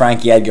 guys like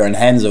Frankie Edgar and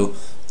Henzo,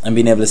 and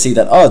being able to see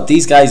that, oh,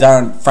 these guys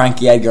aren't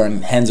Frankie Edgar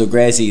and Henzo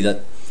Gracie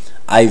that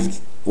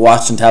I've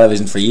watched on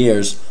television for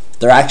years.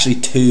 They're actually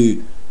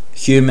two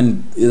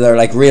human, they're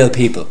like real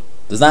people.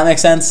 Does that make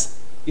sense?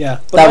 Yeah.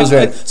 That was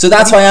real. So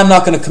that's why I'm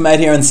not going to come out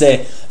here and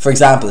say, for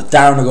example,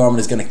 Darren O'Gorman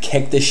is going to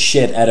kick the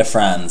shit out of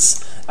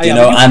Franz. You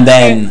know, and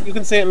then you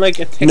can say it like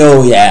a tick.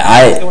 No, yeah,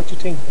 I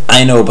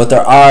I know, but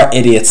there are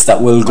idiots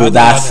that will go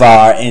that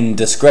far in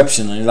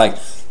description, and you're like,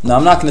 no,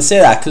 I'm not going to say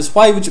that because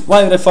why would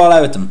I fall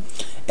out with them?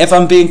 If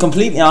I'm being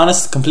completely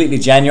honest, completely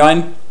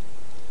genuine,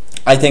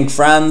 I think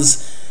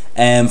Franz,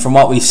 from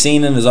what we've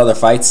seen in his other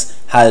fights,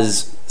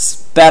 has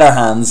better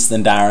hands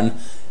than Darren.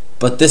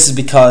 But this is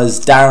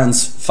because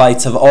Darren's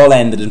fights have all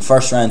ended in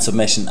first round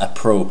submission at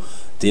pro.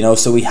 You know,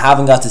 so we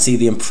haven't got to see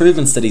the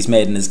improvements that he's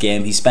made in his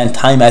game. He spent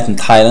time out in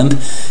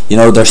Thailand. You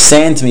know, they're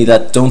saying to me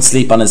that don't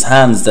sleep on his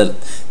hands, that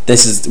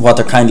this is what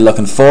they're kind of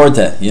looking forward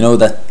to. You know,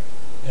 that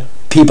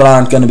people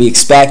aren't going to be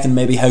expecting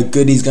maybe how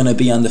good he's going to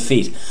be on the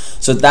feet.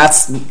 So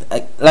that's,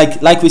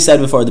 like we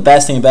said before, the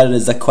best thing about it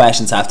is that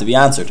questions have to be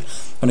answered.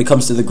 When it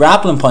comes to the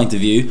grappling point of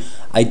view,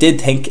 I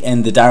did think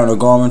in the Darren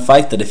O'Gorman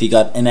fight that if he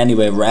got in any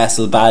way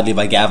wrestled badly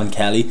by Gavin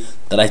Kelly,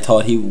 that I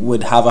thought he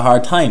would have a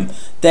hard time.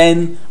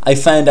 Then I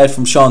found out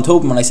from Sean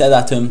Tobin when I said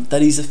that to him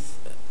that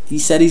he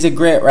said he's a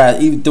great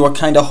wrestler. They were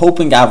kind of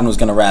hoping Gavin was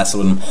going to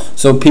wrestle with him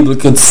so people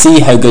could see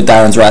how good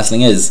Darren's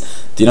wrestling is.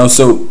 You know,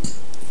 so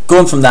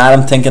going from that,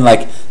 I'm thinking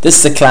like this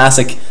is a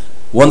classic.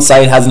 One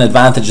side has an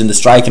advantage in the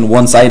striking,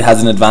 one side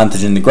has an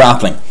advantage in the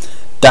grappling.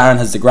 Darren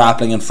has the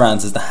grappling and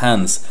Franz has the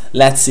hands.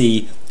 Let's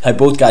see how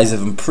both guys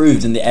have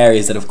improved in the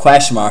areas that have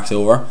question marks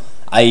over,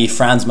 i.e.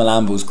 Franz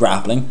Malambo's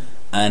grappling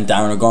and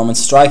Darren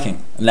O'Gorman's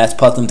striking. And let's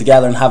put them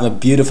together and have a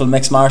beautiful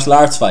mixed martial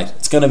arts fight.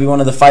 It's going to be one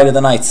of the fight of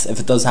the nights if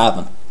it does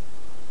happen.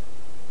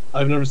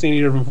 I've never seen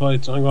either of them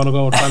fight, so I'm going to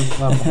go with Franz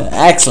Malambo.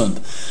 Excellent.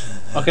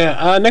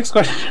 Okay, next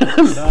question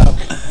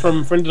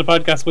from friend of the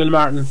podcast, Will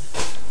Martin.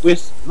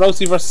 With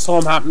Rousey versus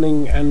Holm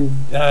happening and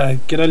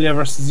Gedalia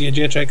versus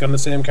Jacek on the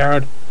same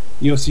card,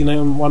 UFC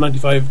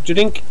 195, do you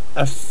think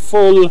a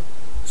full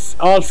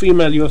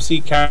all-female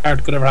UFC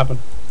card could ever happen?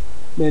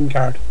 Main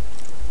card?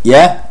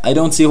 Yeah, I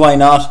don't see why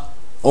not.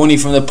 Only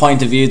from the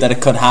point of view that it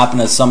could happen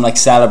as some like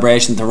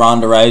celebration to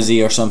Ronda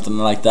Rousey or something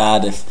like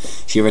that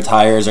if she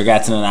retires or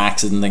gets in an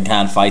accident and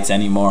can't fight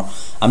anymore.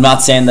 I'm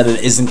not saying that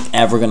it isn't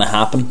ever going to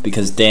happen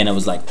because Dana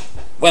was like,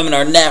 women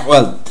are never...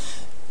 Well,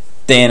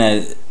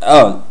 Dana...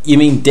 Oh, you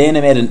mean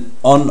Dana made an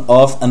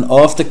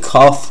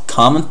off-the-cuff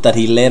comment that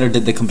he later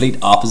did the complete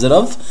opposite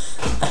of?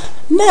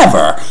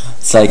 Never.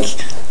 It's like,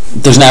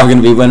 there's never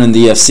going to be women in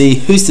the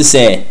UFC. Who's to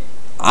say?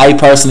 I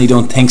personally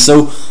don't think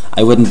so.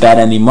 I wouldn't bet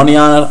any money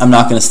on it. I'm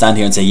not going to stand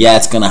here and say, yeah,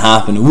 it's going to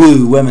happen.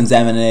 Woo, women's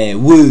MMA.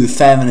 Woo,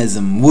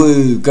 feminism.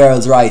 Woo,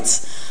 girls'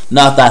 rights.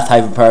 Not that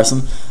type of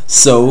person.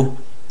 So,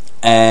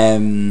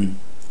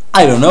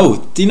 I don't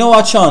know. Do you know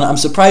what, Sean? I'm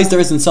surprised there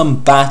isn't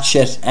some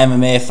batshit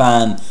MMA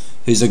fan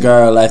who's a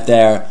girl out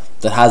there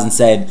that hasn't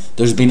said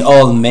there's been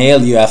all male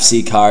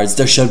UFC cards,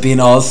 there should be an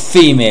all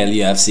female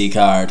UFC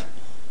card.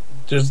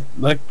 There's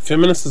like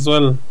feminists as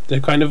well. They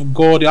kind of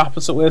go the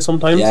opposite way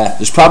sometimes. Yeah,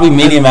 there's probably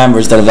media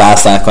members that have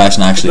asked that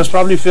question actually. There's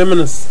probably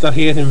feminists that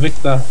hate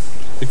Invicta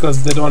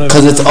because they don't have.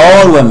 Because it's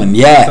all women,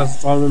 yeah. Because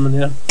it's all women,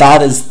 yeah.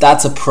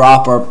 That's a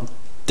proper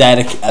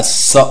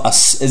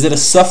is it a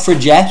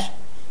suffragette?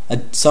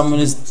 Someone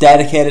who's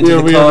dedicated to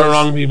the We cause? are the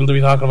wrong people to be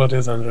talking about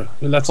this, Andrew.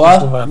 Let's What?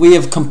 just move on. We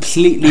have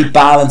completely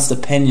balanced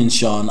opinions,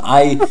 Sean.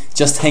 I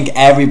just think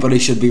everybody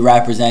should be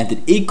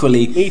represented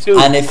equally. Me too.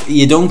 And if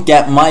you don't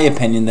get my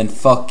opinion, then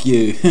fuck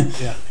you.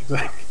 Yeah,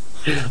 exactly.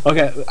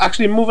 Okay,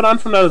 actually, moving on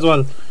from that as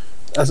well,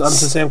 as on the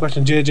same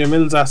question JJ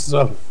Mills asked as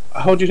well.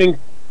 How do you think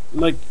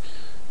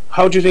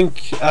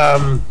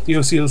the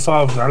UFC will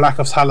solve their lack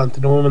of talent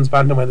in the women's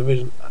bantamweight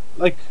division?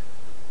 Like,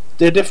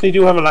 they definitely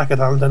do have a lack of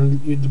talent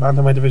in the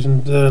bantamweight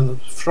division. The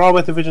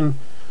strawweight division,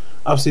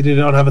 obviously, they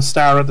don't have a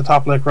star at the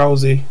top like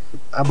Rousey,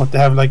 but they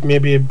have like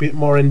maybe a bit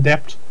more in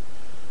depth.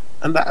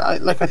 And that,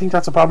 I think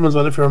that's a problem as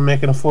well if you're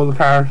making a full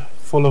card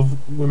full of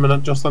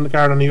women just on the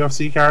card, on the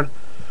UFC card.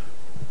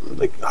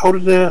 Like,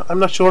 I'm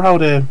not sure how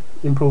they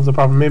improve the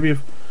problem. Maybe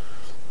if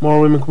more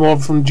women come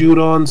over from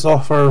judo and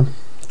stuff, or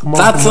come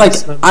over That's from like,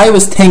 wrestling. I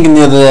was thinking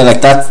the other day,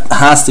 like, that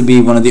has to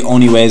be one of the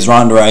only ways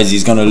Ronda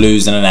Rousey's going to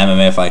lose in an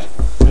MMA fight.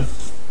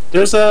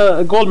 There's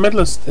a gold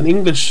medalist, an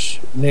English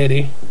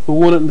lady, who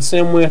won it in the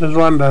same weight as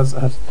Ronda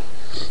at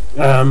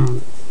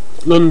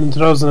London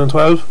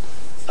 2012.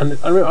 And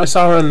I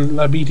saw her in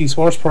a BT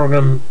Sports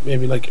program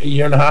maybe like a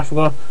year and a half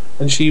ago,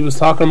 and she was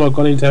talking about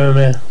going into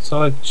MMA. So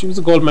like, she was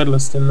a gold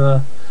medalist in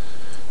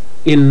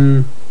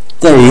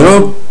There you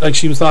go. like,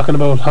 she was talking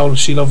about how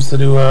she loves to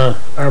do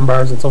arm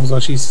bars and stuff. So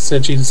she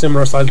said she's a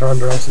similar style to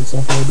Ronda Rousey. So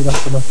maybe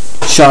that's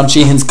enough. Sean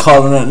Sheehan's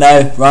calling it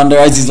now. Ronda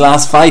Rousey's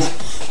last fight.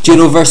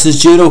 Judo versus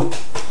judo.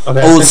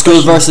 Okay, Old next school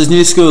question. versus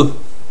new school.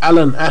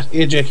 Alan at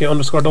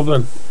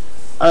AJK_Dublin.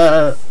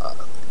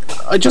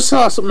 I just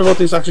saw something about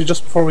this actually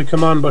just before we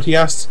come on, but he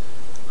asked,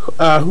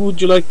 who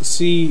would you like to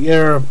see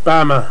Air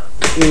Bama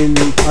in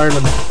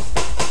Ireland?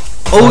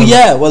 Oh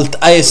yeah, well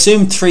I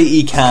assume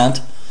 3E can't.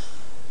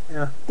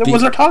 Yeah,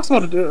 was there talks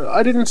about it?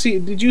 I didn't see.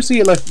 Did you see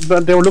it? Like,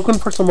 they were looking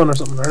for someone or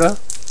something, or that?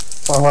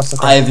 Or what's the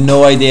I have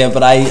no idea,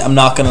 but I'm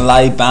not gonna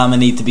lie, Bama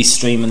need to be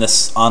streaming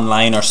this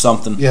online or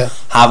something. Yeah.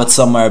 Have it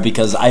somewhere,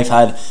 because I've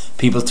had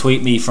people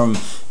tweet me from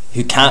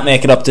who can't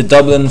make it up to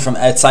Dublin from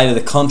outside of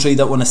the country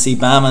that want to see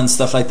Bama and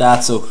stuff like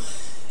that. So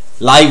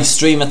live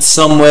stream it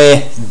some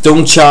way.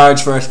 Don't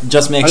charge for it.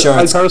 Just make sure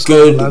I'll it's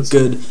periscope it, lads.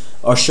 good.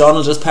 Or Sean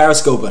will just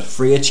periscope it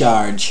free of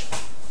charge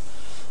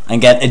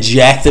and get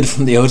ejected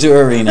from the O2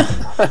 Arena.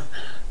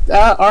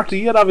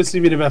 RTE would obviously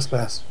be the best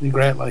place. Be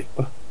great, like.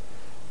 But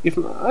if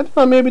I don't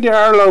know, maybe they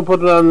are allowed to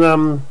put it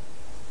on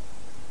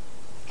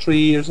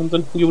 3 or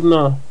something. You wouldn't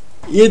know.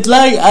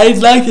 I'd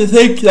like to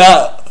think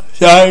that.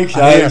 Sorry.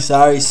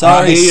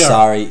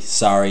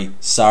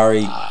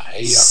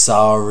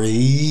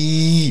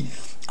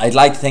 I'd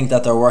like to think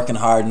that they're working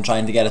hard and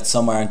trying to get it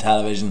somewhere on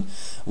television.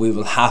 We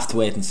will have to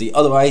wait and see.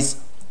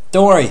 Otherwise,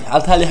 don't worry,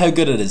 I'll tell you how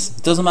good it is.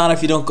 It doesn't matter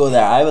if you don't go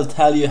there. I will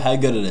tell you how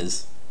good it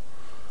is.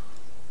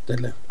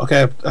 Deadly.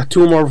 Okay,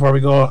 two more before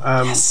we go.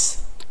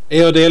 Yes.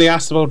 AO Daly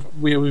asked about,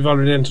 we've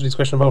already answered this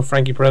question about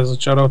Frankie Perez.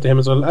 Shout out to him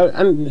as well.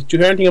 And did you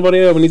hear anything about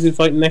AO when he's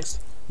fighting next?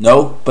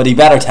 No, but he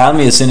better tell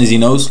me as soon as he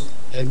knows.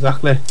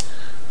 Exactly.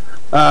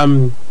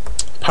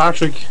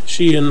 Patrick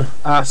Sheehan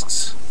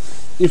asks,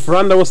 if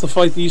Ronda was to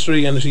fight these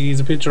three, and she's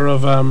a picture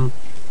of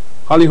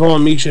Holly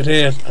Holm, Misha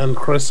Tate and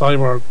Chris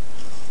Cyborg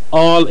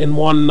all in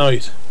one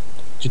night,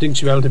 do you think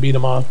she'd be able to beat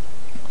them all?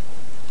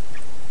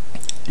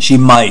 She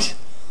might.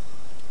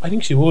 I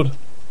think she would.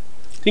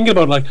 Thinking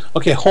about, like,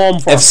 okay, Holm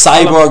for If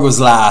Cyborg was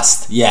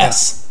last,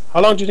 yes. Yeah.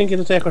 How long do you think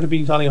it'll take her to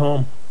beat Holly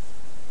Holm?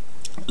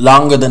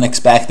 Longer than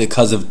expected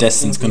because of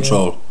distance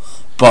control,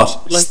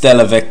 but like,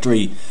 still a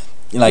victory.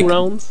 Like 2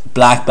 rounds?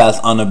 Black belt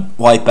on a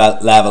white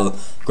belt level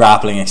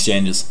grappling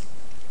exchanges.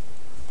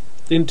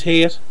 Then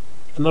Tate,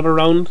 another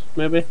round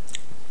maybe.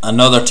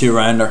 Another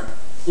 2-rounder.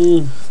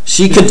 Mm.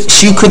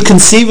 She could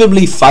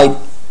conceivably fight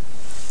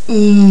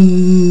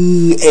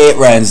 8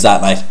 rounds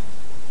that night.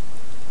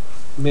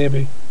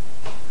 Maybe.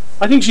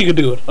 I think she could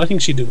do it. I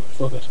think she'd do it.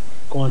 Fuck it.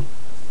 Go on.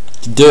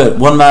 Do it.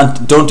 One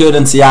man. Don't do it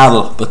in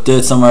Seattle, but do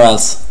it somewhere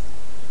else.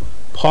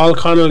 Paul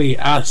Connolly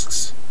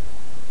asks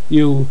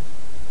you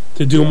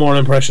to do more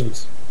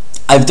impressions.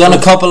 I've done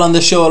a couple on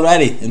the show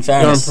already, in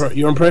fairness.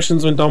 Your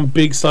impressions went down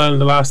big style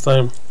the last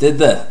time. Did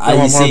they? I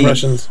want more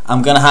impressions.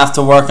 I'm going to have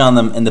to work on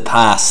them in the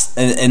past,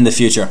 in the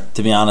future,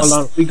 to be honest.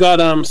 Hold on. We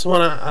got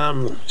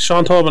someone,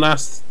 Sean Tobin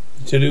asked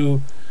to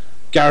do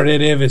Gareth A.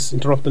 Davis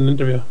interrupting the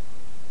interview.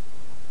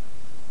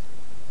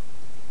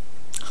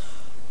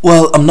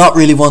 Well, I'm not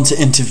really one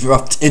to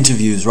interrupt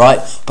interviews, right?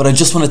 But I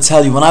just want to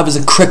tell you, when I was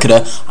a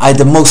cricketer, I had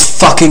the most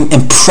fucking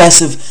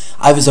impressive...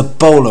 I was a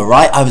bowler,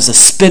 right? I was a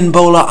spin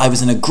bowler, I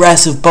was an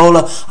aggressive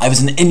bowler, I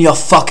was an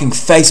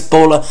in-your-fucking-face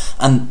bowler,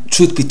 and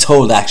truth be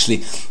told,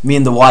 actually, me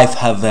and the wife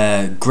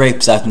have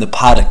grapes out in the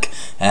paddock,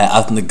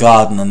 out in the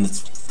garden, and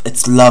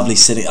it's lovely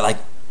sitting... Like,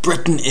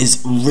 Britain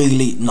is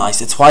really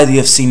nice. It's why the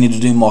UFC need to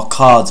do more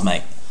cards,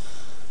 mate.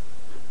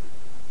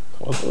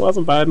 It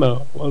wasn't bad,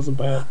 no. It wasn't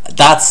bad.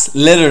 That's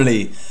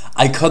literally...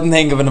 I couldn't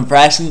think of an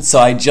impression, so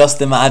I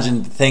just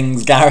imagined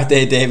things Gareth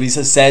A. Davies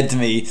has said to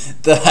me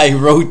that I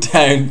wrote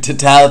down to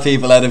tell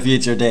people at a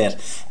future date.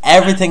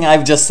 Everything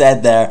I've just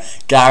said there,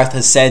 Gareth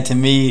has said to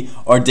me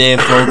or Dave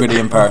Fogarty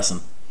in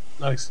person.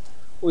 Nice.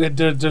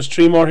 There's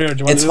 3 more here.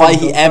 It's why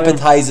he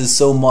empathises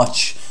so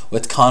much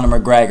with Conor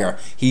McGregor.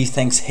 He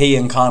thinks he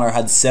and Conor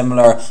had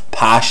similar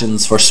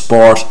passions for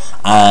sport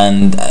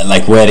and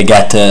like way to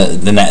get to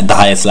the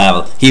highest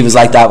level. He was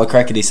like that with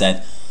cricket, he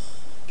said.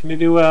 Can you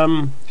do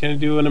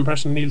an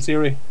impression of Neil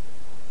Seary?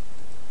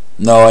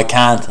 No, I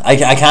can't. I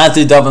can't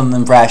do Dublin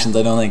impressions,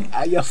 I don't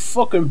think. You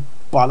fucking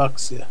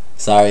bollocks, yeah.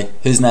 Sorry.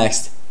 Who's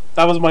next?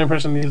 That was my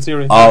impression of Neil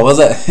Seary. Oh, was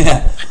it?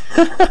 Yeah.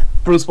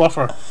 Bruce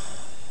Buffer.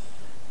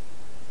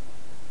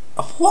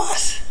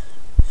 What?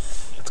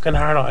 It's kind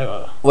of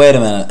hard. Wait a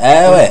minute.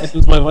 I'd Wait.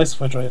 lose my voice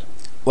if I tried.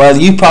 Well,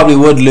 you probably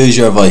would lose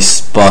your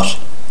voice, but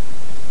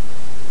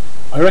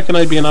I reckon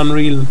I'd be an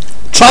unreal.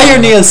 try your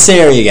Neil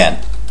Seary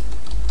again.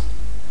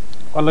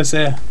 What'll I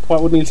say?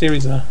 What would Neil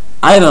Seary say?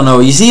 I don't know.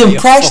 You see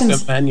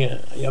impressions.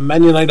 You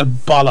Man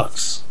United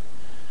bollocks.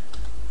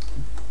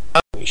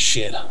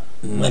 Shit.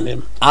 My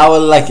name. I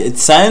will like. It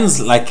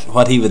sounds like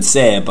what he would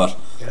say, but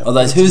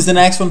otherwise, who's the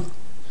next one?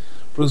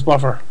 Bruce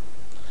Buffer.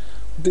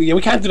 Yeah,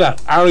 we can't do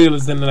that. Ariel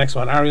is then the next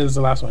one. Ariel is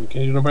the last one.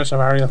 Can you do an impression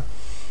of Ariel?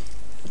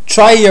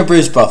 Try your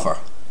Bruce Buffer.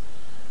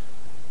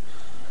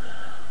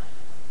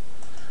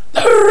 The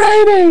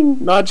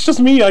rating. No, it's just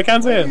me. I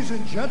can't say it.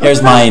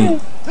 Here's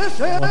mine.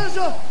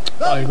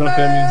 Oh, you're gonna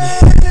play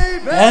music.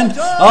 End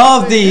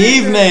of the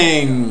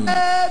evening.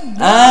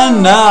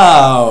 And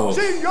now,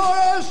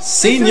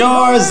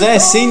 senores e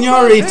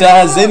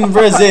senoritas in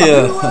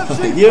Brazil,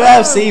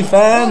 UFC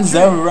fans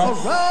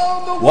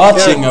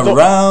watching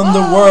around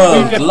the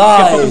world Get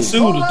live. fucking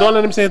sued. Don't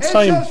let him say it's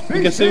time.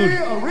 We get sued.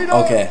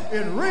 Okay.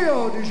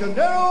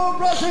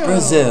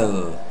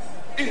 Brazil.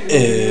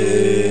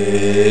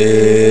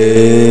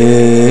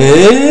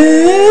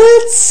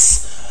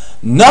 It's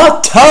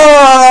not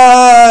time.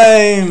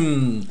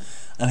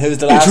 And who's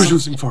the last?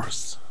 Introducing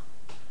first.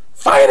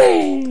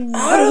 Fighting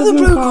Out of the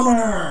blue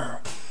corner.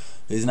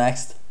 Who's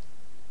next?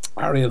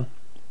 Ariel.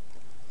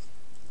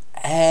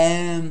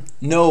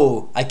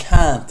 No, I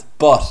can't.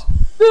 But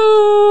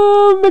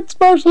Mixed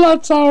martial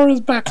arts hour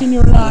is back in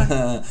your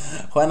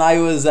life. when I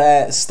was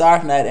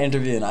starting out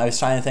interviewing, I was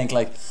trying to think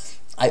like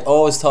I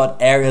always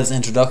thought Ariel's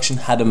introduction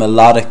had a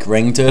melodic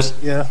ring to it.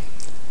 Yeah.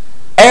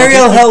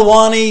 Ariel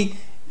Helwani,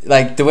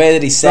 like the way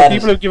that he said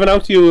People it. have given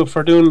out to you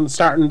for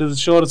starting the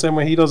show the same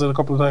way he does it a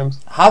couple of times.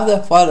 Have the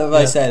what have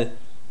I said?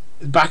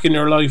 Back in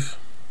your life.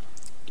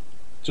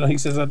 Do you know he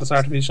says that at the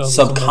start of his show?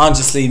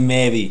 Subconsciously,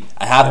 maybe.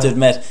 I have to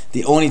admit,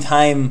 the only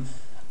time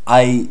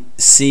I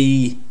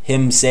see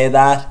him say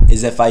that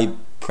is if I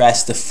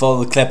press the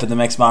full clip of the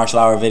Mixed Martial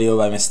Hour video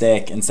by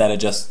mistake instead of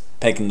just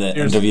picking the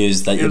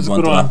interviews that you'd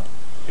want to on.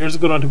 Here's a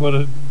good one to go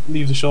to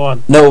leave the show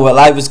on. No, well,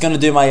 I was going to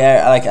do my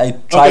like I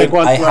tried. Okay,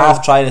 I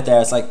half tried it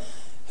there. It's like,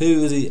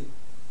 who is he?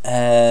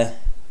 The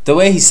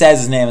way he says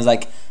his name is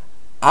like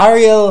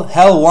Ariel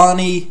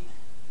Helwani.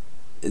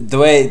 The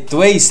way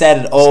he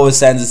said it always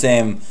sounds the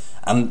same,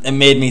 and it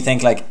made me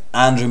think like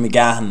Andrew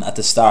McGahan at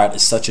the start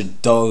is such a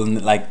dull,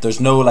 like there's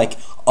no like,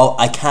 oh,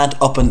 I can't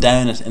up and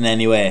down it in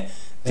any way.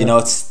 You know,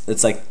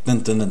 it's like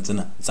dun, dun, dun,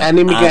 dun. It's like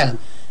Andy McGahan.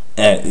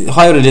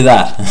 How would I do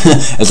that?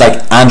 It's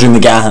like Andrew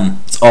McGahan.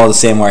 It's all the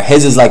same. Where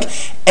his is like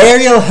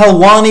Ariel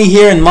Helwani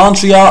here in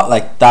Montreal,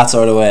 like that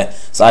sort of way.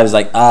 So I was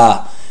like,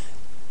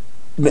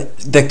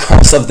 the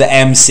curse of the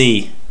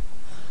MC.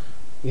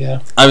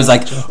 Yeah. I was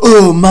like,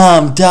 oh,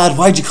 Mom, Dad,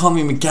 why'd you call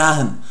me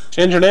McGahan?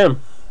 Change your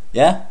name.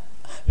 Yeah?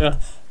 Yeah.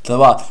 So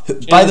what?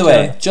 By the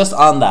way, just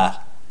on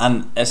that,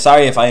 and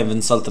sorry if I have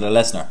insulted a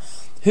listener,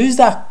 who's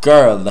that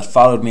girl that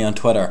followed me on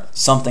Twitter?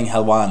 Something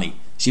Helwani.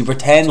 She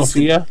pretends.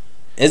 Sophia.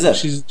 Is it?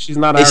 She's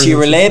not. Is she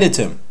related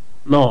to him?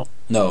 No.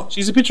 No.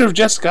 She's a picture of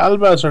Jessica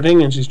Alba as her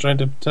thing, and she's trying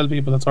to tell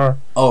people it's her.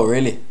 Oh,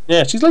 really?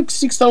 Yeah, she's like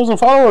 6,000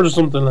 followers or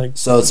something like.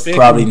 So it's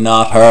probably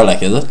not her,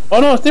 like, is it? Oh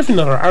no, it's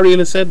definitely not her. Ariel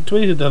has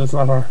tweeted that it's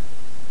not her.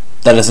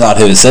 That it's not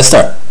his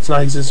sister. It's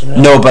not his sister.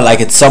 Yeah. No, but like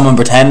it's someone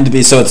pretending to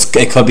be. So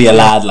it could be a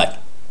lad, like.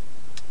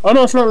 Oh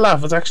no, it's not a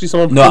laugh. It's actually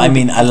someone. No, I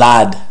mean a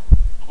lad.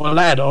 Oh, a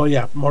lad. Oh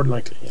yeah, more than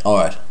likely. Yeah. All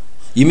right.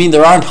 You mean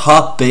there aren't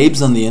hot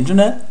babes on the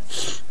internet?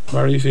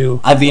 Very few.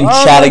 I've been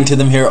chatting to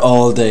them here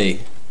all day.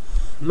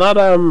 Not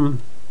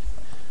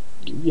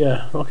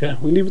Yeah. Okay,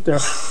 we leave it there.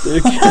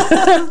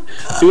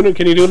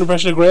 Can you do an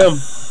impression of Graham?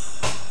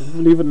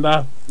 We'll leave it in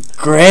that.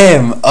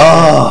 Graham.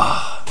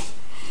 Oh.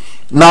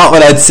 Not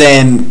without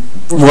saying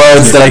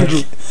words that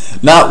I.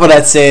 Not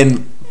without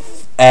saying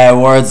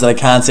words that I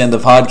can't say on the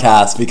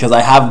podcast because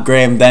I have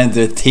Graham down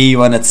to a T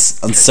when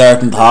it's on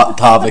certain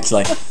topics.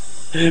 Like,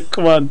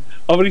 Come on.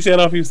 What would he say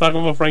if he was talking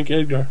about Frank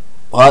Edgar?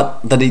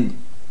 what? That he.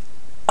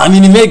 I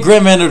mean, he made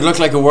Graham Maynard look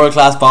like a world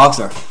class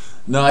boxer.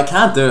 No, I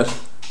can't do it.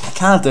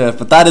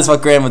 But that is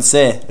what Graham would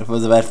say if it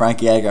was about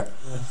Frankie Edgar.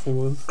 Yes, it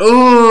was.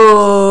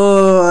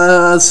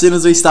 Oh, as soon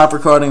as we stop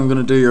recording, I'm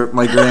going to do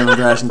my Graham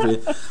impression for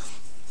you.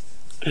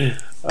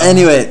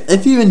 Anyway,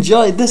 if you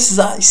enjoyed this,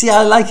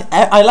 I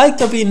like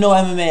there being no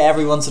MMA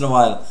every once in a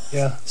while.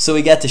 Yeah. So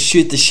we get to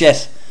shoot the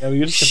shit. Yeah, we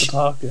just get to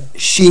talk, yeah.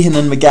 Sheehan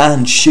and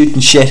McGahan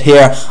shooting shit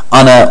here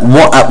on at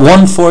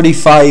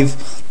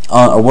 1:45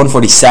 or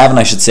 1:47,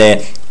 I should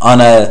say, on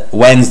a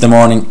Wednesday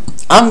morning.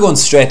 I'm going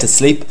straight to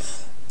sleep.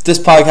 This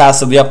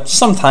podcast will be up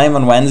sometime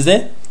on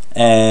Wednesday.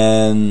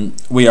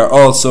 We are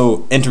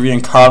also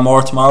interviewing Carl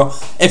Moore tomorrow.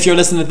 If you're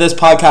listening to this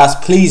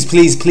podcast, please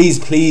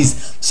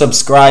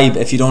subscribe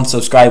if you don't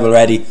subscribe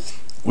already.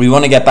 We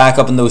want to get back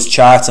up in those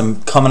charts.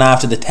 I'm coming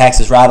after the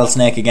Texas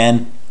Rattlesnake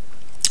again.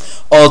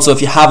 Also,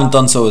 if you haven't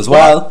done so as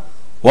well,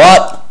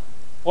 What?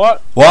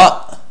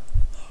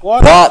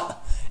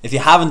 If you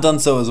haven't done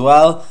so as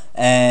well,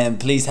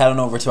 please head on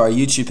over to our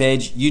YouTube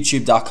page,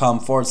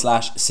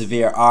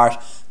 youtube.com/severe art.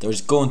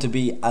 There's going to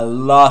be a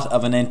lot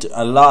of interviews.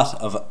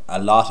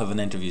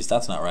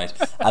 That's not right.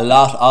 A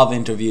lot of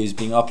interviews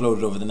being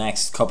uploaded over the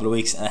next couple of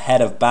weeks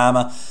ahead of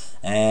BAMA.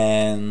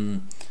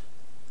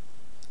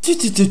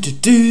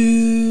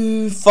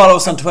 Follow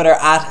us on Twitter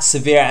at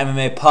Severe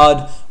MMA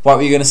Pod. What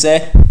were you going to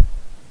say?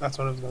 That's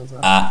what I was going to say.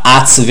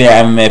 At Severe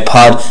MMA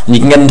Pod, and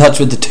you can get in touch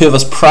with the two of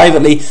us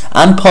privately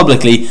and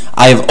publicly.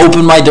 I have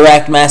opened my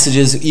direct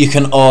messages. You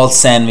can all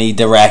send me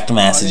direct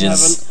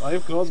messages. I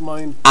have closed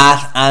mine.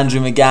 At Andrew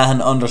McGahan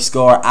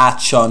 _ at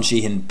Sean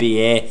Sheehan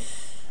BA.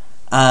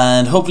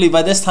 And hopefully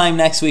by this time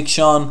next week,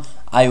 Sean,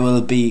 I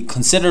will be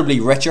considerably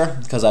richer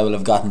because I will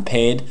have gotten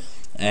paid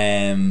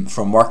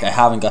from work. I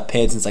haven't got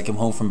paid since I came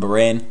home from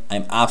Bahrain.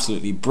 I'm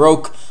absolutely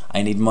broke.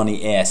 I need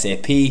money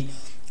ASAP.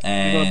 What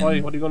are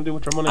you going to do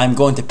with your money? I'm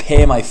going to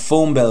pay my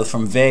phone bill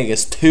from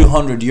Vegas,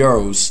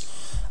 €200.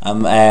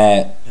 I'm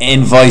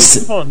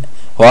invoice.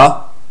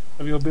 What?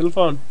 Have you a bill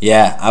phone?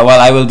 Yeah,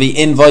 I will be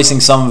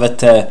invoicing some of it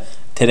to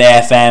the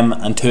FM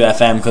and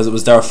 2FM because it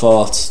was their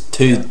fault.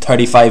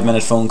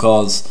 35-minute phone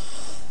calls,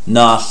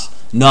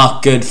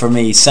 not good for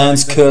me.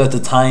 Sounds cool at the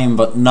time,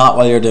 but not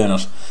while you're doing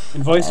it.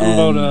 Invoicing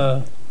about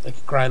like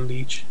 $1,000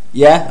 each.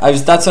 Yeah,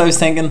 that's what I was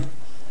thinking.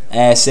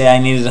 Say I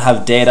needed to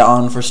have data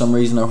on for some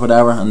reason or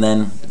whatever, and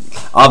then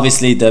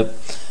obviously do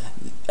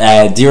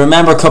you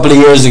remember a couple of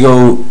years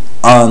ago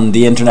on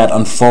the internet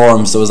on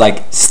forums there was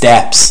like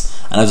steps,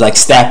 and I was like,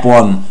 step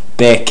 1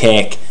 bake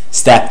cake,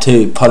 step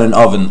 2 put in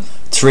oven,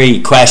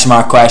 3 ? 4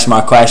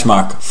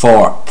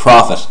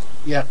 profit.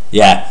 Yeah,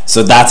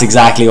 so that's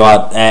exactly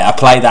what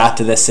apply that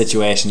to this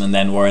situation and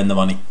then we're in the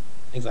money.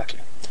 Exactly.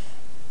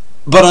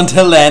 But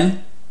until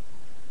then,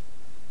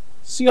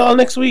 see you all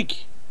next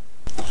week.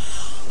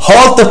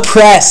 Halt the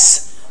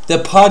press. The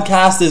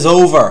podcast is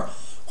over.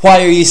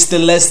 Why are you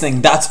still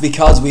listening? That's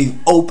because we've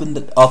opened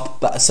it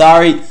up.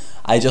 Sorry,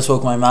 I just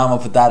woke my mum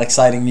up with that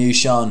exciting news,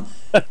 Sean.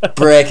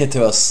 Break it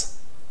to us.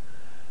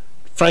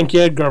 Frankie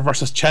Edgar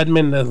versus Chad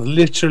Mendes,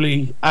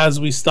 literally as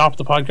we stop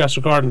the podcast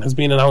recording, has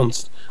been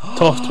announced.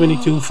 Tough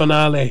 22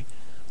 finale.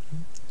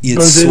 You'd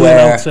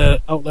Brazilian swear.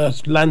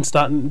 outlet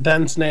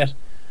Lancenet.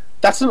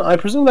 I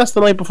presume that's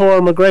the night before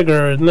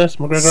McGregor, isn't it?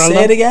 McGregor. Say Aldo?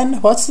 it again.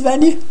 What's the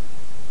venue?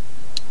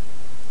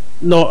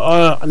 No,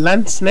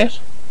 Lancenet.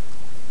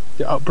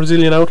 The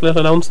Brazilian outlet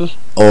announced it.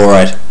 All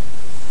right.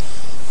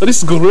 But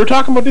this is good. We were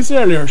talking about this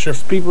earlier. Sure,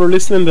 if people are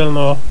listening, they'll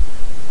know.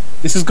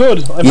 This is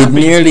good. You'd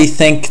nearly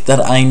think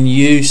that I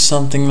knew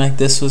something like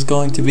this was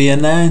going to be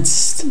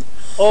announced.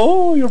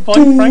 Oh, your boy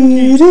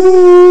Frankie.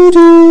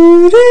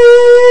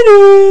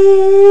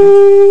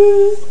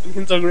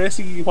 Hinto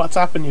Gracie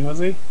WhatsApping you, has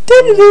he?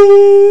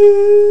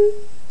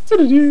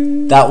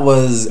 That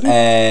was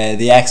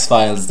the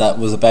X-Files that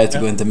was about to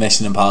go into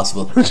Mission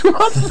Impossible.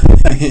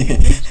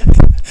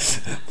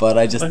 But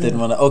I just didn't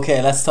want to.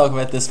 Okay, let's talk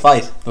about this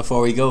fight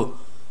before we go.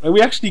 We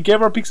actually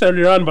gave our picks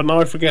earlier on, but now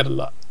I forget a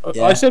lot.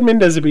 Yeah. I said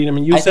Mendes would beat him,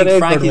 and you said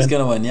think Edgar Frankie's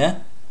going to win, yeah?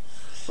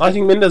 I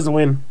think Mendes will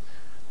win.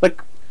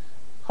 Like,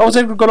 how is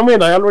Edgar going to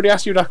win? I already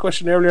asked you that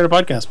question earlier in the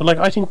podcast, but like,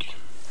 I think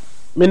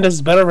Mendes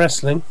is better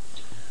wrestling.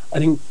 I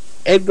think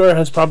Edgar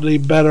has probably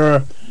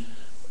better.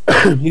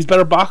 He's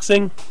better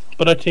boxing,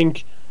 but I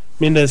think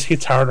Mendes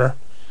hits harder.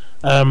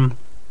 I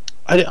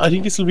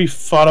think this will be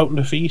fought out in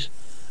the feet,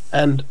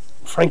 and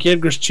Frankie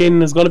Edgar's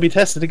chin is going to be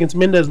tested against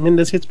Mendes.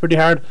 Mendes hits pretty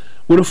hard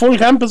with a full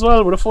camp as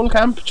well. With a full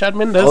camp, Chad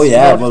Mendes. Oh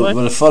yeah,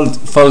 with a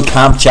full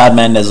camp, Chad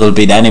Mendes will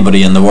beat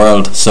anybody in the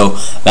world. So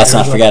let's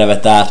not forget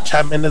about that.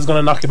 Chad Mendes is going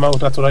to knock him out.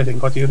 That's what I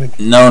think. What do you think?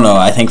 No,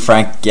 I think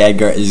Frankie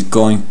Edgar is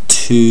going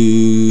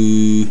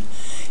to.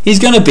 He's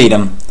going to beat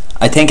him.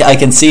 I think I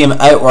can see him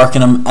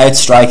outworking him,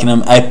 outstriking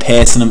him,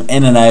 outpacing him,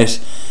 in and out.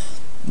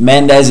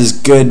 Mendes is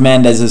good,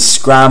 Mendes is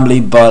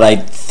scrambly, but I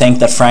think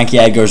that Frankie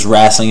Edgar's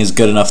wrestling is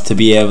good enough to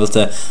be able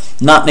to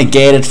not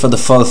negated for the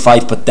full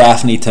fight, but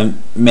definitely to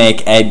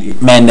make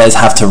Mendes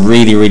have to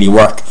really, really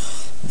work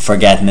for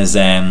getting his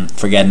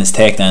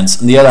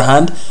takedowns. On the other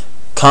hand,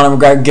 Conor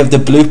McGregor give the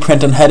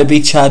blueprint on how to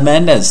beat Chad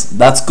Mendes.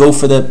 That's go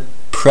for the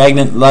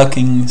pregnant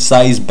looking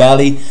size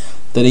belly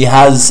that he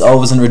has,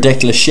 always in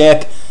ridiculous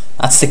shape.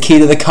 That's the key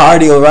to the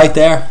cardio right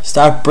there.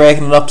 Start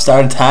breaking it up,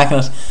 start attacking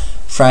it.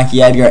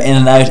 Frankie Edgar in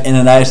and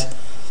out.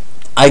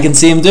 I can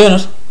see him doing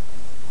it.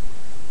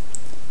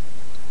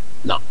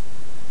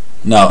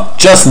 No,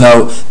 just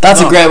no.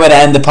 That's a great way to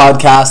end the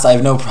podcast. I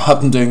have no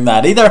problem doing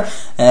that either.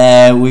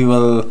 We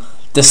will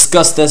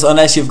discuss this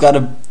unless you've got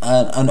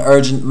an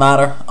urgent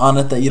matter on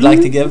it that you'd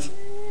like to give.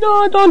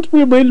 No, I don't.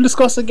 We'll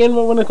discuss again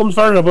when it comes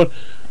further. But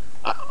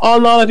all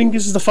in all, I think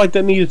this is the fight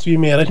that needed to be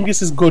made. I think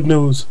this is good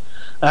news.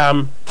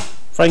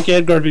 Frankie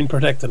Edgar had been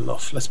protected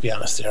enough. Let's be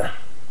honest here.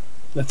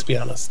 Let's be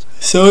honest.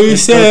 So you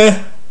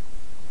say?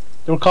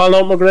 They were calling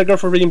out McGregor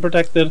for being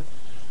protected.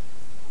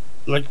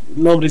 Like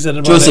nobody said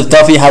about Joseph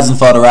Duffy hasn't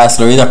fought a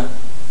wrestler either.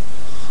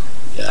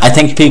 Yeah. I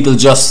think people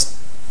just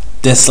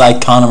dislike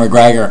Conor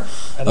McGregor.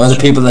 Or the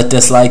people that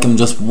dislike him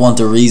just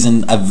want a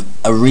reason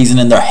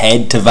in their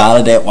head to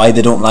validate why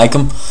they don't like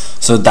him.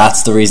 So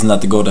that's the reason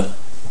that they go to.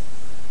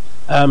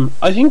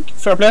 I think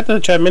fair play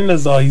to Chad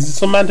Mendes though. He's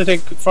some man to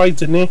take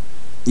fights, isn't he?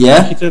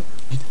 Yeah. He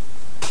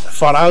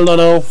fought Aldo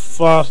now,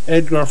 fought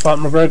Edgar, fought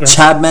McGregor.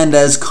 Chad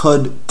Mendes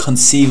could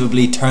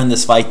conceivably turn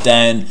this fight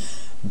down,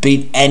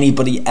 beat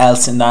anybody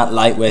else in that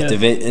lightweight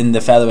in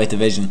the featherweight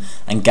division,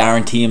 and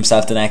guarantee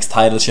himself the next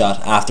title shot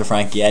after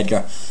Frankie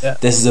Edgar. Yeah.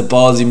 This is a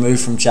ballsy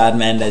move from Chad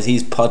Mendes.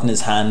 He's putting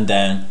his hand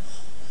down.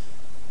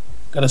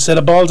 Got a set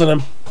of balls on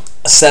him.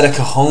 A set of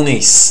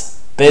cojones.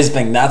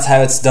 Bisbing, that's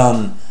how it's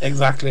done.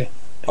 Exactly.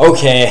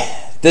 Okay,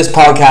 this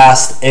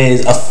podcast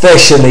is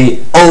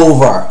officially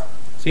over.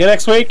 See you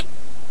next week.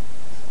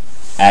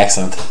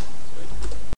 Excellent.